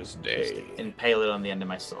frabjous Just day. impale it on the end of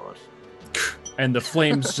my sword. And the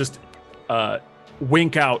flames just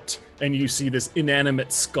wink out, and you see this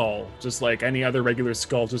inanimate skull, just like any other regular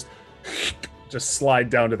skull, just slide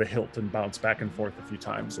down to the hilt and bounce back and forth a few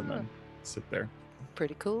times, and then sit there.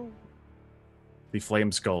 Pretty cool. The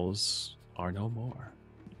flame skulls are no more.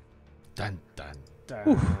 Dun, dun,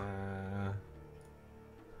 dun.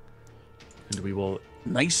 And we will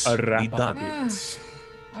Nice. wrap up. Ah,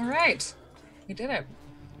 all right, we did it.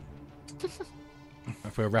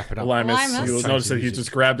 If we're wrapping up, Alimus, you'll Change notice the that he music.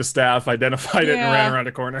 just grabbed a staff, identified it, and Yeah. ran around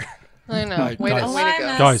a corner. I know. Right, Way to guys. go.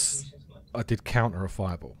 Alimus. Guys, I did counter a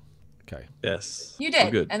fireball. Okay. Yes. You We're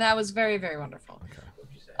did, good. and that was very, very wonderful. Okay.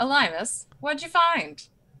 Alimus, what'd you find?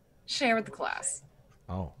 Share with the class.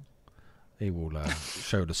 Oh, he will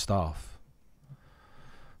show the staff.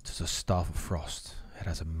 It's a staff of frost. It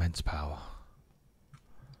has immense power.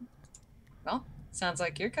 Well, sounds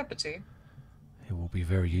like your cup of tea. It will be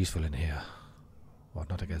very useful in here. Well,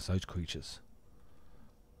 not against those creatures.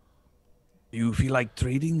 You feel like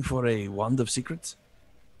trading for a wand of secrets?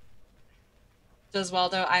 Does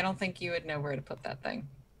Waldo? I don't think you would know where to put that thing.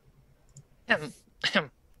 You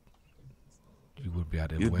would be able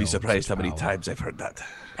to. You'd be wield surprised how such many power. times I've heard that.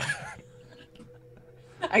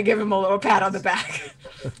 I give him a little pat on the back.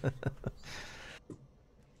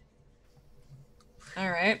 All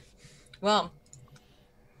right. Well,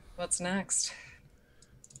 what's next?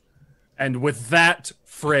 And with that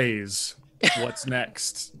phrase, what's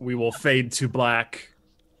next? We will fade to black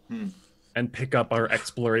and pick up our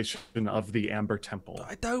exploration of the Amber Temple.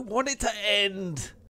 I don't want it to end.